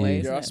feeling won't that be way, here.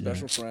 isn't You're our it?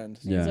 special friend.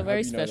 Yeah. He's a very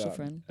Hope you know special that.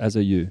 friend. As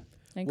are you.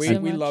 Thanks We, so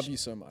we much. love you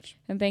so much.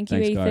 And thank you,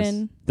 Thanks, guys.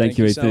 Ethan. Thank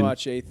you, Ethan. so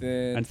much,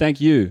 Ethan. And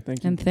thank you.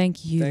 Thank you. And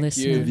thank you, Thank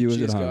listener. you. Viewers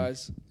Cheers, at home.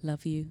 guys.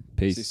 Love you.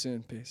 Peace. See you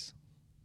soon. Peace.